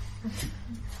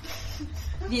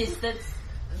 Yes,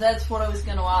 that's what I was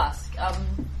going to ask.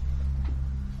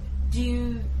 Do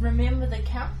you remember the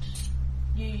Count?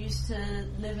 You used to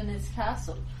live in his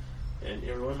castle? And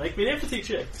everyone make me an empathy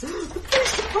check.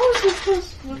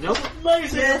 Nope.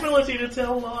 Amazing ability to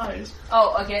tell lies.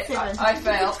 Oh, okay. I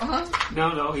fail.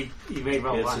 No, he may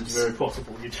roll Yes, once. it's very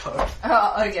possible you don't.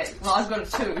 Oh, okay. Well, I've got a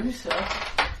 2, so...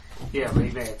 Yeah, but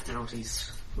he may have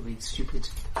penalties for being stupid.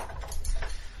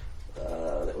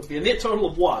 That would be a net total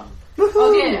of 1.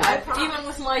 Okay, even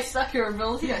with my sucker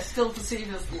ability, I still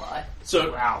perceive as a lie.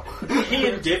 So, Wow. he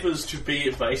endeavours to be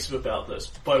evasive about this,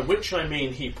 by which I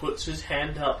mean he puts his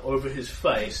hand up over his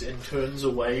face and turns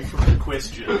away from the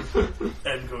question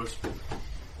and goes,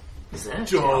 Is that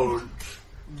 "Don't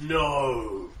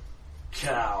know,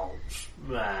 Count,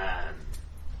 man."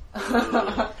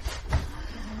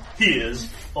 He is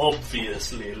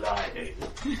obviously lying.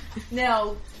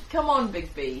 Now, come on,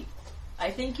 Big B.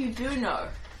 I think you do know.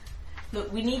 Look,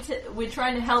 we're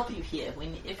trying to help you here.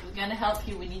 If we're going to help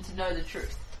you, we need to know the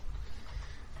truth.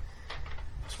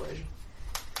 Persuasion.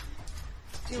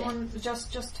 Do you want to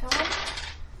just tell him?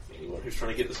 Anyone who's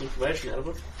trying to get this information out of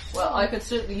him. Well, I could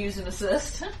certainly use an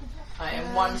assist. I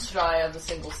am one shy of a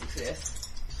single success.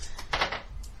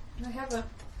 I have it.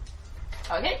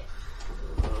 Okay.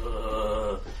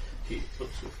 He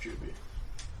looks at Juby.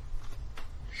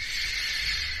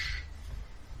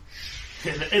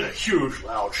 In a huge,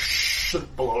 loud shh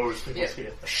that blows people's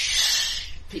head.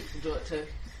 People do it too.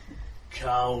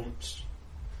 Count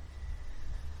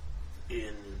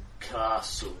in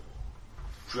Castle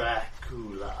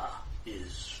Dracula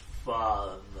is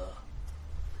father,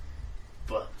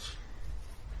 but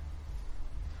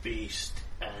Beast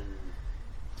and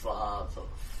Father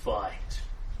fight.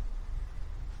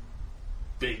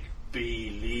 Big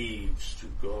B leaves to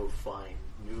go find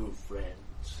new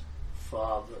friends.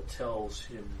 Father tells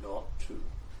him not to.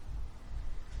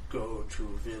 Go to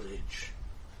village.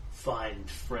 Find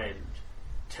friend.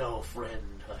 Tell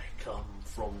friend I come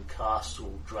from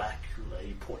Castle Dracula.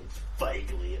 He points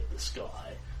vaguely at the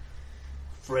sky.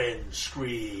 Friend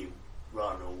scream,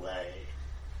 run away.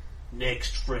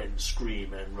 Next friend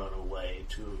scream and run away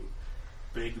too.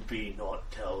 Big B not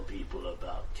tell people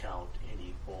about Count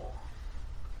anymore.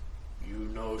 You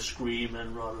know scream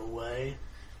and run away?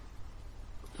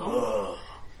 Ugh.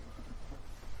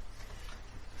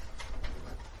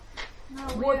 No,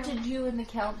 What did you and the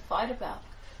Count fight about?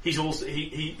 He's also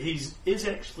is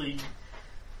actually,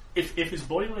 if his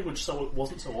body language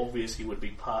wasn't so obvious, he would be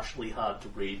partially hard to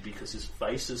read because his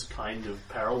face is kind of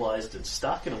paralysed and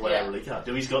stuck in a way I really can't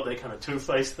do. He's got that kind of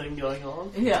two-face thing going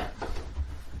on. Yeah.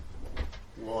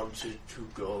 Wanted to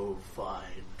go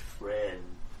find friends.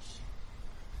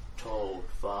 Told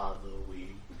father we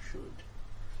should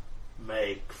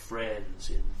make friends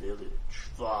in village.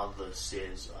 Father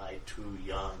says I too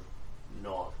young,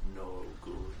 not no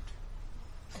good.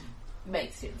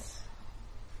 Makes sense.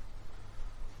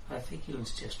 I think he was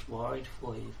just worried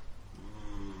for you.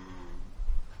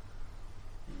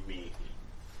 Me.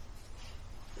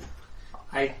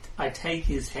 I take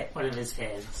one of his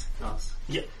hands. Nice.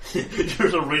 Yeah,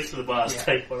 there's a reach to the bars. Yeah.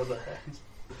 Take one of the hands.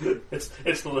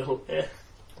 It's the little.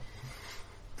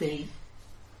 B,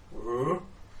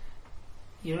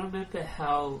 you remember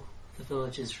how the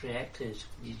villagers reacted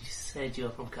when you said you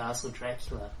were from Castle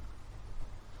Dracula?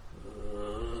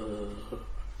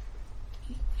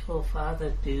 Your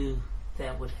father knew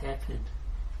that would happen,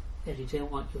 and he didn't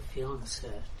want your feelings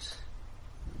hurt.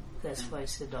 That's why he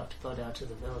said not to go down to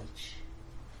the village.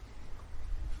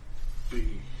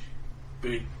 Be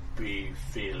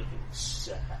feeling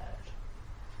sad.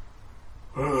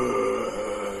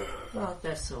 Well,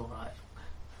 that's alright.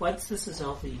 Once this is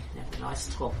over, you can have a nice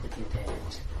talk with your dad,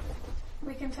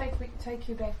 We can take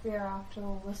you back there after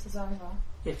all this is over.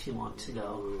 if you want to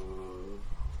go.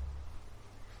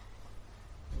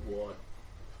 What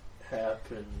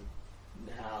happened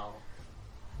now?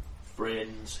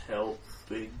 Friends help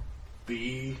Big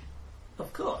B.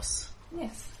 Of course.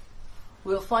 Yes.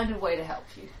 We'll find a way to help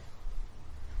you.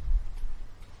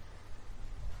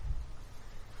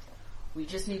 We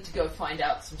just need to go find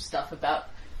out some stuff about...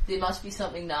 There must be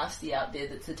something nasty out there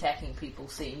that's attacking people,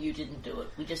 seeing you didn't do it.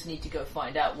 We just need to go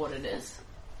find out what it is.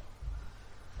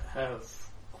 Have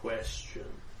question.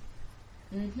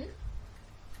 Mm-hmm.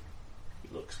 He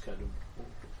looks kind of.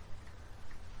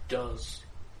 Does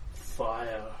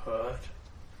fire hurt?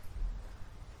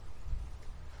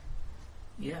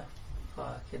 Yeah,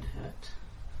 fire can hurt.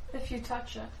 If you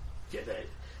touch it. Yeah,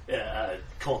 that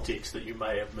context that you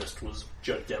may have missed was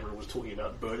Joe Dameron was talking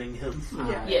about burning him.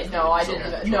 Yeah, no, I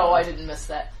didn't. No, I didn't miss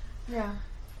that. Yeah.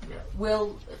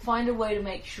 We'll find a way to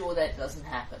make sure that doesn't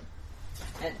happen.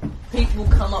 And people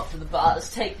will come up to the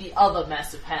bars, take the other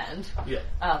massive hand,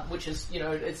 which is,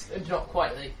 it's not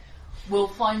quite the... We'll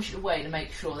find a way to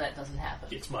make sure that doesn't happen.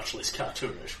 It's much less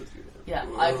cartoonish with you. Yeah,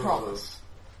 I promise.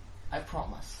 I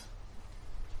promise.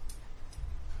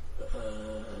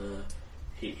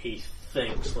 He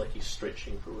thinks like he's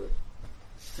stretching for it.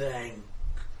 Thank.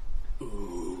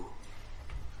 Ooh.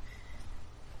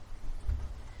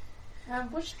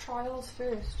 Which trials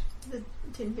first? The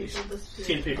 10 people disappeared.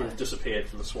 10 people have disappeared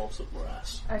from the swamps of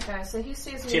Morass. Okay, so he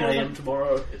says 10 a.m.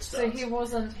 tomorrow, it starts. So he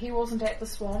wasn't at the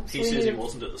swamp. He says he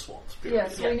wasn't at the swamps. Yeah,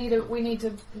 so we need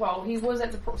to. Well, he was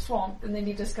at the swamp, and then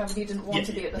he discovered he didn't want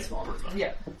to be at the swamp.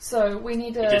 Yeah. So we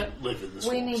need to. He didn't live in the swamps.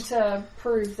 We need to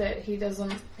prove that he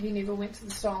never went to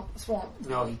the swamp.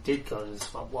 No, he did go to the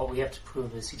swamp. What we have to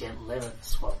prove is he didn't live in the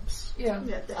swamps. Yeah.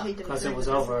 That he didn't Because it bring was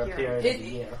the over a disappearance. period of a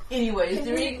year. Anyway, is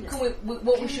there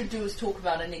what we should do is talk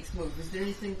about our next move. Is there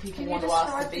anything people Can you want to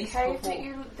ask describe the the beast cave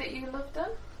before? that you lived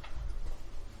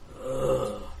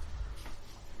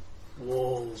in?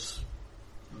 Walls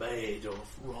made of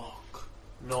rock,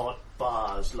 not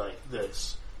bars like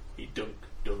this. He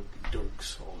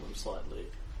dunks on them slightly.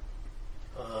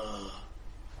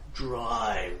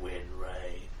 Dry when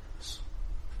rains.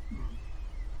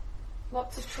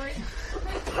 Lots of trees.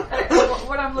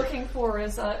 What I'm looking for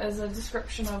is a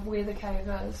description of where the cave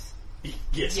is.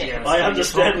 Yes, Yeah. I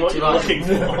understand what you're looking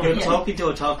for. You're talking to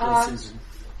a talker, Susan.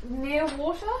 Near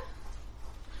water?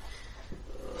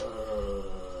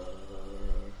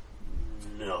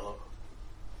 No.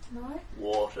 No.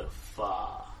 Water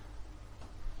far.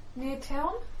 Near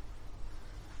town?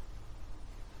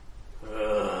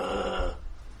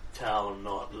 Town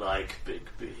not like like Big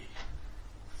B.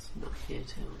 It's not here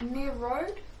town. Near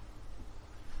road?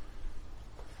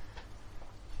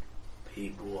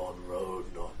 People on road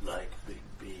not like Big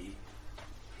B.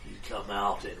 He come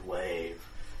out and wave,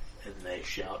 and they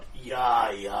shout, "Yah,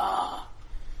 yah,"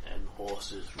 and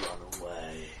horses run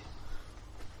away.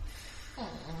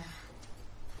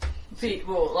 Pete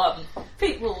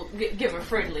will give a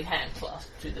friendly hand clasp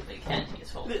to the big hand he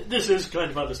is holding. This is kind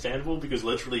of understandable, because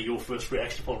literally your first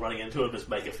reaction upon running into him is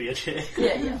make a fear check.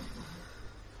 Yeah.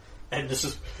 And this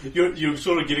is, you're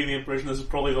sort of getting the impression this is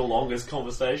probably the longest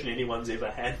conversation anyone's ever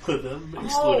had with him,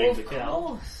 excluding the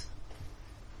cow.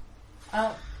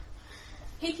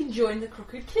 He can join the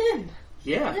Crooked Kin.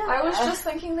 Yeah. I was just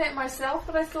thinking that myself,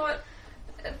 but I thought,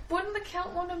 wouldn't the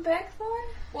Count want him back though?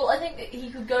 Well, I think that he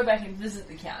could go back and visit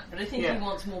the Count, but I think Yeah. he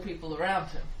wants more people around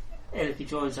him. And if he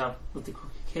joins up with the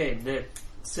Crooked King, they're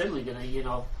certainly going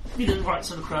to, be the right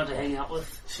sort of crowd to hang out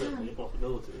with. Certainly a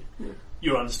possibility. Yeah.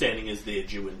 Your understanding is they're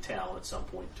due in town at some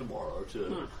point tomorrow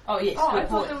to... Oh, yes. Oh, good I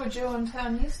thought point. they were due in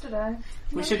town yesterday.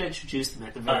 We should introduce them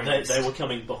at the very least. They were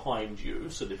coming behind you,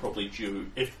 so they're probably due...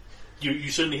 If you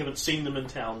certainly haven't seen them in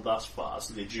town thus far,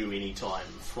 so they're due any time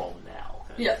from now.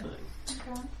 Kind Yeah. of thing.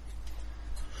 Okay.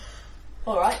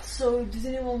 Alright, so does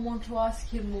anyone want to ask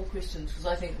him more questions? Because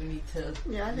I think we need to...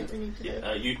 Yeah, I think we need to do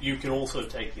Yeah, you can also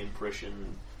take the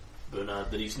impression, Bernard,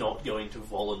 that he's not going to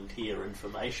volunteer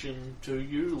information to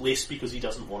you, less because he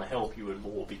doesn't want to help you and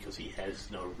more because he has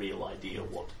no real idea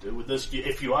what to do with this.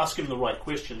 If you ask him the right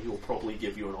question, he'll probably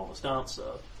give you an honest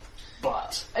answer.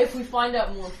 But If we find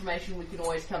out more information, we can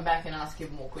always come back and ask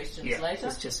him more questions later.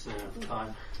 It's just a matter of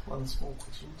time. One small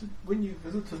question. When you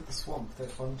visited the swamp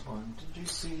that one time, did you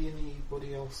see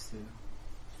anybody else there?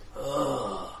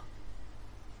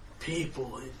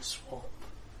 People in swamp.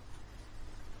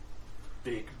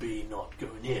 Big B not go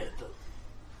near them.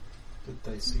 Did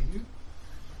they see you?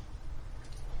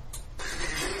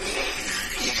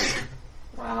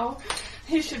 Wow.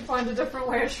 You should find a different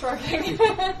way of shrugging.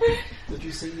 Did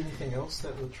you see anything else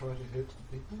that would try to hurt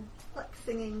the people? like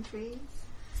singing trees.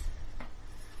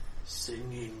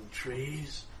 Singing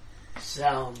trees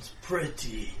sounds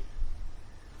pretty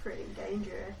Pretty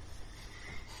dangerous.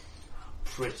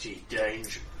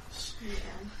 dangerous. Yeah.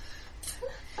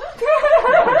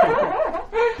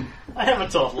 I have a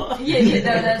toddler.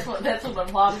 That's what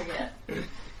I'm laughing at.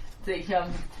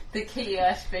 The key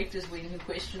aspect is when you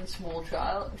question small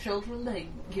children, they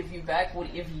give you back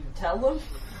whatever you tell them,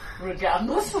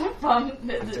 regardless of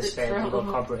Understandable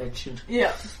comprehension.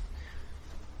 Yeah.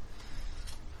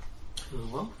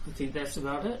 Well, I think that's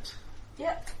about it.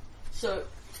 Yep. So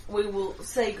we will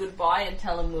say goodbye and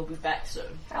tell him we'll be back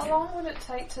soon. How long would it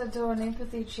take to do an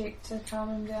empathy check to calm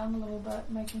him down a little bit,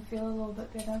 make him feel a little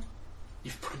bit better?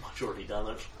 You've pretty much already done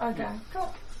it. Okay,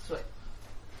 cool. Sweet.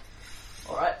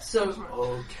 Alright, so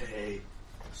Okay,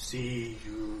 see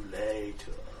you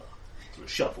later. Sort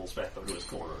of shuffles back over to his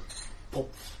corner and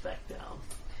pumps back down.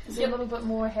 Is he a little bit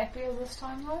more happier this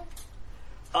time though?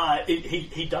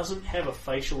 He doesn't have a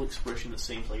facial expression that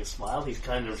seems like a smile. He's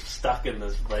kind of stuck in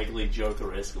this vaguely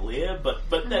Joker-esque leer, but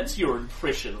that's your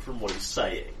impression from what he's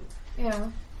saying. Yeah.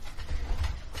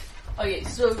 okay,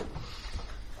 so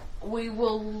we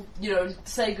will,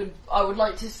 say good. I would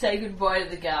like to say goodbye to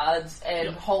the guards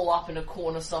and hole up in a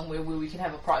corner somewhere where we can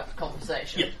have a private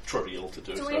conversation. Yeah, trivial to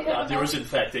do. Do So we have there is enough- in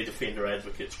fact a defender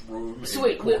advocate's room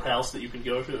Sweet, in the courthouse that you can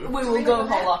go to. We will go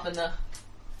hole up in the.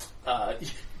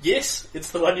 Yes,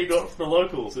 it's the one you got from the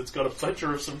locals. It's got a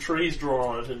picture of some trees drawn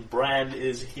on it, and Bran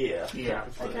is here. Yeah.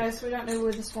 Okay, so we don't know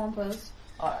where the swamp is.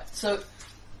 Alright, so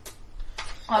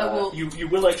I will. You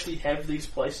will actually have these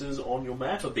places on your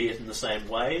map, albeit in the same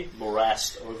way.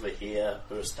 Morast over here,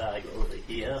 Herstag over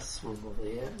here. Swamp over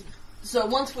here. So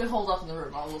once we're holed up in the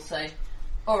room, I will say,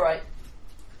 alright,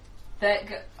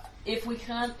 if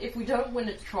we don't win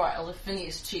at trial, if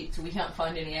Phineas cheats and we can't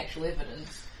find any actual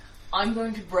evidence, I'm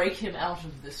going to break him out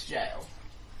of this jail.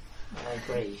 I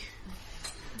agree.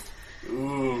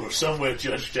 Ooh, somewhere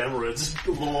Judge Dameron's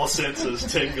law senses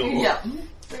tingle. Yeah.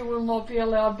 We will not be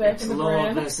allowed back It's in the law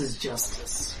brand. versus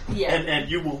justice. Yeah. And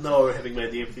you will know, having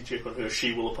made the empathy check on her,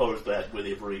 she will oppose that with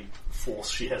every force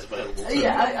she has available to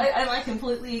Yeah, her. I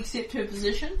completely accept her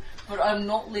position, but I'm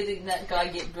not letting that guy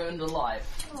get burned alive.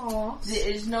 Aw. There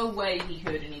is no way he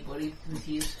hurt anybody because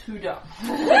he is too dumb.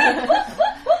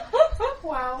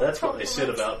 Wow. That's what they said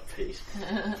compliments. about Pete.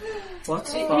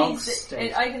 What's And Bog's and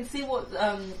state? I can see what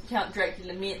Count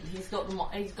Dracula meant. He's got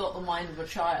the mind of a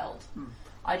child.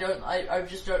 I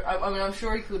mean, I'm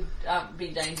sure he could be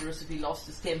dangerous if he lost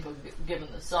his temper, given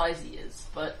the size he is.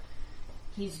 But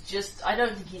he's just. I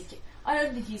don't think he's. I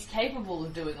don't think he's capable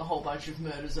of doing a whole bunch of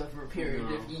murders over a period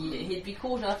of a year. He'd be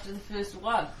caught after the first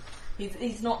one.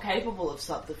 He's not capable of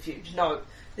subterfuge. No,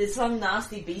 there's some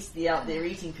nasty beastie out there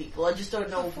eating people. I just don't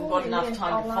know if we've got enough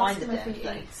time to find the damn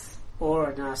thing.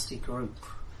 Or a nasty group.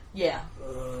 Yeah.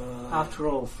 After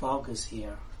all, Fog is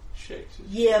here. Shakes his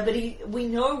Yeah, but we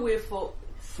know where Fog...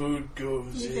 food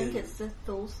goes You in. think it's the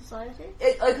Thule Society?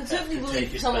 I could certainly Have to believe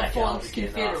take us some of back out Fog's again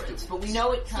Confederates, afterwards. but we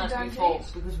know it can't So be don't Fog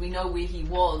eat. because we know where he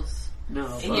was. No,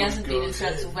 And he but, hasn't been in goes in.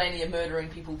 Transylvania murdering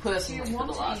people Do personally you for the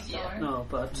want to last eat, year. though? no,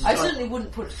 but I certainly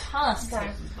wouldn't put it past Okay.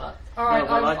 him, but... Alright, No,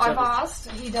 but I've I've asked.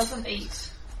 He doesn't eat.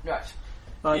 Right.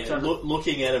 like, Yeah,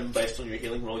 looking at him based on your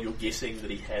healing roll, you're guessing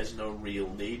that he has no real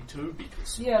need to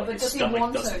because Yeah, but his does he stomach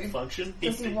want doesn't to? function.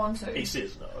 Does he want to? He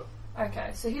says no.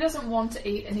 Okay, so he doesn't want to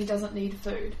eat and he doesn't need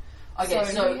food. Okay,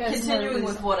 so he has continuing no with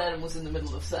reason. what Adam was in the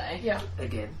middle of saying. Yeah.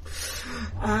 again.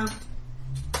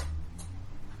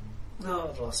 No,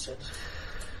 I've lost it.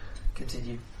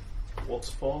 Continue. What's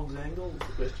Fogg's angle? Was the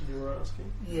question you were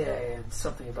asking? Yeah, and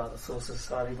something about the Thule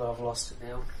Society, but I've lost it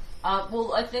now.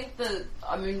 Well, I think that,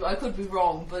 I mean, I could be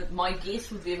wrong, but my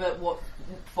guess would be about what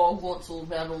Fogg wants all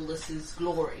about all this is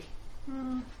glory.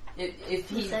 If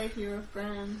The he, saviour of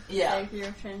Bran, Yeah. saviour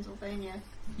of Transylvania.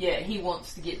 yeah, he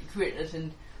wants to get credit,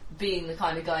 and being the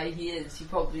kind of guy he is,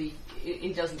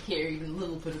 he doesn't care even a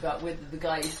little bit about whether the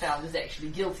guy he's found is actually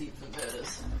guilty of the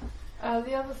murders.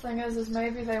 The other thing is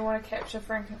maybe they want to capture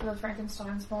the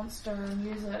Frankenstein's monster and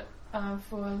use it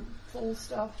for full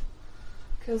stuff.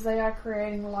 Because they are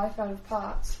creating life out of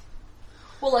parts.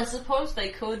 Well, I suppose they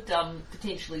could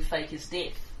potentially fake his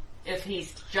death if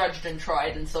he's judged and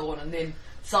tried and so on, and then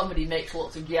somebody makes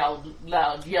lots of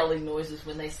loud yelling noises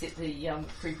when they set the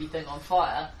creepy thing on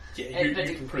fire. Yeah, you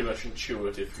can pretty much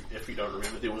intuit if you don't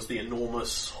remember. There was the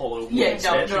enormous hollow wooden Yeah,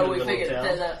 statue no, in we the middle figured of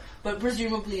town. that. But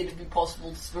presumably it'd be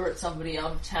possible to spirit somebody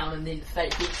out of town and then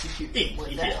fake execute them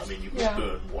with that. Yeah, I mean, you could Yeah.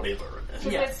 burn whatever in it. So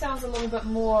Yeah. that sounds a little bit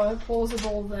more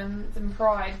plausible than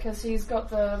Pride, because he's got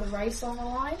the race on the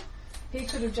line. He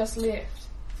could have just left.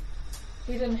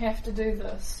 He didn't have to do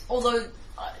this. Although,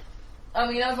 I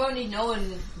mean, I've only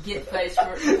known Get Face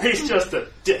for... He's just a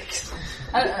dick.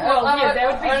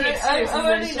 that would be the excuse, I've and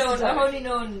only then known, just I've like- only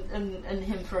known in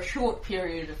him for a short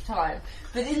period of time,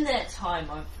 but in that time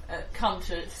I've come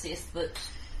to assess that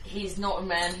he's not a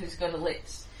man who's going to let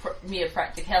mere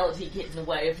practicality get in the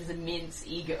way of his immense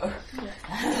ego.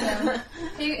 Yeah.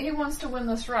 he wants to win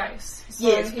this race. So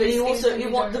Yes, but he's he also gonna be the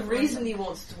doing it for reason him. he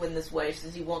wants to win this race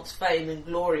is he wants fame and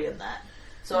glory in that.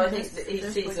 So I think that he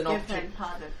This sees would an give opportunity. him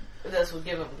part of. This would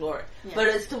give him glory. Yeah. But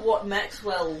as to what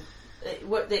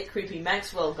what that creepy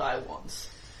Maxwell guy wants,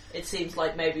 it seems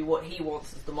like maybe what he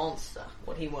wants is the monster.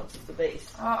 What he wants is the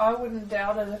beast. I wouldn't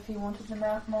doubt it if he wanted the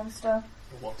monster.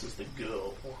 What does the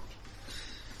girl want?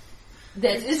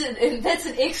 That's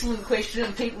an excellent question,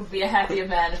 and Pete would be a happier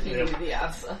man if he knew the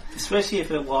answer. Especially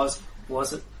if it was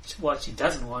it what she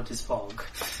doesn't want is Fog.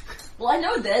 Well, I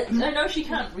know that. I know she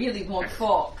can't really want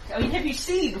Fog. I mean, have you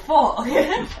seen Fog?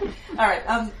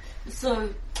 Alright, so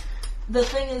the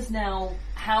thing is now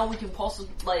how we can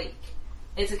possibly,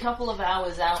 it's a couple of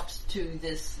hours out to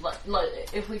this,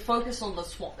 if we focus on the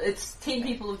swamp, it's 10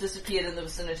 people have disappeared in the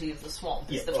vicinity of the swamp.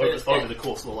 Yeah, It's the over first the day.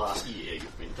 course of the last year,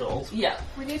 you've been told. Yeah.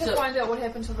 We need to So- find out what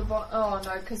happened to the oh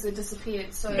no, because they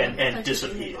disappeared. So And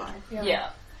disappeared. Yeah.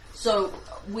 So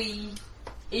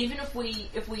even if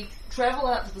we travel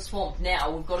out to the swamp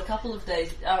now, we've got a couple of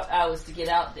hours to get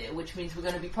out there, which means we're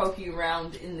going to be poking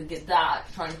around in the dark,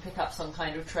 trying to pick up some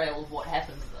kind of trail of what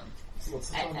happened to them. What's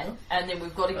the time now? And then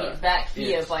we've got to get back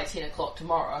here yes. by 10 o'clock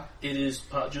tomorrow. It is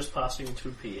just passing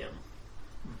 2 p.m.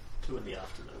 2 in the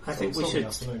afternoon. I think we It'll still be should.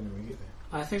 afternoon when we get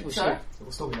there. I think we Sorry? It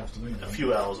will still be afternoon. A then.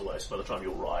 few hours away, so by the time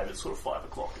you arrive, it's sort of 5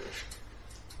 o'clock-ish.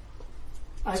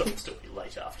 I So think it'll still be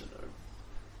late afternoon.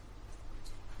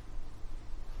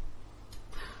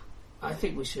 I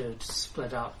think we should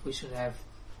split up. We should have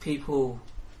people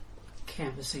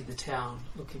canvassing the town,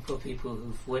 looking for people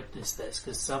who've witnessed this,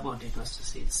 because someone must have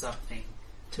seen something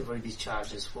to bring these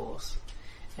charges forth.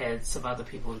 And some other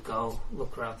people would go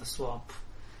look around the swamp.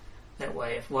 That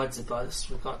way, if one's a boast,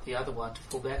 we've got the other one to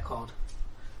fall back on.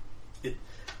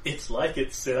 It's like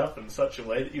it's set up in such a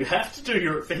way that you have to do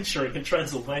your adventuring in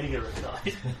Transylvania at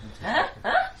night.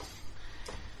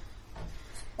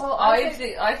 well, I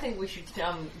think we should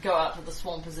go out to the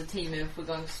swamp as a team, and if we're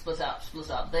going to split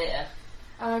up there.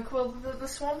 Cool. The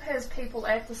swamp has people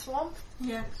at the swamp.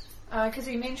 Yes. Because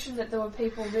he mentioned that there were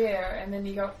people there, and then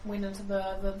he went into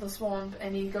the swamp,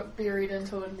 and he got buried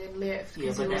into it and then left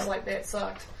because Yeah, he but was now- like, that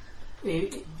sucked.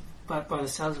 But by the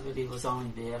sounds of it, he was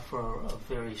only there for a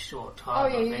very short Oh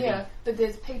time. yeah. But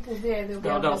there's people there. They'll be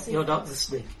You're able to not, see you're not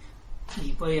things. listening.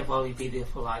 he may have only been there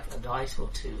for like a night or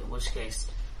two, in which case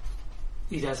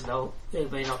he doesn't know. There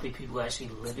may not be people actually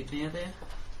living near there.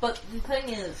 But the thing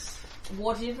is,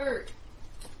 whatever...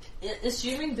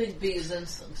 Assuming Big B is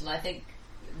innocent, and I think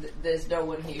there's no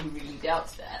one here who really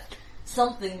doubts that,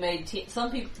 something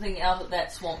out of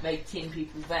that swamp made 10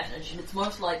 people vanish, and it's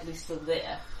most likely still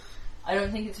there. I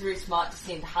don't think it's very smart to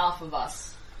send half of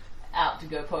us out to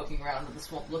go poking around in the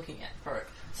swamp looking for it.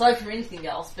 Aside from anything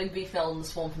else, Big B fell in the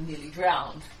swamp and nearly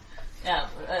drowned. Now,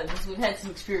 we've had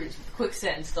some experience with the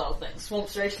quicksand style things.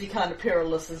 Swamps are actually kind of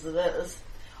perilous as it is.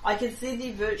 I can see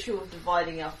the virtue of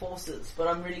dividing our forces, but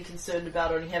I'm really concerned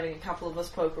about only having a couple of us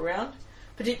poke around,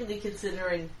 particularly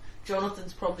considering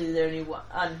Jonathan's probably the only one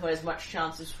who has much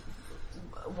chance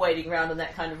of waiting around in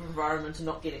that kind of environment and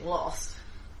not getting lost.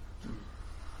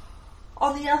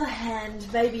 On the other hand,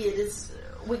 maybe it is...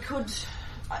 We could...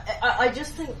 I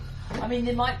just think... I mean,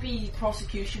 there might be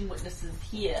prosecution witnesses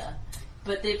here,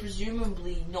 but they're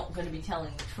presumably not going to be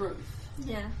telling the truth.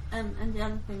 Yeah, and the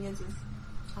other thing is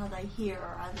are they here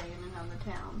or are they in another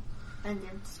town? And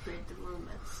they've spread the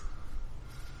rumours.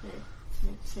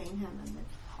 They've seen him and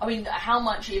I mean, how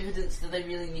much evidence do they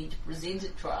really need to present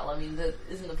at trial? I mean,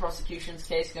 isn't the prosecution's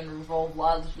case going to revolve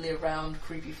largely around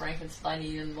creepy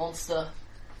Frankensteinian monster?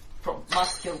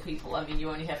 Must kill people. I mean, you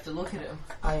only have to look at him.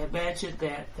 I imagine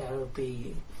that there will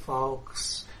be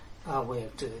Fogg's way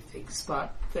of doing things,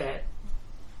 but that...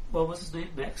 What was his name?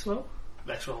 Maxwell?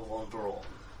 Maxwell von Braun.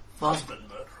 Von Husband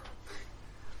murderer.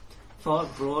 Von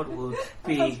Braun would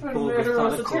be Husband more murderer is a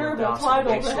methodical terrible about it.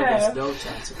 title Make to sure there's have. no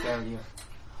chance of failure.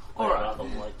 I Alright. rather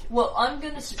like it. Well, I'm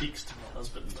going to... Speaks to my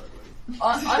husband murdering.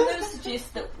 I'm going to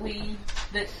suggest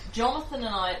that Jonathan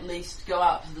and I at least go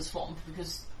out to the swamp,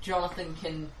 because Jonathan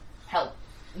can help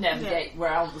navigate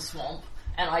around the swamp,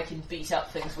 and I can beat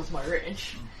up things with my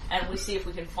wrench, and we see if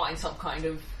we can find some kind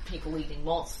of people-eating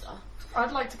monster.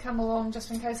 I'd like to come along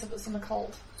just in case if it's an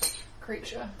occult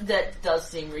creature. That does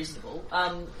seem reasonable.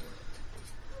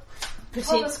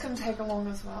 Thomas can take along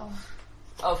as well.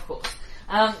 Of course.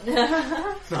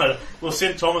 No, we'll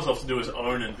send Thomas off to do his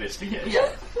own investigation.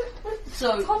 Yeah.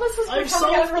 So Thomas is I've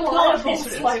becoming solved the unreliable crime, he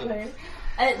says. slightly.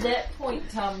 at that point,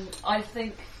 I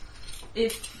think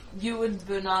if you and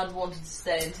Bernard wanted to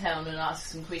stay in town and ask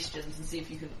some questions and see if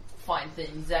you can find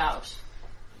things out,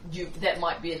 that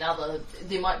might be another.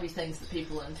 There might be things that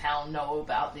people in town know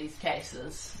about these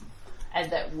cases,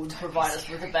 and that would provide us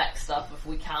with the back stuff if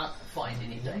we can't find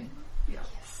anything.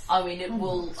 I mean, it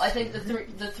will. I think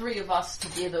the three of us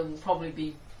together will probably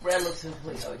be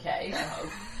relatively okay. I hope.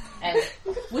 And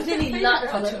with any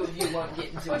luck, the two of you won't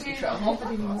get into any trouble.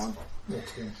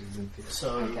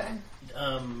 So,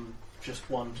 just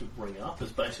one to bring up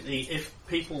is basically if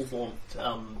people want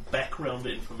background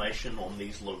information on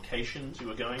these locations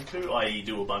you are going to, i.e.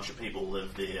 do a bunch of people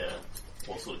live there,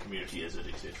 what sort of community is it,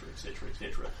 etc., etc.,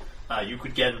 etc., you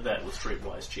could gather that with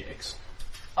streetwise checks.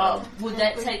 Would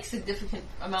that take significant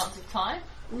amounts of time?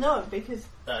 No, because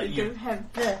you don't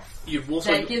have this. You've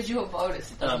also That gives you a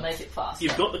bonus. It doesn't make it faster.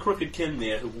 You've got the crooked kin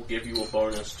there who will give you a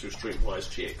bonus to streetwise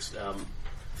checks.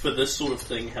 For this sort of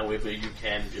thing, however, you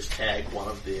can just tag one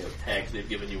of their tags they've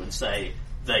given you and say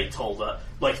they told us,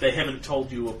 like they haven't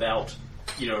told you about,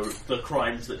 the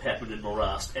crimes that happened in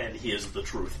Morast, and here's the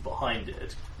truth behind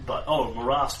it. But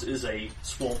Morast is a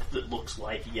swamp that looks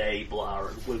like yay, blah,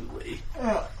 and wiggly.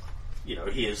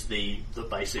 Here's the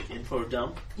basic info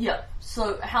dump. Yeah.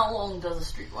 So how long does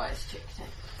a streetwise check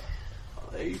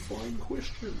take? A fine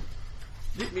question.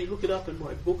 Let me look it up in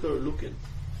my book or looking.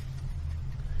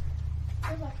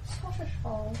 I like Scottish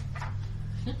fold.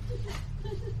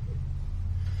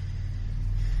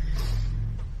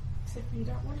 Except you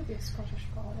don't want to be a Scottish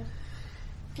fold.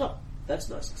 No, that's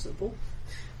nice and simple.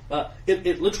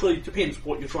 It literally depends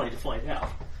what you're trying to find out.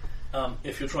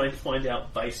 If you're trying to find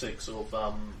out basics of,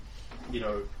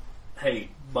 hey,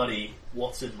 buddy,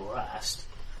 what's in Morast,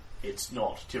 it's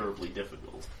not terribly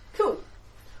difficult. Cool.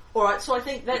 Alright, so I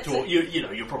think that's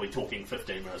You're probably talking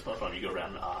 15 minutes by the time you go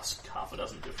around and ask half a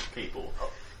dozen different people.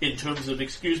 In terms of,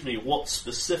 excuse me, what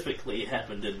specifically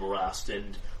happened in Morast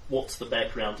and what's the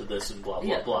background to this and blah,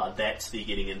 blah, blah, that's the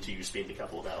getting into you spend a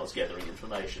couple of hours gathering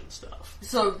information stuff.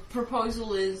 So,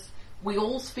 proposal is we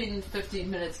all spend 15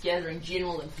 minutes gathering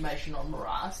general information on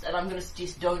Morast, and I'm going to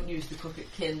suggest don't use the crooked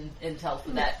kin intel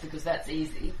for that because that's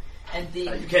easy. And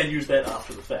then You can use that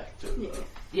after the fact, too.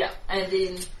 yeah, and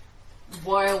then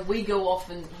while we go off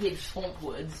and head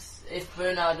swampwards, if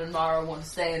Bernard and Mara want to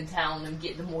stay in town and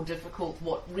get the more difficult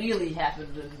what really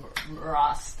happened in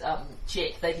Morast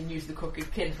check, they can use the crooked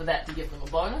kin for that to give them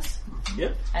a bonus.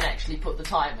 Yep. And actually put the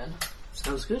time in.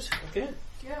 Sounds good. Okay.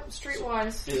 Yeah,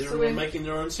 streetwise. Is everyone making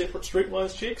their own separate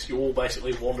streetwise checks? You all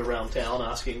basically wander around town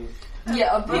asking...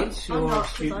 Yeah, a bit. What's your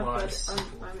streetwise?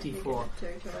 D4.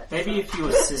 Maybe if you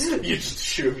assist. You just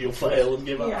assume you'll fail and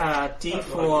give up.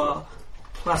 D4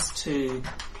 plus 2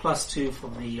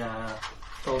 from the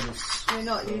bonus. We're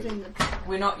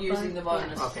not using the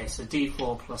bonus. Okay, so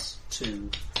D4 plus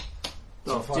 2.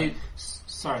 No,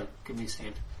 sorry, give me a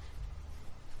second.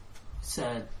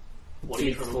 So what are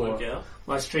you trying to work out?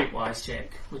 My streetwise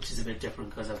check, which is a bit different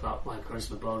because I've got my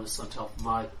charisma bonus on top of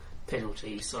my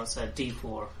penalty, so it's a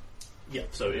D4. Yeah,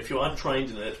 so if you're untrained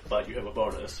in it, but you have a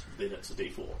bonus, then it's a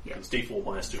D4. Yeah. It's D4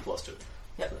 minus 2 plus 2.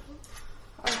 Yep.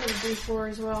 I've got a D4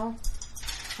 as well.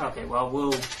 Okay,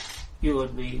 well, you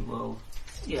and me will,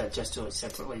 just do it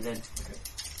separately then. Okay.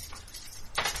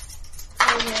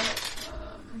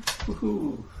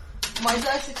 So, my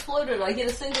dice exploded. I get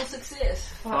a single success.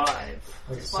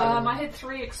 5. I had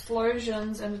 3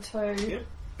 explosions and a 2. Yep.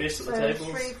 Best at the So tables.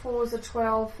 3 4s are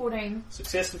 12, 14.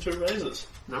 Success and 2 raises.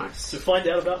 Nice. To find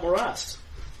out about Morast.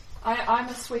 I'm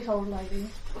a sweet old lady.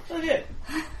 Okay.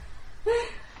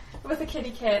 With a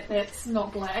kitty cat that's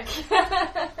not black.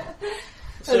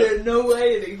 So, no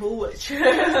way an evil witch.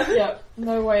 Yep,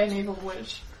 no way an evil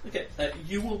witch. okay,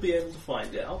 you will be able to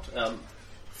find out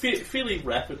fairly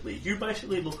rapidly. You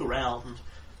basically look around.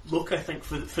 Look, I think,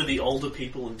 for the older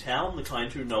people in town, the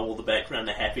kind who know all the background,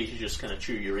 are happy to just kind of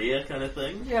chew your ear kind of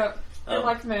thing. Yep, they're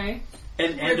like me.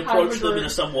 And approach them in a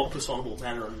somewhat personable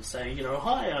manner and say,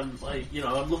 hi, I'm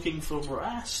looking for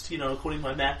Morast. According to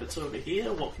my map, it's over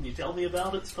here. What can you tell me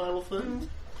about it? Style of thing.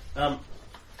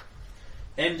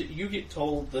 And you get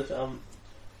told that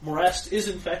Morast is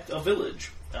in fact a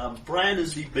village. Bran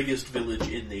is the biggest village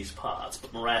in these parts,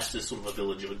 but Morast is sort of a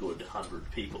village of a good 100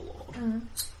 people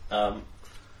odd.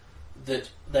 That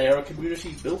they are a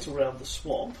community built around the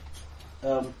swamp,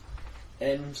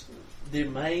 and their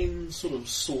main sort of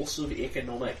source of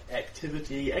economic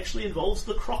activity actually involves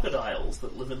the crocodiles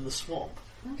that live in the swamp.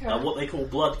 Okay. What they call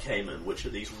blood caiman, which are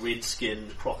these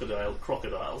red-skinned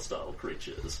crocodile-style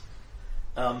creatures.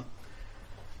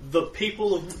 The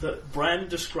people of Bran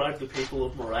described the people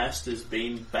of Morast as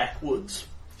being backwoods,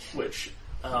 which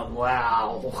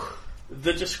wow.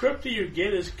 The descriptor you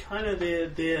get is kind of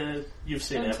their you've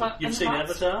seen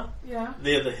Avatar? Yeah.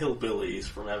 They're the hillbillies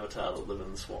from Avatar that live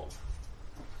in the swamp.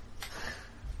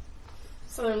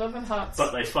 So they live in huts.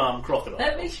 But they farm crocodiles.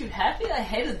 That makes you happy? I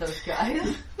hated those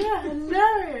guys. Yeah,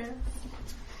 no.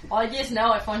 Well, I guess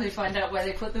now I finally find out why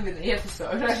they put them in the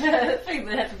episode. I think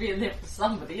they had to be in there for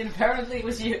somebody, and apparently it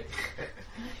was you.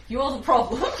 You're the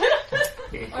problem.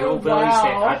 Yeah, hillbillies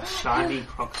that had shiny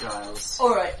crocodiles.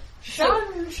 Alright. So,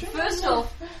 first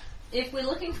off, if we're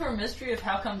looking for a mystery of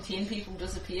how come 10 people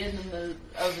disappeared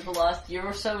over the last year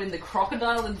or so in the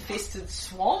crocodile-infested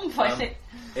swamp, I think...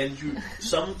 And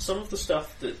some of the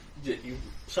stuff they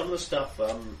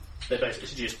basically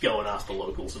suggest go and ask the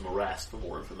locals in Morast for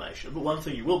more information. But one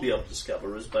thing you will be able to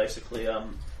discover is basically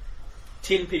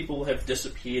 10 people have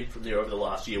disappeared from there over the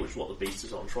last year, which is what the Beast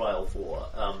is on trial for.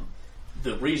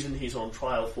 The reason he's on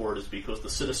trial for it is because the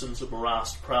citizens of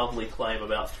Morast proudly claim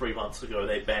about 3 months ago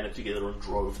they banded together and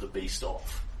drove the Beast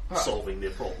off, solving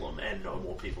their problem, and no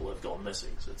more people have gone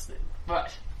missing since then.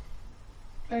 Right.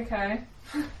 Okay.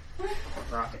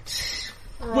 Right.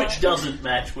 Which doesn't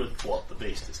match with what the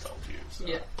Beast has told you. So.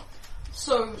 Yeah.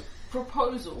 So,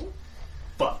 proposal.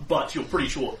 But you're pretty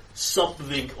sure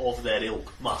something of that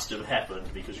ilk must have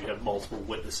happened because you have multiple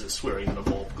witnesses swearing that a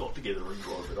mob got together and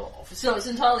drove it off. So it's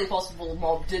entirely possible a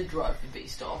mob did drive the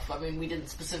Beast off. I mean, we didn't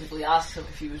specifically ask him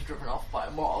if he was driven off by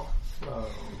a mob.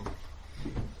 Well,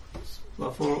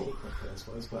 I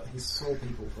suppose, but he saw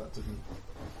people that didn't.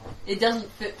 It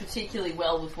doesn't fit particularly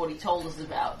well with what he told us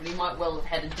about, but he might well have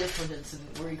had a different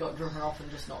incident where he got driven off and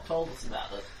just not told us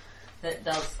about it. That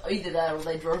does either that or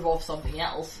they drove off something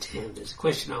else. Damn, there's a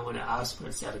question I want to ask, but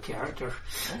it's out of character.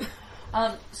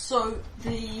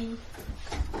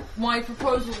 My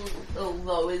proposal,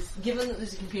 though, is given that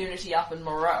there's a community up in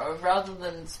Moreau, rather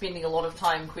than spending a lot of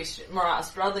time questioning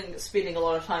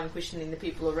the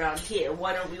people around here,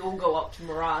 why don't we all go up to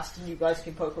Morast and you guys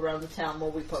can poke around the town while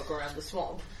we poke around the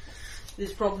swamp?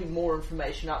 There's probably more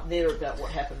information up there about what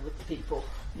happened with the people.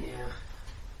 Yeah.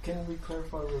 Can we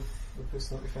clarify with the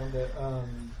person that we found that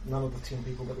none of the 10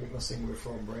 people that went missing were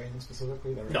from Bran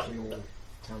specifically? They're actually all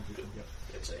town people. Yep.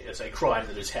 It's a crime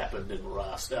that has happened in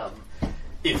Morast.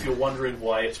 If you're wondering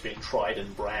why it's being tried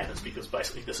in Bran, it's because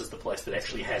basically this is the place that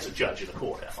actually has a judge in a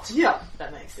courthouse. Yeah,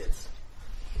 that makes sense.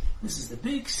 This is the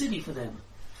big city for them.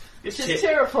 It's Just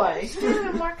terrifying.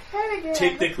 My cat again.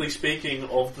 technically speaking,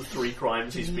 of the 3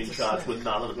 crimes he's been charged with,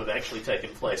 none of them have actually taken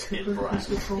place in Brian.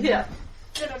 Yeah.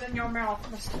 Get it in your mouth,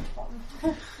 Mr.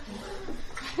 Tom.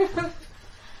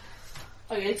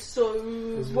 Okay, so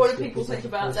what do people think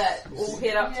about that? All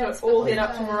head up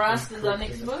to Morast as our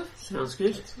next move? Sounds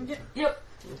good. Yep.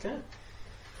 Okay.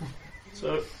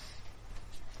 So,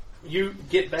 you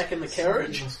get back in the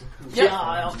carriage,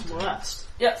 fly off to Morast.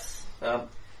 Yes.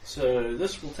 So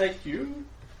this will take you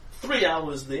 3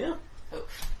 hours there.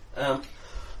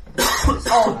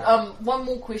 One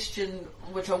more question,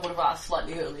 which I would have asked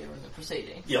slightly earlier in the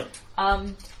proceeding. Yep.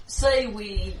 Say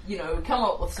we, come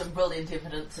up with some brilliant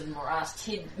evidence in Morast,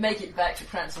 make it back to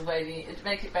Transylvania,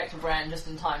 make it back to Bran just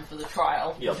in time for the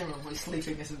trial. Yep. Presumably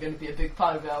sleeping isn't going to be a big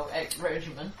part of our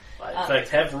regimen. I, in fact,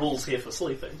 have rules here for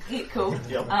sleeping. Yeah, cool.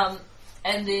 Yep.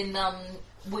 And then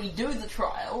we do the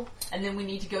trial, and then we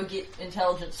need to go get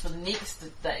intelligence for the next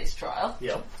day's trial.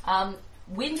 Yep.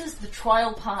 When does the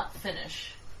trial part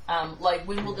finish?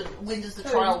 When does the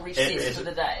trial recess for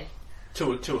the day?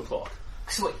 2 o'clock.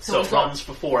 Sweet. So it runs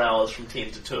for 4 hours from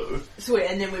 10 to 2. Sweet,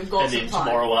 and then we've got And some then time.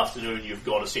 tomorrow afternoon you've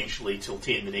got essentially till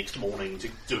 10 the next morning to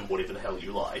do whatever the hell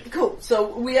you like. Cool. So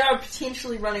we are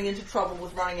potentially running into trouble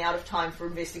with running out of time for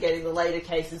investigating the later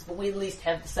cases, but we at least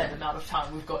have the same amount of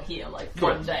time we've got here, like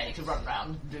Correct. 1 day to run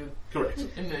around and do Correct.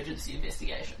 emergency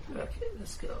investigation. Okay,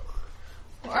 let's go.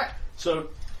 Alright. So,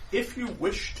 if you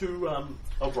wish to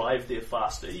arrive there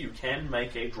faster, you can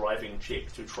make a driving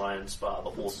check to try and spar the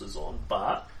horses on,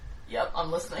 but Yep,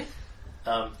 I'm listening.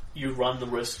 you run the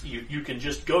risk, you can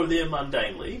just go there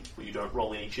mundanely, where you don't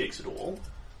roll any checks at all,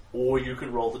 or you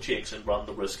can roll the checks and run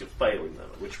the risk of failing them,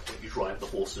 at which point you drive the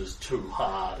horses too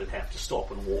hard and have to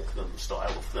stop and walk them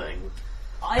style of thing.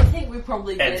 I think we're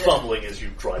probably And better... fumbling as you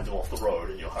drive them off the road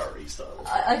in your hurry style of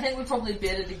thing. I think we're probably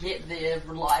better to get there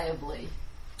reliably.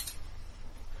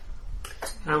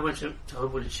 How much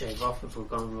time would it shave off if we're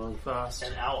going really fast?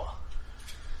 An hour.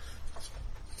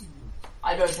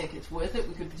 I don't think it's worth it.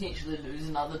 We could potentially lose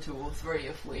another 2 or 3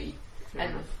 if we... Fair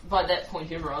and enough. by that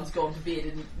point everyone's gone to bed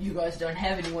and you guys don't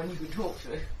have anyone you can talk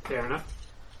to. Fair enough.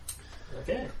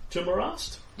 Okay. To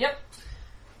Morast. Yep.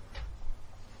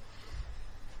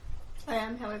 I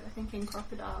am, however, thinking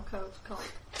crocodile coat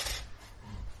cult.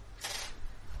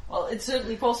 Well, it's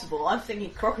certainly possible. I'm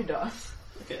thinking crocodiles.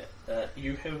 Okay.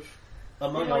 You have,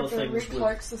 among Like other the things, Red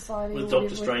Cloak Society with or Dr.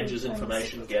 whatever Strange's the famous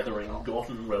information secret gathering, protocol.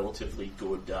 gotten relatively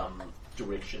good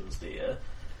directions there.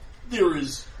 There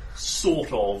is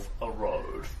sort of a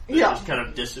road that Yeah. just kind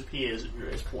of disappears at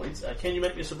various points. Can you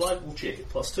make me a survival check at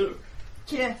 +2?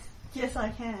 Yes, I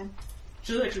can. Which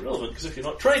is actually relevant, because if you're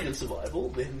not trained in survival,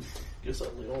 then you're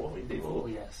suddenly all in Oh,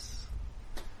 D4. yes.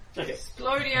 Okay.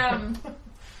 Explodium.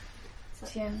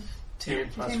 10. 10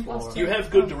 plus 10 plus 4. two. You have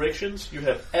good directions, you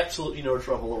have absolutely no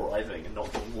trouble arriving and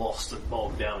not getting lost and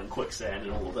bogged down in quicksand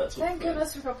and all of that sort Thank of thing.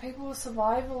 goodness we've got people with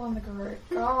survival in the group.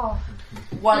 Oh,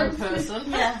 One person.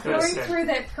 Yeah. going Good. through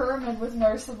that pyramid with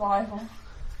no survival.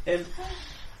 And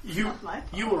you Not my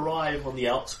fault. you arrive on the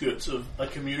outskirts of a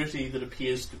community that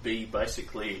appears to be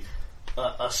basically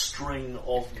a string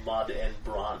of mud and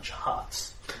branch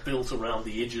huts built around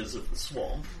the edges of the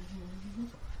swamp.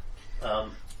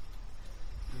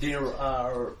 There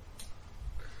are...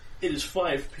 It is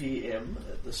 5 p.m.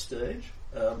 at this stage.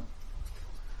 Sorry.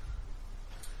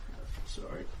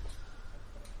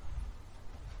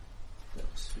 That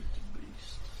was Sweet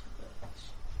Beast.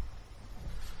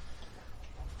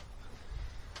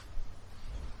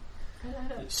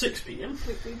 It's 6 p.m.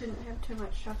 We didn't have too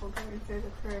much trouble going through the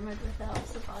pyramid without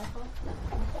survival.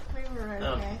 We were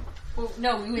okay. Well,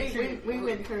 no, we went through. We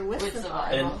went through with And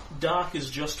survival. dark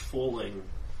is just falling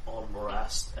on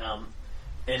Morast,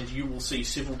 and you will see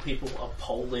several people are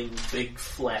poling big,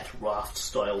 flat,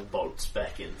 raft-style boats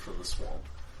back in from the swamp.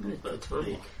 But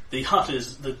the hut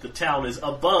is, the town is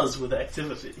abuzz with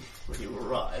activity when you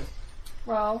arrive.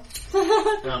 Well,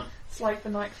 Um, it's like the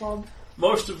nightclub.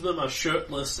 most of them are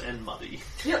shirtless and muddy.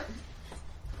 Yep.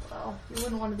 Well, you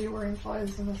wouldn't want to be wearing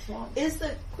clothes in a swamp. Is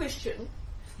the question?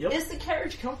 Yep. Is the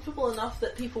carriage comfortable enough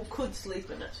that people could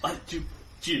sleep in it?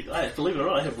 Believe it or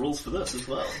not, I have rules for this as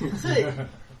well. See?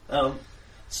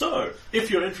 So,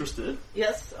 if you're interested,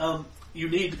 Yes. you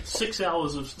need 6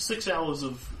 hours of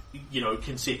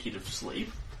consecutive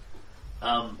sleep,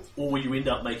 or you end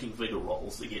up making vigor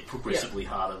rolls that get progressively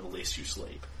harder the less you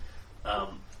sleep.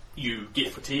 You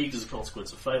get fatigued as a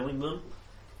consequence of failing them.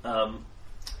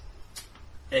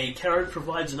 A carriage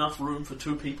provides enough room for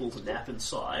 2 people to nap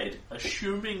inside,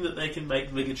 assuming that they can make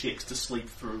vigor checks to sleep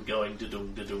through going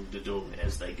da-dung, da-dung, da-dung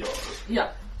as they go.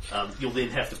 Yeah. You'll then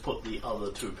have to put the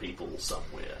other 2 people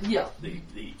somewhere. Yeah. The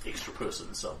extra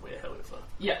person somewhere, however.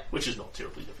 Yeah. Which is not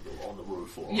terribly difficult, on the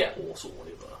roof or on a horse or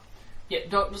whatever. Yeah,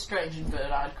 Dr. Strange and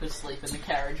Bernard could sleep in the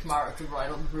carriage. Mara could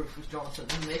ride on the roof with Jonathan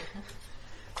in there.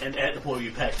 And at the point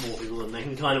you pack more people in, they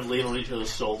can kind of lean on each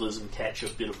other's shoulders and catch a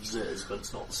bit of zizz, but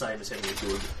it's not the same as having a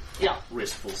good,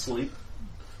 restful sleep.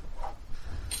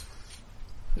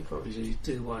 You probably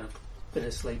do want a bit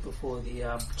of sleep before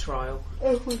the trial.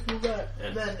 If we can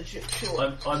manage it,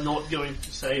 sure. I'm not going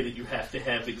to say that you have to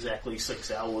have exactly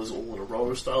 6 hours all in a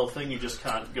row style thing. You just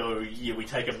can't go, we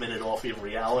take a minute off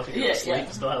every hour to get sleep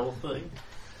style of thing.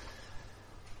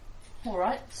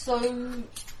 Alright, so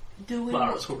do we...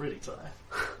 Mara's already tired.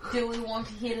 Do we want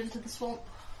to head into the swamp?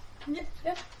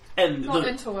 Yeah. And Not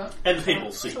into it. And the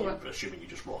people see into you, it. assuming you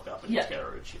just rock up in your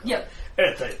carriage. Yeah.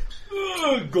 And they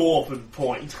go up and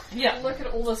point. Yeah. Look at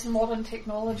all this modern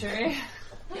technology.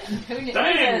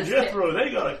 Damn, Jethro,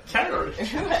 they got a carriage.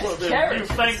 Well, they're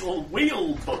newfangled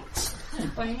wheel boats.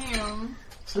 Bam.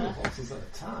 2 horses at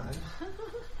a time.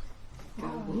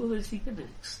 Who is he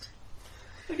next?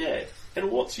 Okay,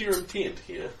 and what's your intent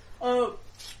here?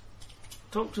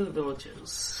 Talk to the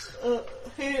villagers.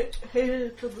 Head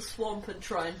to the swamp and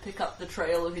try and pick up the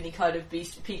trail of any kind of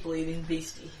people-eating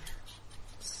beastie.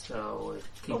 So,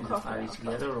 keeping the party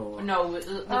together, or...? No,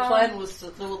 the plan was to,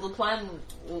 the plan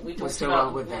we talked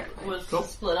about was to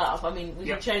split up. I mean, we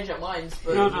can change our minds,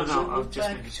 but... No, I'm just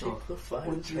making sure.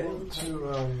 Would you want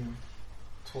to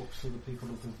talk to the people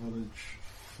of the village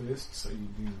first, so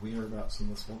you'd be whereabouts in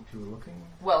the swamp you were looking?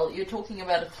 Well, you're talking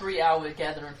about a 3-hour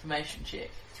gather information check.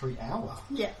 3 hour?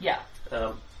 Yeah.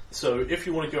 So if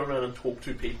you want to go around and talk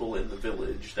to people in the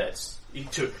village, that's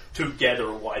to gather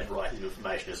a wide variety of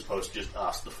information as opposed to just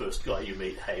ask the first guy you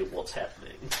meet, hey, what's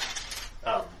happening?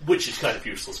 Which is kind of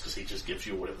useless because he just gives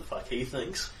you whatever the fuck he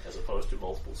thinks as opposed to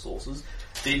multiple sources.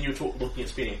 Then you're looking at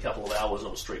spending a couple of hours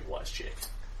on a streetwise check.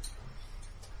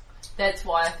 That's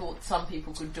why I thought some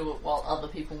people could do it while other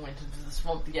people went into the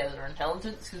swamp to gather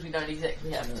intelligence, because we don't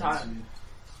exactly have time.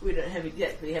 We don't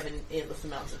exactly have endless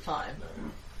amounts of time.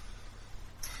 No.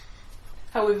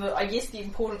 However, I guess the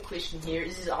important question here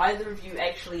is either of you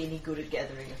actually any good at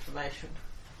gathering information?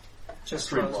 Just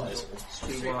streetwise.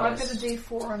 I've got a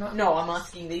D4 on it. No, I'm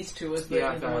asking these two as the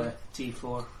I've got a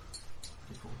D4.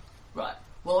 Right.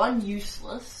 Well, I'm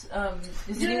useless.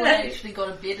 Has anyone actually got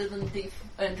a better than D4?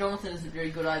 And Jonathan isn't very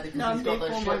good either because he's got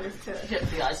those ship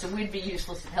guys, so we'd be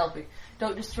useless at helping.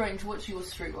 Dr. Strange, what's your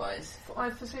streetwise?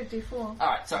 I've said D4.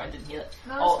 Alright, sorry, I didn't hear that.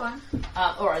 No, that's fine.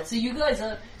 Alright, so you guys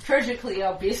are tragically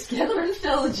our best gather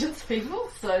intelligence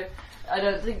people, so I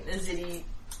don't think there's any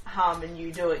harm in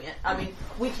you doing it. I mean,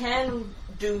 we can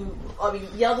do... I mean,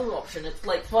 the other option, it's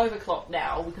like 5 o'clock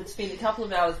now, we could spend a couple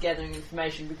of hours gathering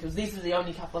information because these are the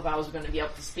only couple of hours we're going to be able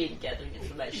to spend gathering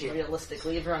information,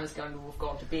 realistically. Everyone is going to have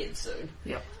gone to bed soon.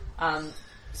 Yep.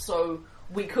 So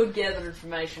we could gather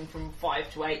information from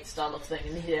 5 to 8 style of thing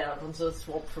and head out onto the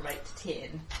swamp from 8 to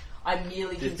 10. I'm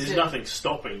merely concerned... There's nothing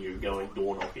stopping you going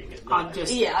door knocking at night.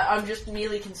 I'm just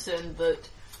merely concerned that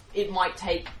it might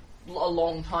take a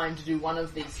long time to do one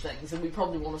of these things, and we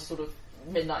probably want to sort of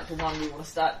midnight to 1 we want to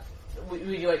start.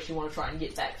 We do actually want to try and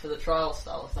get back for the trial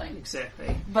style of thing.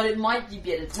 Exactly. But it might be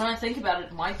better, when I think about it,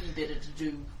 it might be better to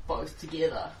do both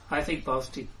together. I think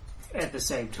both at the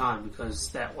same time, because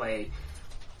that way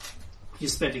you're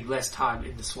spending less time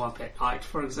in the swamp at night,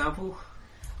 for example.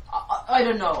 I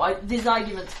don't know. There's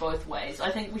arguments both ways. I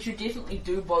think we should definitely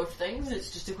do both things. It's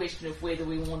just a question of whether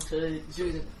we want to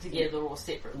do them together or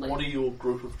separately. What are your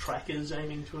group of trackers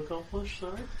aiming to accomplish,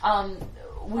 sorry?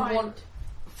 We want...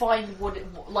 Find what...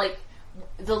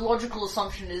 the logical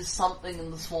assumption is something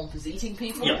in the swamp is eating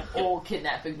people or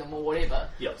kidnapping them or whatever.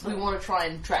 Yep. So we want to try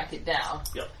and track it down.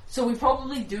 Yep. So we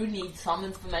probably do need some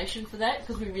information for that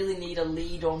because we really need a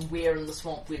lead on where in the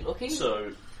swamp we're looking.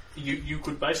 So you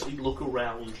could basically look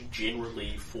around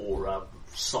generally for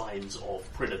signs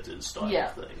of predators style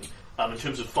of thing. In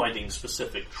terms of finding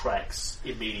specific tracks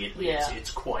immediately,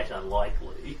 it's quite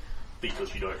unlikely.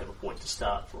 Because you don't have a point to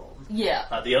start from.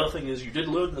 Yeah. The other thing is, you did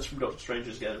learn this from Dr.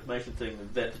 Strange's Gather Information thing,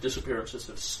 that the disappearances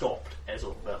have stopped as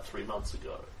of about 3 months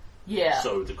ago. Yeah.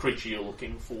 So the creature you're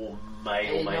looking for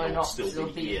may or may not still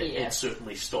be here. It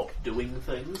certainly stopped doing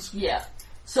things. Yeah.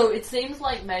 So it seems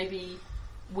like maybe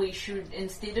we should,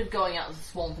 instead of going out to the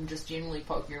swamp and just generally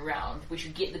poking around, we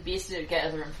should get the best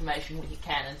gather information we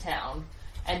can in town,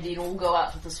 and then all go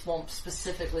out to the swamp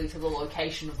specifically to the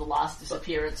location of the last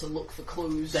disappearance and look for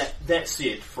clues. That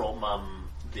said, from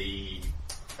the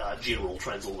general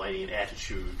Transylvanian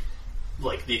attitude.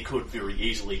 Like, there could very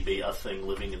easily be a thing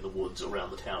living in the woods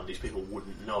around the town. These people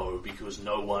wouldn't know because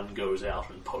no one goes out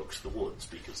and pokes the woods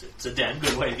because it's a damn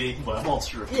good way to get eaten by a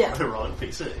monster if you're on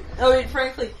PC. I mean,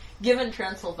 frankly, given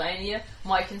Transylvania,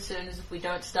 my concern is if we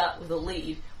don't start with a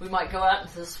lead, we might go out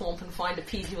into the swamp and find a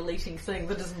people-eating thing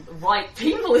that isn't the right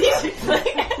people-eating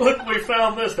thing. Look, we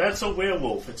found this. That's a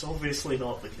werewolf. It's obviously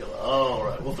not the killer. Oh,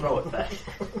 alright, we'll throw it back.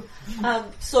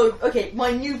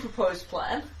 My new proposed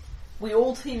plan. We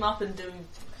all team up and do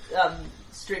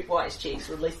streetwise checks,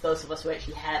 or at least those of us who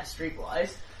actually have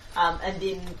streetwise, and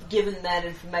then given that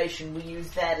information, we use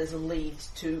that as a lead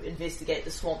to investigate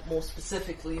the swamp more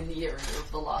specifically in the area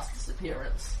of the last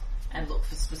disappearance, and look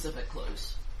for specific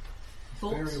clues.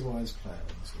 Thoughts? Very wise plan,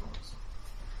 Mr. Watson.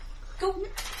 Cool.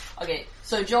 Okay,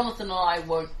 so Jonathan and I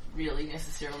won't really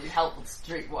necessarily help with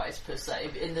streetwise per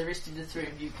se, and the rest of the three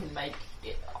of you can make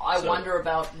it. I wonder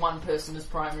about one person as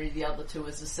primary, the other two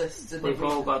as assists. And We've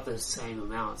all got the same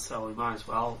amount, so we might as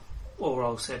well all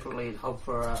roll separately and hope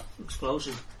for an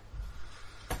explosion.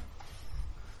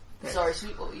 Sorry,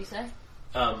 Sweet, what were you saying?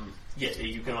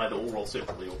 You can either all roll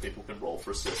separately or people can roll for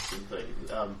assists and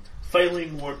things.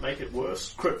 Failing won't make it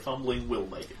worse. Crit fumbling will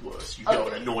make it worse. You go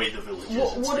and annoy the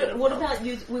villagers instead. What about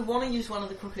you? We want to use one of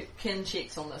the crooked kin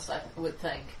checks on this, I would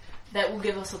think. That will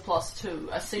give us a +2.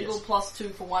 A single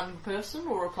 +2 for one person,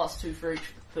 or a +2 for each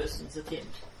person's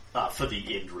attempt? For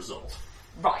the end result.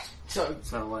 Right. So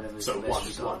whatever. So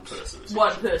one person.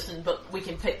 One person, but we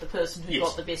can pick the person who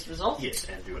got the best result? Yes,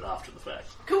 and do it after the fact.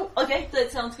 Cool, okay, that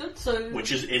sounds good. So,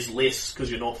 which is less, because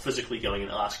you're not physically going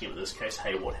and asking him in this case,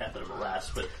 hey, what happened in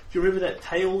Morass? But do you remember that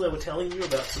tale they were telling you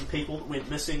about some people that went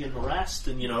missing in Morass,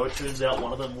 and it turns out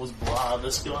one of them was blah,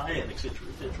 this guy, and etc,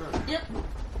 etc. Yep.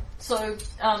 So,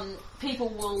 people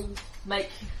will make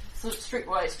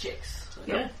streetwise checks.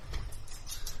 Yeah.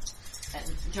 And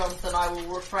Jonathan and I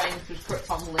will refrain because crit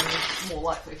fumbling is more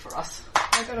likely for us.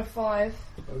 I got a 5.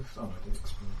 Both? Oh, I did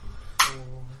explode.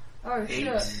 4. Oh, shit.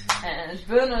 And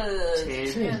Bernard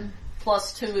 10.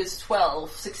 +2 is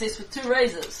 12. Success with 2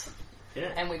 raises.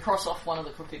 Yeah. And we cross off one of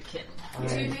the crooked kin.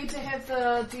 Do you need to have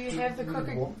the? Do you have the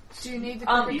crooked? Do you need the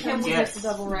you crooked can kin to have the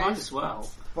double might raise? as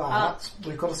well. But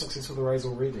we've got a success with the raise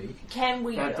already. Can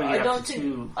we? That'd bring I it up don't to think.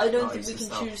 2 I don't think we dice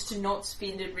can and choose to not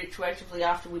spend it retroactively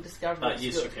after we discover it's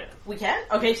Yes, good. you can. We can.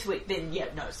 Okay, sweet. Then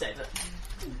save it.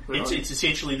 It's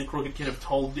essentially the crooked kin have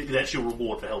told you, that's your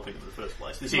reward for helping them in the first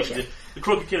place. Essentially, the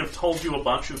crooked kin have told you a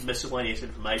bunch of miscellaneous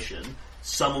information,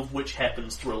 some of which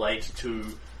happens to relate to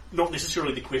not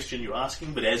necessarily the question you're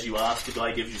asking, but as you ask, the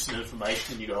guy gives you some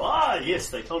information and you go, yes,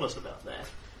 they told us about that.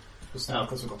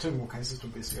 Because we've got 2 more cases to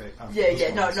investigate.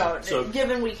 No. So,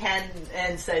 given we can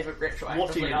and save it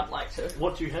retroactively, I'd like to.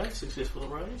 What do you have? Successful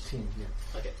raise? 10, yeah.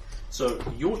 Okay. So,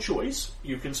 your choice,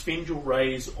 you can spend your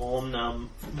raise on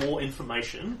more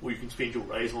information, or you can spend your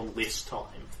raise on less time.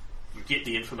 You get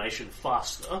the information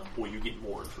faster, or you get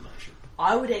more information.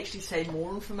 I would actually say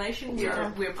more information.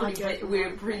 Yeah. We're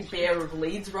pretty bare of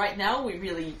leads right now. We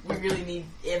really need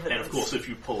evidence. And of course, if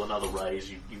you pull another raise,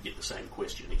 you get the same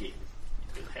question again.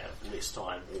 You can have less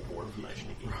time or more information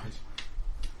again. Right.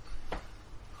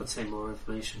 I'd say more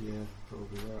information. Yeah,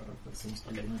 probably right. That seems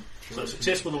to be So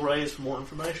success with a raise for more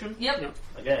information? Yep.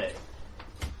 Okay.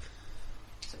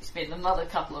 So we spend another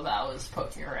couple of hours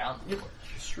poking around. Yep.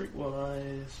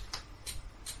 Streetwise.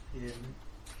 Yeah.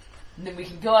 And then we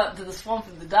can go out into the swamp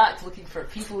in the dark looking for a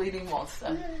people-eating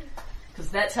monster. Because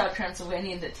that's how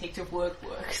Transylvanian detective work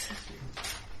works.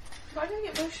 Why didn't I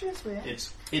get my shoes wet?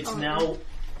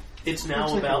 It's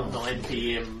now about 9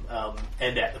 PM,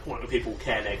 and at the point where people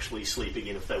can actually sleep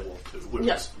again if they want to.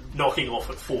 Whereas knocking off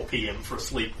at 4 PM for a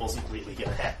sleep wasn't really going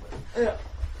to happen.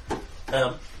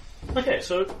 Yeah. Okay,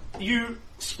 so you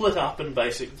split up and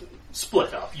basically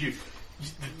split up. The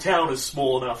town is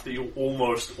small enough that you're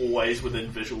almost always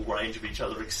within visual range of each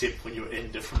other, except when you're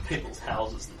in different people's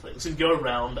houses and things, and go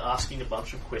around asking a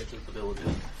bunch of questions to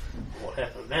villagers. What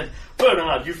happened? And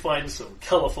Bernard, you find some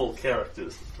colourful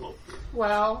characters to talk to.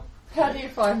 Wow. How do you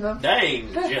find them?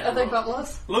 Dang, Are they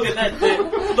butlers? Look at that there,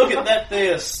 look at that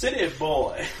there city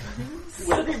boy.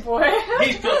 City boy.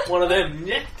 He's got one of them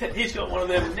neck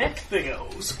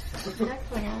thingos. Neck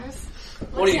thingers.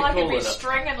 What do you like call it'd be it?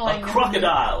 strangling A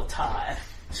crocodile tie.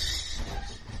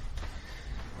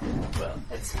 Well,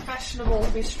 It's fashionable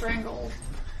to be strangled.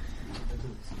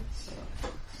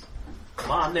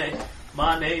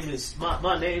 my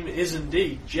name is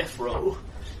indeed Jeffro,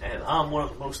 and I'm one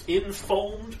of the most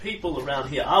informed people around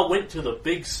here. I went to the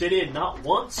big city not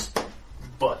once,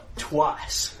 but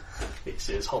twice. he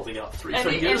says, holding up three And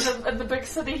fingers. the big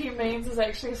city he means is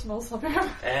actually a small suburb.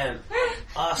 And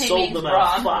I He sold means them Bran.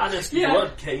 our finest Yeah.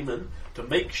 blood caiman to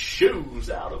make shoes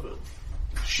out of it.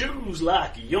 Shoes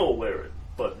like you're wearing,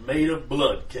 but made of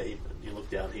blood caiman. You look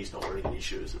down, he's not wearing any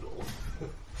shoes at all.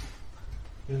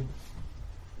 Yeah.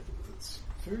 It's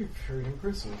very, very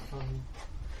impressive.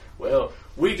 Well,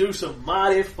 we do some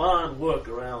mighty fine work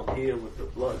around here with the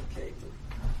blood caiman.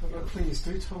 Please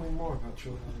do tell me more about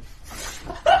your life.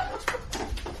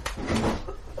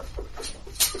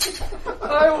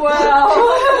 Oh wow!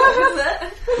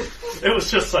 It was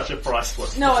just such a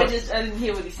priceless. No, I didn't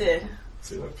hear what he said.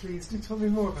 So, please do tell me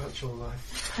more about your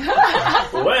life.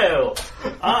 Well,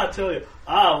 I tell you,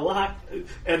 I like,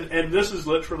 and this is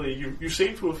literally, you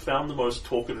seem to have found the most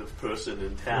talkative person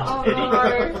in town. Oh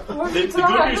And no! the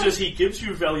good news is he gives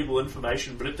you valuable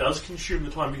information, but it does consume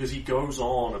the time because he goes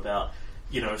on about,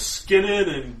 skinning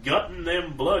and gutting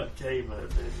them blood caiman,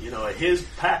 and, his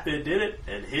pappy did it,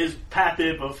 and his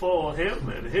pappy before him,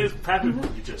 and his pappy,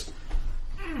 you just,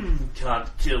 can't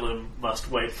kill him, must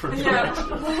wait for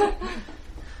directions.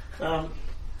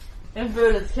 In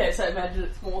Vernon's case, I imagine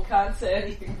it's more can't say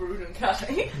anything rude and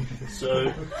cutting.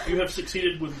 So, you have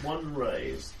succeeded with one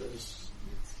raise, that is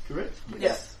correct?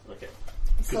 Yes. Okay.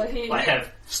 So I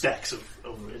have stacks of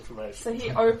information. So he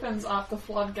opens up the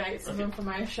floodgates of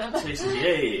information. So he says,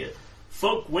 yeah,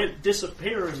 folk went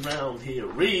disappearing round here,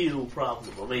 real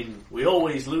problem. I mean, we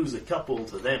always lose a couple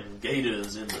to them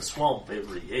gators in the swamp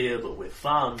every year, but we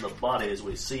find the bodies,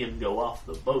 we see them go off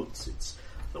the boats. It's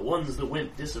the ones that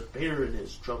went disappearing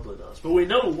is troubling us. But we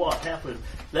know what happened.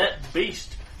 That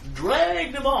beast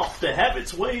dragged them off to have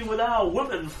its way with our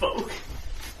women folk.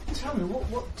 Tell me,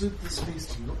 what did this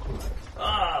beast look like?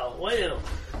 Ah, well.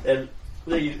 And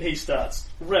he starts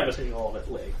rabbiting on at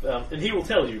length. And he will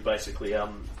tell you, basically,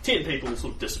 10 people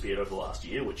sort of disappeared over the last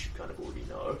year, which you kind of already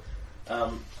know.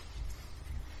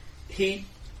 He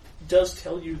does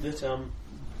tell you that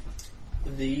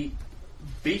the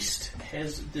beast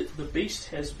has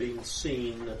been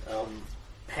seen,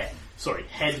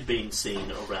 had been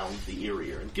seen around the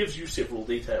area, and gives you several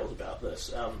details about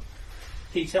this.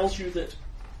 He tells you that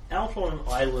out on an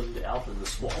island out in the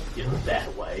swamp, that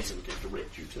a ways and can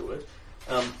direct you to it,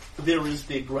 there is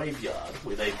their graveyard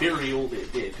where they bury all their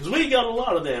dead. Because we got a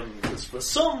lot of them, because for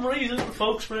some reason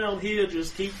folks around here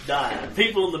just keep dying.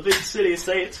 People in the big city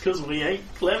say it's because we ain't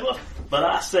clever, but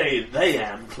I say they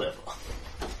am clever.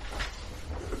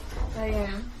 I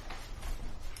am.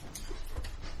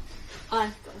 I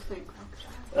still think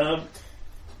crocodile.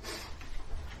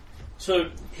 So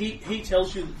he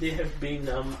tells you that there have been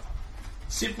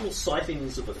several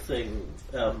sightings of a thing.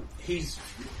 He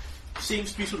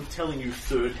seems to be sort of telling you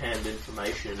third-hand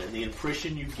information, and the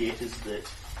impression you get is that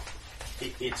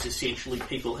it's essentially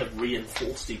people have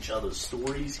reinforced each other's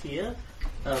stories here.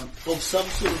 Of some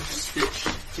sort of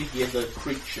stitched-together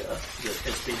creature that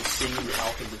has been seen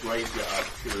out in the graveyard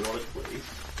periodically.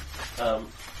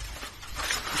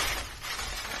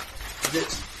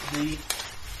 That the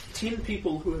 10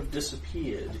 people who have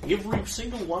disappeared, every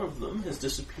single one of them has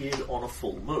disappeared on a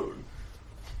full moon.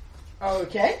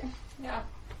 Okay. Yeah.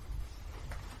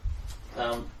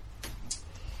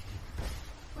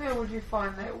 Where would you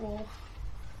find that wolf?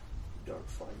 Don't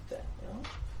find that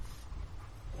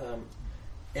out.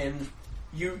 And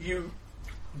you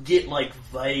get like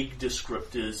vague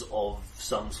descriptors of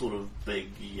some sort of big,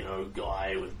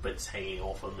 guy with bits hanging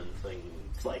off him and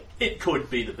things. Like, it could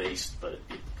be the beast, but it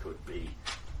could be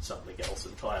something else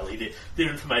entirely. Their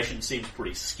information seems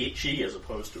pretty sketchy as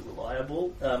opposed to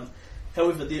reliable.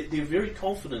 However, they're very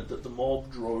confident that the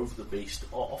mob drove the beast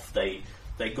off. They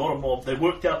got a mob. They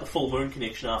worked out the full moon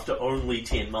connection after only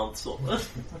 10 months of it.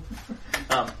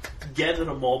 Gathered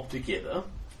a mob together,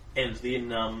 and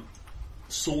then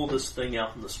saw this thing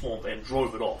out in the swamp and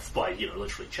drove it off by,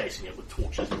 literally chasing it with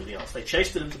torches and everything else. They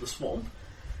chased it into the swamp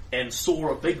and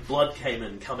saw a big blood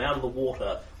caiman come out of the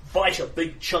water, bite a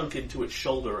big chunk into its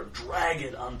shoulder and drag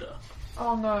it under.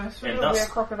 Oh no, so And it'll be a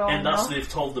crocodile and now. thus they've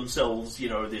told themselves,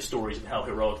 their stories and how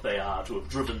heroic they are to have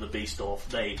driven the beast off.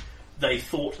 They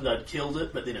thought they'd killed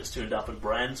it, but then it's turned up in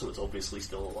Bran, so it's obviously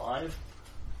still alive.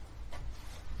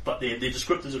 But their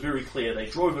descriptors are very clear. They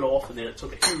drove it off, and then it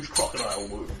took a huge crocodile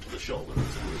wound to the shoulder as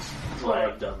it was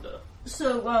dragged under.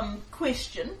 So,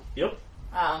 question. Yep.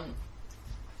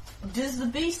 Does the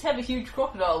beast have a huge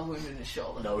crocodile wound in his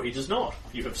shoulder? No, he does not.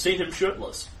 You have seen him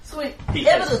shirtless. Sweet. He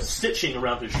has Evidence. stitching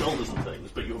around his shoulders and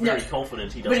things, but you're very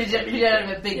confident he doesn't But have he don't anything.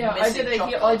 have a big Yeah, missing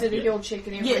crocodile. I did a heel check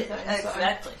and Yeah, everything. so.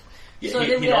 exactly. Yeah, So he'd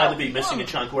then we either are- be missing a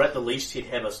chunk, or at the least he'd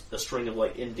have a string of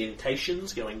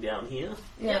indentations going down here.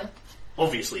 Yeah.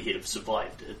 Obviously, he'd have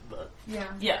survived it, but Yeah.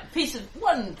 Yeah,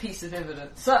 one piece of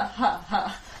evidence. Ha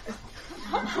ha.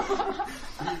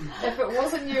 If it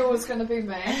wasn't you, it was going to be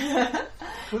me.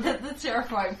 The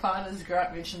terrifying part, as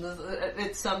Grant mentioned, is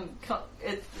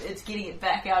it's getting it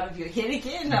back out of your head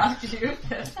again after you.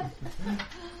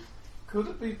 Could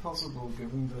it be possible,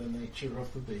 given the nature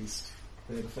of the beast,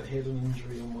 that if it had an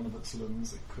injury on one of its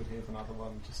limbs, it could have another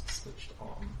one just stitched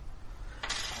on?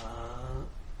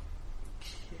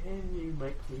 Can you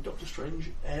make me Doctor Strange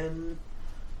and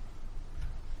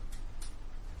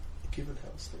given how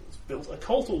this thing is built,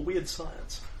 occult or weird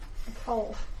science?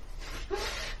 Occult.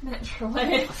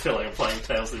 Naturally. I feel like I'm playing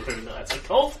Tales of the Holy Knights.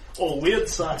 Occult or weird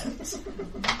science?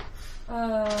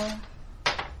 Oh,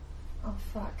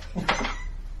 fuck.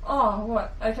 Oh,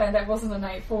 what? Okay, that wasn't an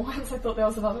 8 for once. I thought there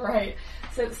was another 8.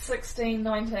 So it's 16,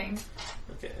 19.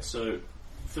 Okay, so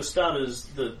for starters,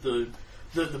 the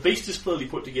beast is clearly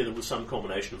put together with some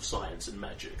combination of science and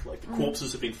magic. Like, the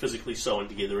corpses have been physically sewn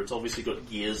together, it's obviously got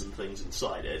gears and things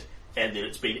inside it, and then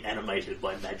it's been animated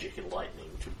by magic and lightning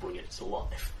to bring it to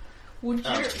life. Would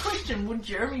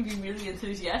Jeremy be really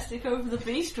enthusiastic over the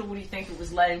beast, or would he think it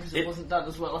was lame because it wasn't done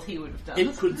as well as he would have done?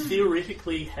 It could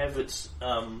theoretically have its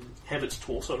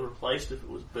torso replaced if it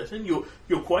was bitten.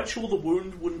 You're quite sure the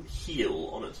wound wouldn't heal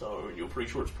on its own. You're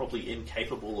pretty sure it's probably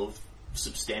incapable of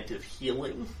substantive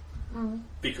healing.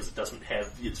 Because it doesn't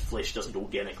have its flesh doesn't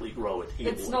organically grow and heal.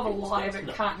 It's not alive, it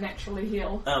can't naturally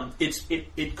heal.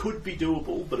 It could be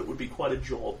doable, but it would be quite a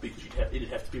job because it'd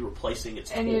have to be replacing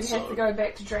its and torso. you'd have to go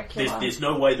back to Dracula. There's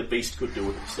no way the beast could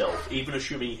do it himself. Even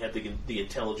assuming he had the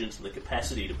intelligence and the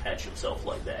capacity to patch himself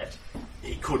like that,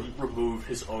 he couldn't remove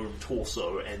his own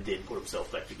torso and then put himself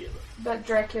back together. But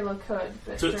Dracula could,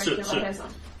 but Dracula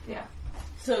hasn't. Yeah.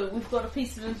 So we've got a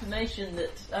piece of information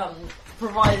that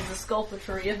provides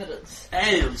exculpatory evidence.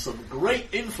 And some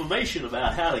great information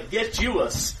about how to get you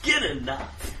a skinning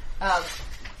knife.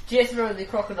 Jethro the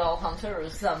crocodile hunter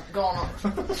has gone on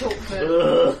to talk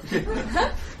to...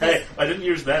 Hey, I didn't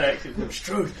use that accent. It's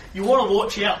true. You want to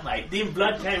watch out, mate. Them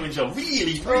blood cannons are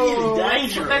really, really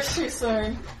dangerous. That's too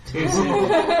soon.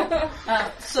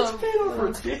 So it's been over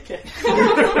a decade.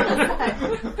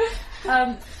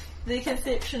 The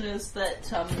conception is that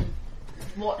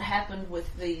what happened with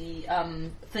the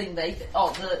thing they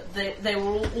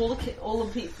were all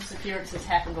the people's appearances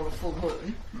happened on a full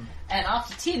moon, and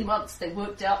after 10 months they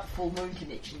worked out the full moon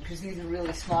connection because these are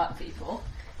really smart people.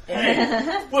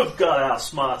 Hey, we've got our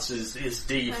smarts is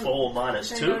D4 minus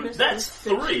 2. That's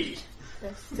 3.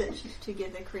 The stitched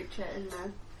together creature in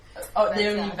the... They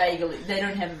only vaguely. They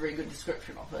don't have a very good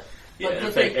description of it. Yeah, but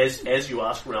in fact, as you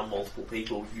ask around multiple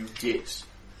people, you get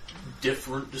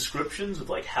different descriptions of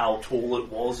like how tall it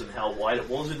was and how wide it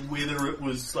was and whether it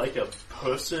was like a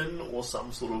person or some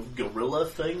sort of gorilla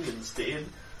thing instead.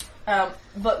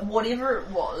 But whatever it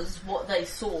was, what they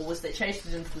saw was they chased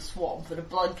it into the swamp, and a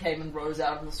blood came and rose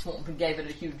out of the swamp and gave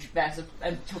it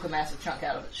a took a massive chunk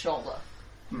out of its shoulder.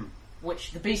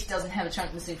 Which the beast doesn't have a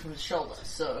chunk missing from his shoulder,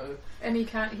 so... And he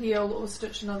can't heal or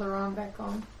stitch another arm back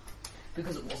on.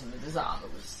 Because it wasn't in his arm,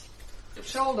 it was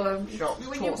shoulder.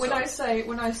 When I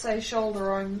say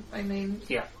shoulder, I mean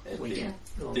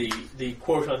the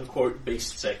quote unquote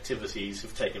beast's activities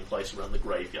have taken place around the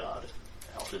graveyard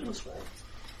out in the swamp.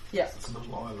 Yeah, it's a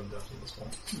little island out in the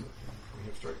swamp. We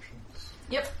have directions.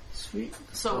 Yep. Sweet.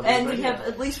 So, and we have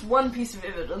at least one piece of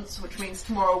evidence, which means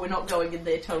tomorrow we're not going in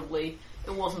there totally.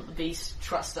 It wasn't the beast.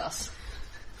 Trust us.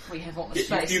 We have honest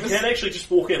faces. You can actually just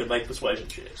walk in and make persuasion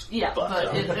checks. Yeah,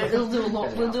 but it'll do a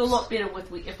lot. We'll do a lot better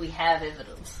if we have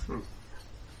evidence.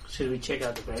 Should we check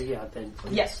out the graveyard then?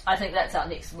 Please? Yes, I think that's our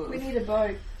next move. We need a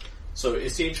boat. So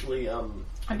essentially,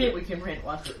 I bet we can rent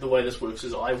one. The way this works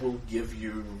is I will give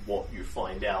you what you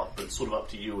find out, but it's sort of up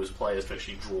to you as players to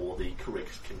actually draw the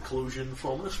correct conclusion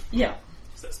from it. Yeah.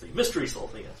 So that's the mystery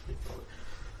solving aspect of it.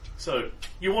 So,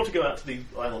 you want to go out to the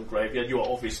island graveyard, you are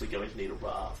obviously going to need a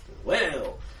raft.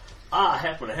 Well, I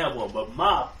happen to have one, but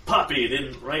my puppy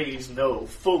didn't raise no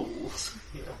fools.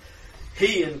 You know,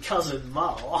 he and cousin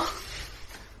Ma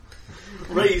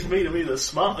raised me to be the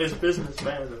smartest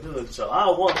businessman in the village, so I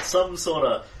want some sort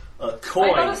of a coin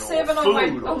or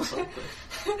food or something.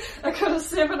 I got a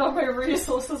 7 on my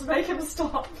resources, make him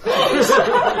stop.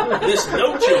 This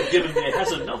note you're giving me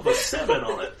has a number 7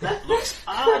 on it. That looks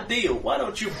ideal. Why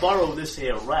don't you borrow this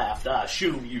here raft? I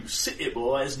assume you city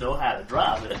boys know how to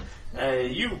drive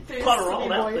it. You putter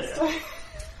on out there.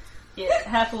 Yeah,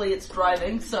 happily it's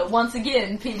driving. So once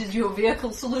again, Peter's your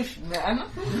vehicle solution, ma'am.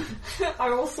 I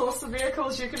will source the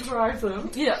vehicles, you can drive them.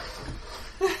 Yeah.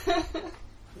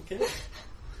 Okay.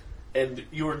 And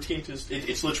your intent is,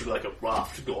 it's literally like a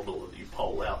raft gondola that you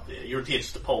pole out there. Your intent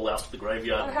is to pole out to the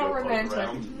graveyard and how go poke romantic.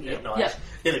 around at night Yeah.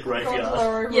 in a graveyard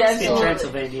Gondola Yeah, was- In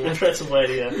Transylvania. in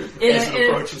Transylvania as it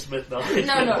approaches midnight.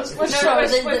 No.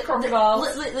 with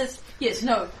crocodiles.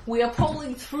 We are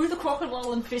polling through the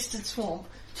crocodile-infested swamp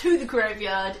to the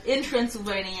graveyard in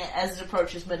Transylvania as it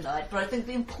approaches midnight. But I think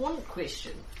the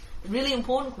really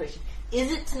important question,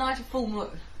 is it tonight a full moon?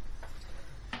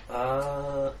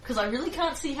 Because I really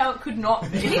can't see how it could not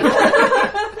be.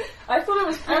 I thought it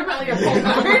was permanently a full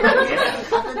moon.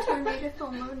 Are the 2 meter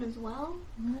full moon as well?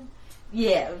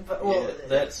 Yeah, but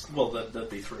that'd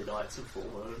be 3 nights of full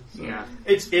moon. So Yeah.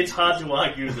 it's hard to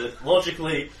argue that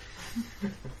logically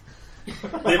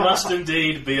there must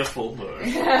indeed be a full moon.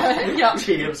 yeah,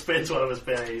 GM spends one of his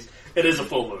pennies. It is a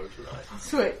full moon tonight,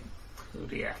 sweet. Oh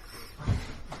dear.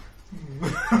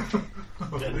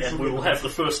 and we will have the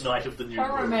first night of the new How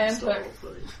moon romantic. style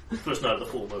thing. First night of the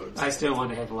full moon. I still want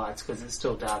to have lights because it's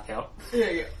still dark out.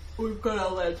 Yeah. We've got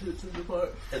our lanterns in the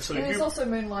boat. And so And there's you also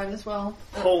moonlight as well.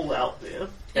 pole out there, and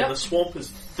Yep. the swamp is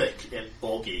thick and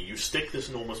boggy. You stick this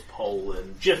enormous pole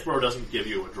in. Jeffro doesn't give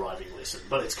you a driving lesson,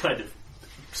 but it's kind of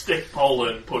stick pole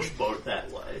in, push boat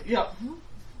that way. Yep.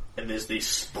 And there's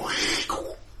these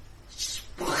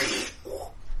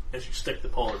as you stick the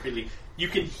pole in, really, you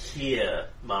can hear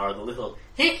Mara the little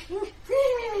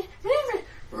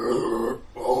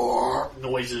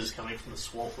noises coming from the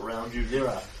swamp around you. There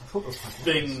are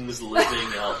things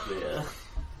living out there.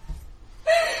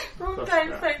 Wrong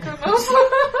time, thank goodness.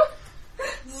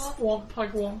 Swamp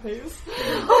pug wampies.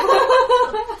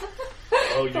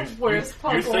 Oh, The worst you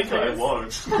pug think I wampies.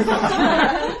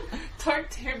 won't? Don't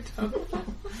tempt them.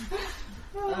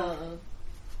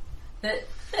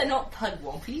 They're not pug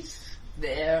wampies.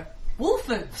 They're wolf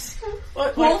imps.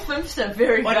 I Wolf imps are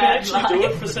very can bad actually do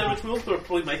it life. for Savage Wolf, but I'd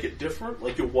probably make it different.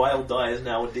 Like your wild die is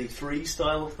now a D3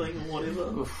 style of thing or whatever.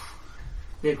 Oof.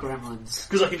 They're gremlins.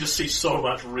 Because I can just see so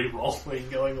much re-rolling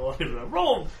going on. You know,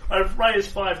 roll! I've raised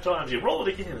 5 times. You roll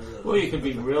it again. Or you could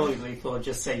be really lethal and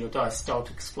just say your dice start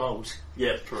to explode.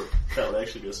 Yeah, true. That would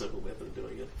actually be a simple method of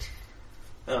doing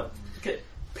it. Okay,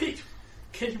 Pete,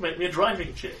 can you make me a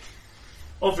driving check?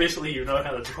 Obviously, you know how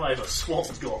to drive a swamp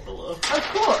gondola. Of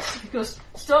course, because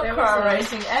stock There was car a-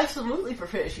 racing absolutely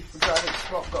prepares you for driving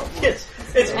swamp gondolas. Yes,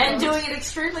 it's And doing it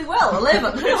extremely well,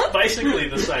 11. it's basically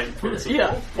the same principle.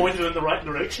 Yeah. Pointed in the right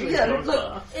direction. Yeah, and go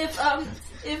look, far.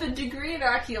 if a degree in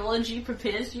archaeology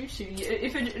prepares you to,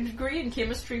 if a degree in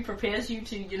chemistry prepares you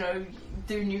to,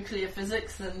 do nuclear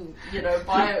physics and,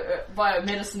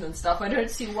 biomedicine and stuff, I don't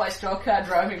see why stock car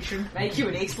driving shouldn't make you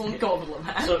an excellent gondola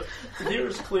man. So there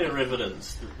is clear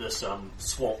evidence that this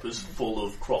swamp is full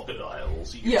of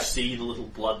crocodiles. You Yeah. see the little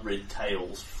blood-red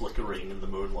tails flickering in the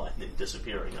moonlight and then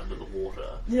disappearing under the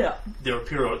water. Yeah. There are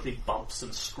periodically bumps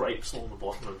and scrapes along the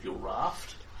bottom of your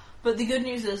raft. But the good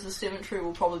news is the cemetery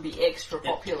will probably be extra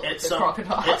popular with the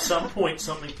crocodiles. At some point,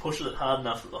 something pushes it hard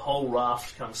enough that the whole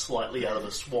raft comes slightly out of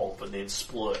the swamp and then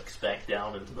splurks back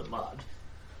down into the mud.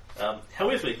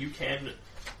 However, you can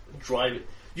drive it.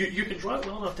 You can drive it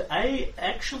well enough to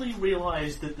actually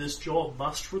realise that this job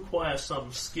must require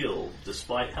some skill,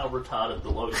 despite how retarded the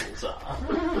locals are.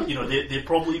 They're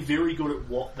probably very good at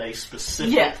what they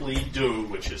specifically do,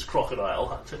 which is crocodile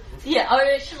hunting. Yeah, I'm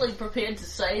actually prepared to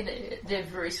say that they're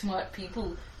very smart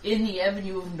people in the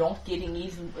avenue of not getting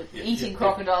eating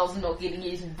crocodiles and not getting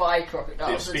eaten by crocodiles.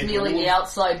 They've It's spent merely all the of-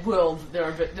 outside world that they're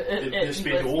a bit... They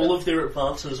spend all of their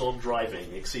advances on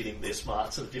driving, exceeding their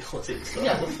smarts and agility. So.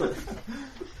 Yeah.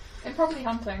 And probably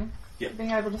hunting. Yeah.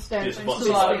 Being able to stand Yes, for but-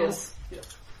 survivors.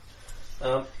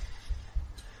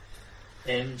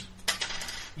 And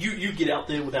you get out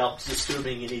there without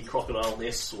disturbing any crocodile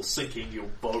nests or sinking your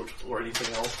boat or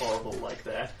anything else horrible like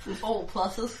that. All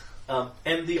pluses.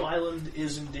 And the island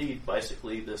is indeed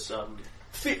basically this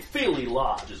fairly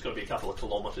large. It's going to be a couple of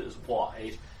kilometres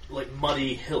wide, like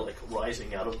muddy hillock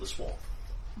rising out of the swamp,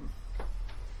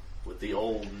 with the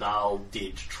old gnarled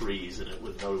dead trees in it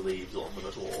with no leaves on them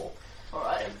at all.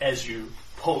 Alright. And as you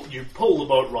pull the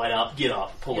boat right up, get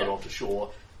up, pull it Yeah. onto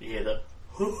shore, you hear the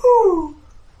hoo hoo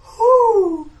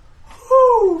hoo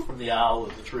from the owl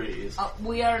in the trees.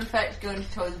 We are in fact going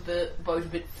to tow the boat a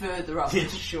bit further up to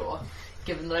shore,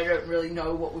 given that I don't really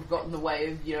know what we've got in the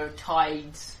way of,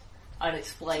 tides,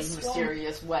 unexplained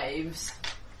mysterious waves.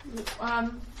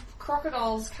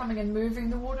 Crocodiles coming and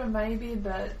moving the water, maybe,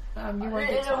 but you won't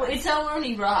get tides. It's our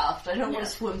only raft. I don't want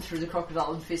to swim through the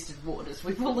crocodile-infested waters.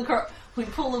 We pull the raft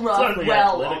only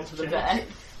well athletic onto the chance.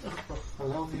 bank.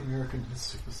 Allow the American his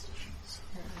superstitions.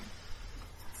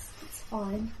 It's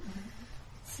fine.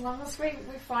 As long as we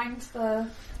find the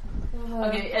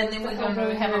Okay, and then we're going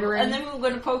to have and then we're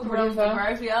going to poke around the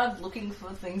graveyard looking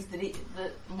for things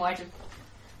that might have,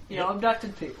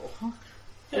 abducted people,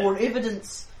 or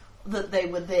evidence that they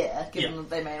were there, given that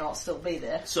they may not still be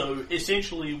there. So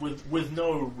essentially, with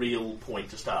no real point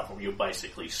to start from, you're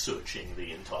basically searching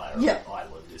the entire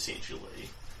island, essentially.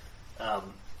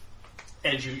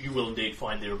 And you will indeed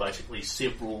find there are basically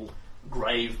several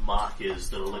grave markers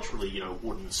that are literally,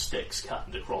 wooden sticks cut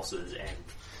into crosses and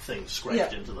things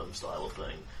scraped into them style of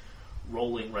thing,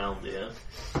 rolling round there.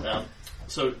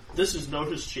 So this is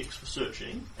notice checks for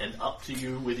searching, and up to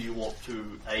you whether you want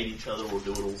to aid each other or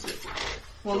do it all separately.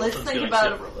 Well, let's think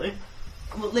about it.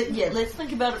 Well, let's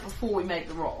think about it before we make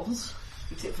the rolls.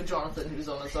 Except for Jonathan, who's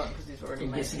on his own because he's already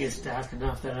made it. I guess it gets dark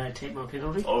enough that I take my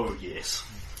penalty. Oh yes.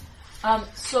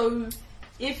 So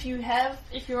if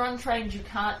you're untrained, you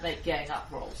can't make gang up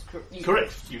rolls.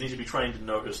 Correct. You need to be trained to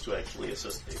notice to actually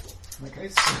assist people. Okay.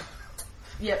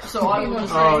 Yep. So I will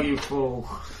just. Oh, you fool!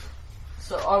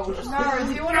 So I will just. No,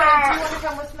 do you want to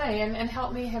come with me and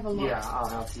help me have a look? Yeah, I'll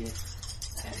help you.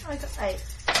 I got 8.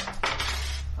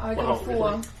 I got 4.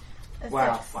 Really?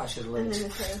 Wow, I should have lived.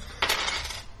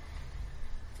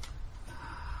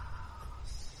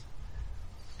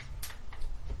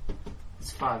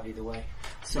 It's 5 either way.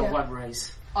 So 1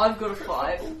 raise. I've got a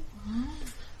 5.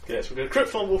 Okay, so we've got a crit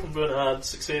fumble from Bernard,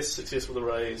 success with a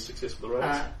raise, success with a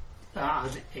raise.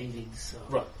 I'm aiding, so...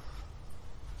 Right.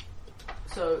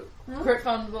 So, crit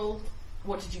fumble,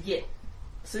 what did you get?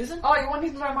 Susan? Oh, you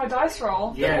wanted to know my dice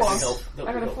roll? Yes.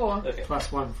 I got a 4. Okay.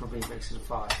 Plus 1 from me makes it a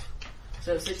 5.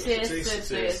 So success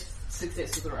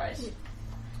with a raise.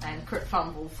 And crit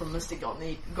fumble from Mystic got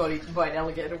eaten by an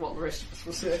alligator while the rest of us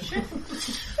were searching.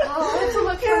 Oh, let's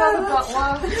look for another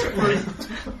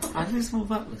butler. I think small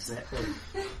butlers that way.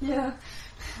 Yeah.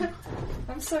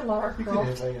 I'm so lyrical.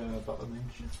 You have a butler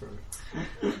named Jethro.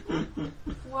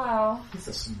 Wow. He's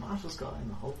the smartest guy in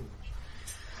the whole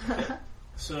village.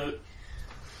 So...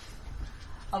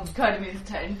 I'm kind of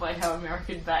entertained by how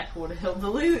American backwater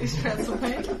hillbilly these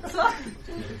Transylvanians are.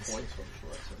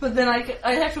 But then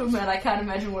I have to admit, I can't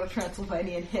imagine what a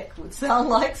Transylvanian hick would sound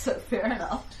like, so fair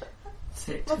enough.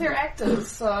 Well, they're actors,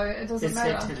 so it doesn't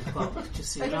matter. 10 o'clock,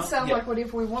 just so They you can know. sound like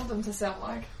whatever we want them to sound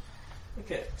like.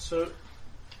 Okay, so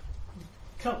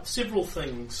several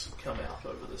things come out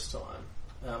over this time.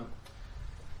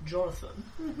 Jonathan,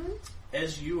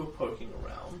 as you are poking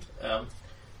around,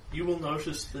 you will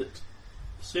notice that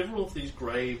several of these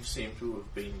graves seem to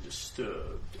have been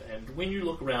disturbed, and when you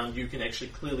look around you can actually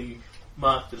clearly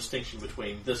mark the distinction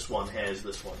between this one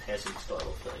hasn't style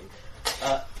of thing.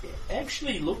 It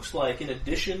actually looks like, in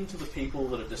addition to the people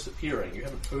that are disappearing, you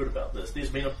haven't heard about this, there's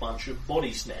been a bunch of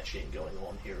body snatching going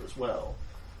on here as well.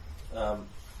 A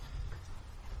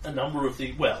number of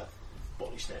these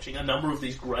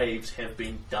graves have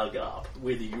been dug up.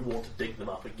 Whether you want to dig them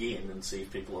up again and see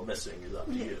if people are missing is up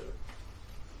to you.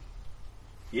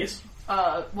 Yes?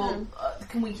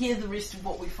 Can we hear the rest of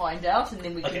what we find out and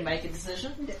then we can make a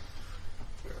decision? Yeah.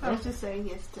 I was just saying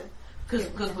yes to...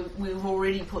 Because we've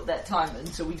already put that time in,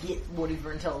 so we get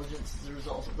whatever intelligence as a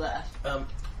result of that.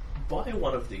 By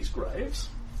one of these graves,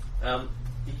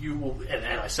 you will, and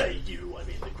I say you, I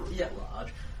mean the group at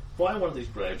large, by one of these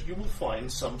graves you will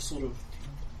find some sort of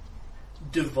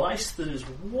device that is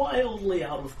wildly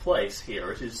out of place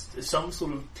here. It is some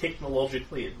sort of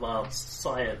technologically advanced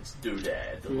science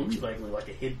doodad that looks vaguely like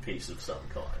a headpiece of some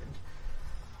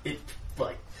kind.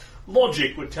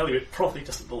 Logic would tell you it probably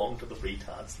doesn't belong to the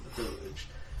retards in the village.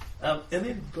 And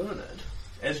then Bernard,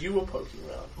 as you were poking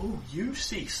around, you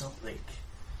see something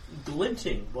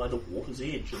glinting by the water's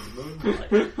edge in the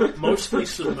moonlight, mostly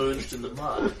submerged in the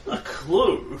mud. A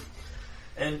clue.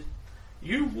 And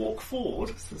you walk forward.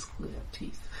 What's this clear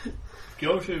teeth?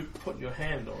 Go to put your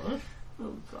hand on it.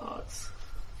 Oh,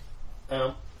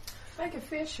 God. Make a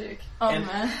fair shake.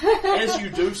 Man. As you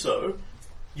do so,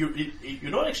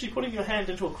 you're not actually putting your hand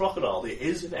into a crocodile. There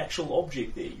is an actual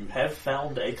object there. You have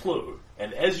found a clue.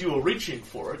 And as you are reaching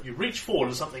for it, you reach forward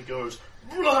and something goes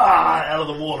out of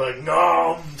the water,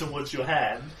 towards your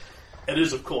hand. It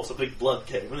is, of course, a big blood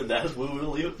cavern, and that is where we'll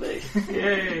leave it be.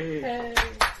 Yay! Hey.